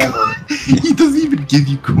funny. He doesn't even give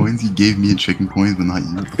you coins. He gave me a chicken coins, but not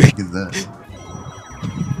you. What the heck is that?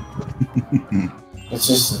 It's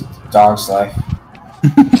just a dog's life.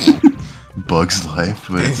 Bug's life,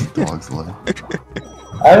 but it's a dog's life.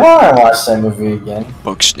 I want to watch that movie again.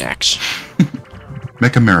 Bug snacks.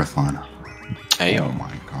 Mecha Marathon. Hey, Oh yo.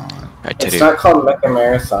 my god. Alright, It's Teddy. not called Mecha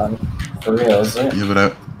Marathon. For real, is it? Yeah,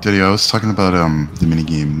 but Teddy, I was talking about the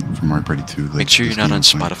minigame from Mario Party 2. Like, Make sure you're this not game on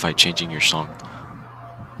was like- Spotify changing your song.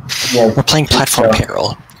 Yeah. We're playing Platform So-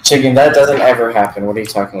 Peril. Chicken, that doesn't ever happen. What are you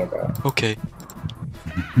talking about? Okay.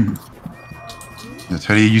 Yeah,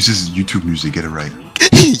 Teddy uses YouTube music. Get it right.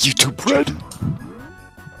 YouTube Red.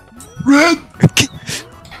 Red.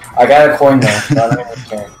 I got a coin though, so I don't even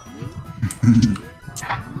care.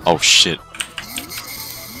 Oh shit.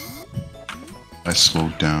 I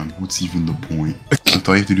slowed down. What's even the point? Like,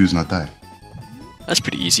 all you have to do is not die. That's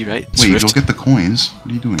pretty easy, right? Wait, Swift. don't get the coins.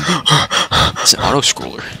 What are you doing? It's an auto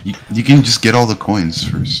scroller. You can just get all the coins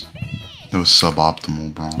first. That was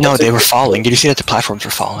suboptimal, bro. No, they were falling. Did you see that the platforms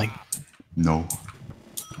were falling? No.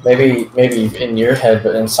 Maybe in your head,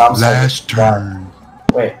 but in Sam's head. Last turn.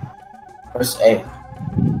 Wait, Press A.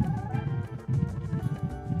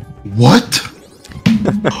 What?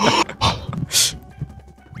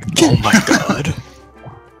 Oh my god.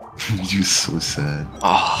 You're so sad.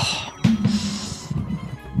 Ah.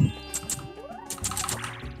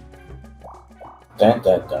 Dun,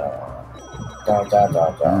 dun, dun. Dun, dun,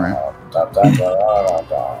 dun, dun. Alright. Dun, dun, dun, dun,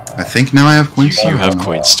 dun. I think now I have You Queen have Star.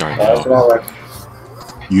 Coin Star That's now. more like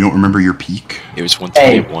You don't remember your peak? It was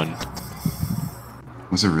 121.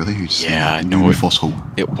 Was it really? You just Yeah, I you know gave me it. false hope.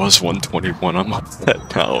 It was 121. I'm upset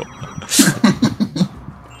now.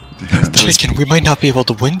 Damn. Chicken, we might not be able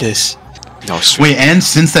to win this. No, Wait, and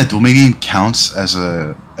since that duel game counts as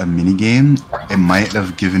a mini game, it might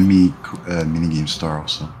have given me a mini game star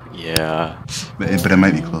also. yeah. But it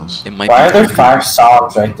might be close. It might why are be. there 5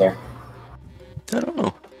 songs right there? I don't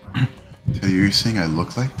know. So you're saying I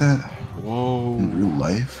look like that Whoa. in real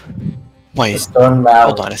life? Wait, Stone Mountain.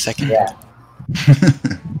 hold on a second. Yeah.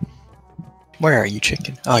 Where are you,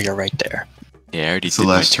 chicken? Oh, you're right there. Yeah, I already It's the did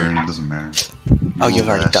my last turn. turn. It doesn't matter. Oh, you've You're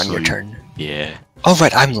already last, done so your you- turn. Yeah. Oh,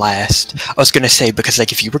 right, I'm last. I was gonna say, because,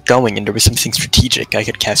 like, if you were going and there was something strategic, I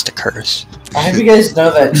could cast a curse. I hope you guys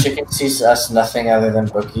know that chicken sees us nothing other than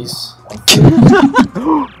bookies.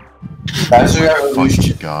 Bowser Revolution.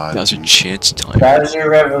 Fucking God. That was a chance time. Bowser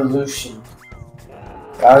Revolution.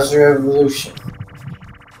 Bowser Revolution.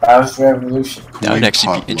 Bowser Revolution. That would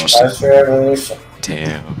actually Hot be luck. interesting. Bowser Revolution.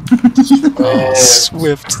 Damn. Oh,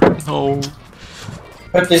 Swift. No.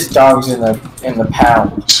 put these dogs in the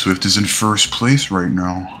pound. Swift is in first place right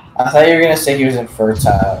now. I thought you were gonna say he was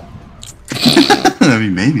infertile. I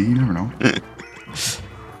mean, maybe. You never know.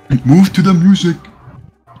 Move to the music.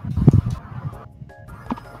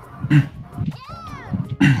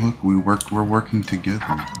 Look, we're working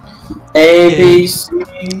together. A B C.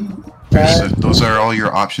 So those are all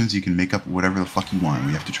your options. You can make up whatever the fuck you want.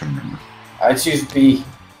 We have to try to remember. I choose B.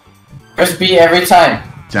 Press B every time.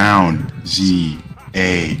 Down Z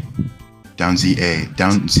A. Down Z A.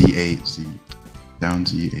 Down Z A Z. Down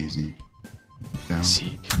Z A Z. Down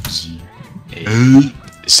C. Z A.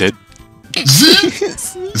 A Z. Z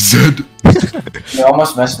Z. You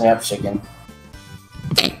almost messed me up, chicken.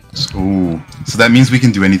 Oh, so that means we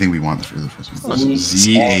can do anything we want for the first one. Z,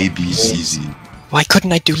 Z A B C Z. Why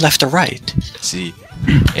couldn't I do left or right? Z.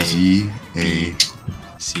 A. Z A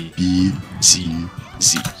C. B Z.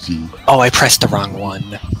 Z. Z. Oh, I pressed the wrong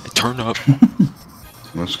one. Turn up.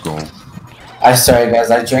 Let's go. I'm sorry,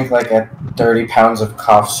 guys. I drank like 30 pounds of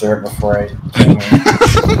cough syrup before I came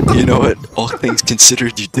here. You know what? All things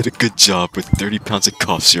considered, you did a good job with 30 pounds of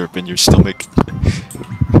cough syrup in your stomach.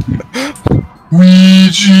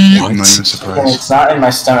 Ouija! What? I'm not even And surprised. it's not in my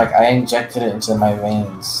stomach. I injected it into my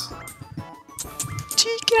veins.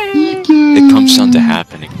 It comes down to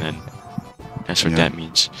happening then. That's what Yeah. that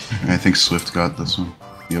means. I think Swift got this one.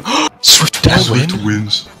 Yep. Swift Did I Swift win?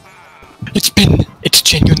 wins. It's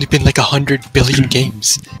genuinely been like 100 billion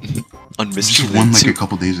games. on You Mystery just won Land like 2. a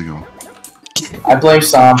couple days ago. I blame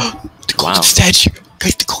Sam. The golden Wow. statue!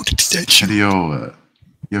 Guys, the golden statue! Video,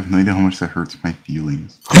 you have no idea how much that hurts my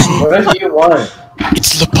feelings. What have you won?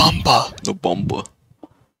 It's La Bamba! The bomba.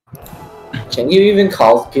 Can you even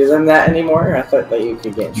call them that anymore? I thought that you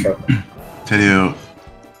could get in trouble. Tedio,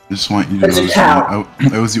 I just want you to It's a know cow.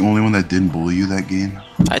 I was the only one that didn't bully you that game.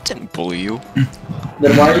 I didn't bully you.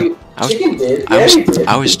 Then why are you? I was- Chicken did. I Yeah, was you did.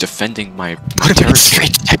 I was defending my Put him in territory.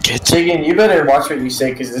 straight jacket! Chicken, you better watch what you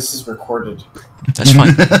say because this is recorded. That's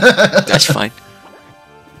fine. That's fine.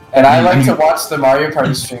 And I like to watch the Mario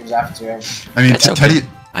Party streams after. I mean, That's okay. Teddy,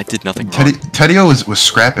 I did nothing wrong. Tedio was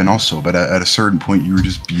scrapping also, but at a certain point you were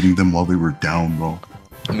just beating them while they were down, bro.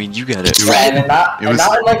 I mean, you got it. It was- And not, it was-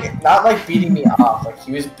 not like beating me off. Like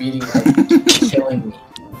he was beating, like killing me.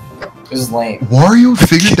 It was lame. Wario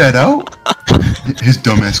figured that out? His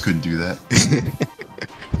dumbass couldn't do that.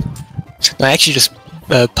 I actually just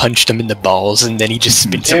punched him in the balls and then he just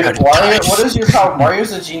spins Dude, out of Wario, time. what is your problem?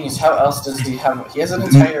 Mario's a genius. How else does he have? He has an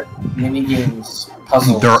entire mini games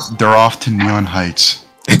puzzles. They're off to Neon Heights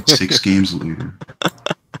 6 games later.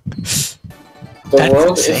 The That's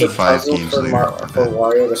world is a insane. 5 puzzle games for, later. for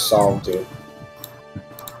Wario to solve, dude.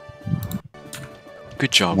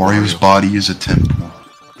 Good job, Wario's Wario. body is a temple.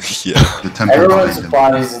 Yeah. The temple Everyone's behind him.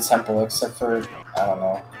 body is a temple except for I don't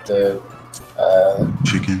know the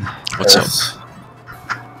Chicken. What's up? Earth's.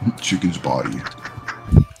 Chicken's body.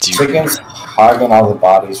 Dude, Chicken's hogging all the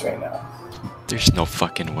bodies right now. there's no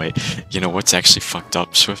fucking way. You know what's actually fucked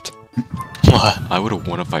up, Swift? What? I would have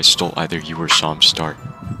won if I stole either you or Sam's start.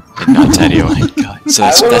 And not Tedio. Oh my god. So I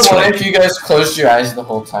that's would have what won I... if you guys closed your eyes the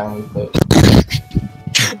whole time we played.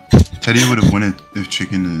 Teddy would have won it if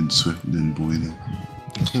Chicken and Swift didn't bully them.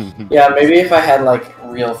 Yeah, maybe if I had like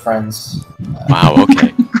real friends. Wow,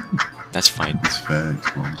 okay. That's fine. It's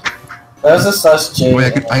facts, bro. That was a sus J.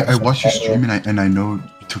 Wait, I watched your stream and I know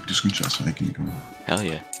you took the screenshot, so I can go. Hell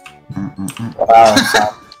yeah. Wow.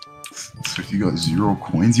 Stop. So if you got 0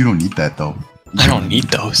 coins, you don't need that though. I don't need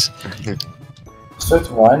those.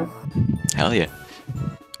 Swift won? Hell yeah.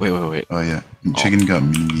 Wait. Oh yeah, Chicken got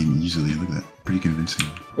mini easily. Look at that, pretty convincing.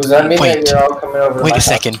 Does that mean Wait. that you're all coming over to Wait my a house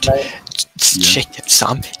second. tonight?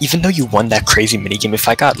 Sam, even though you won that crazy minigame,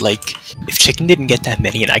 if Chicken didn't get that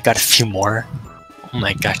many and I got a few more, oh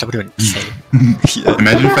my gosh, that would have been insane. Yeah.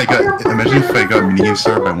 Imagine if I got minigame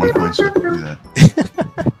star by 1 point, so I could do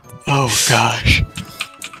that. Oh gosh.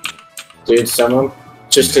 Dude, someone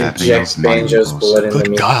just Yeah, I think inject that's mind Banjo's blows. blood into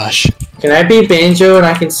Good me. gosh. Can I be Banjo and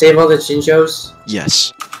I can save all the Jinjos?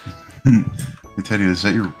 Yes. Hey Teddy, is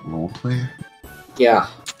that your roleplay? Yeah.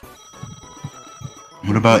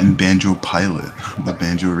 What about in Banjo Pilot, the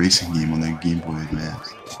Banjo racing game on the Game Boy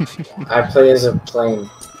Advance? I play as a plane.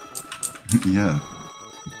 Yeah.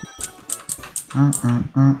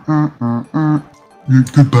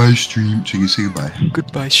 Goodbye, stream. Chicken, say goodbye.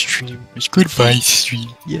 Goodbye, stream. Goodbye, stream.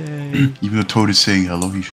 Yay. Even though Toad is saying hello,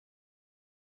 he should.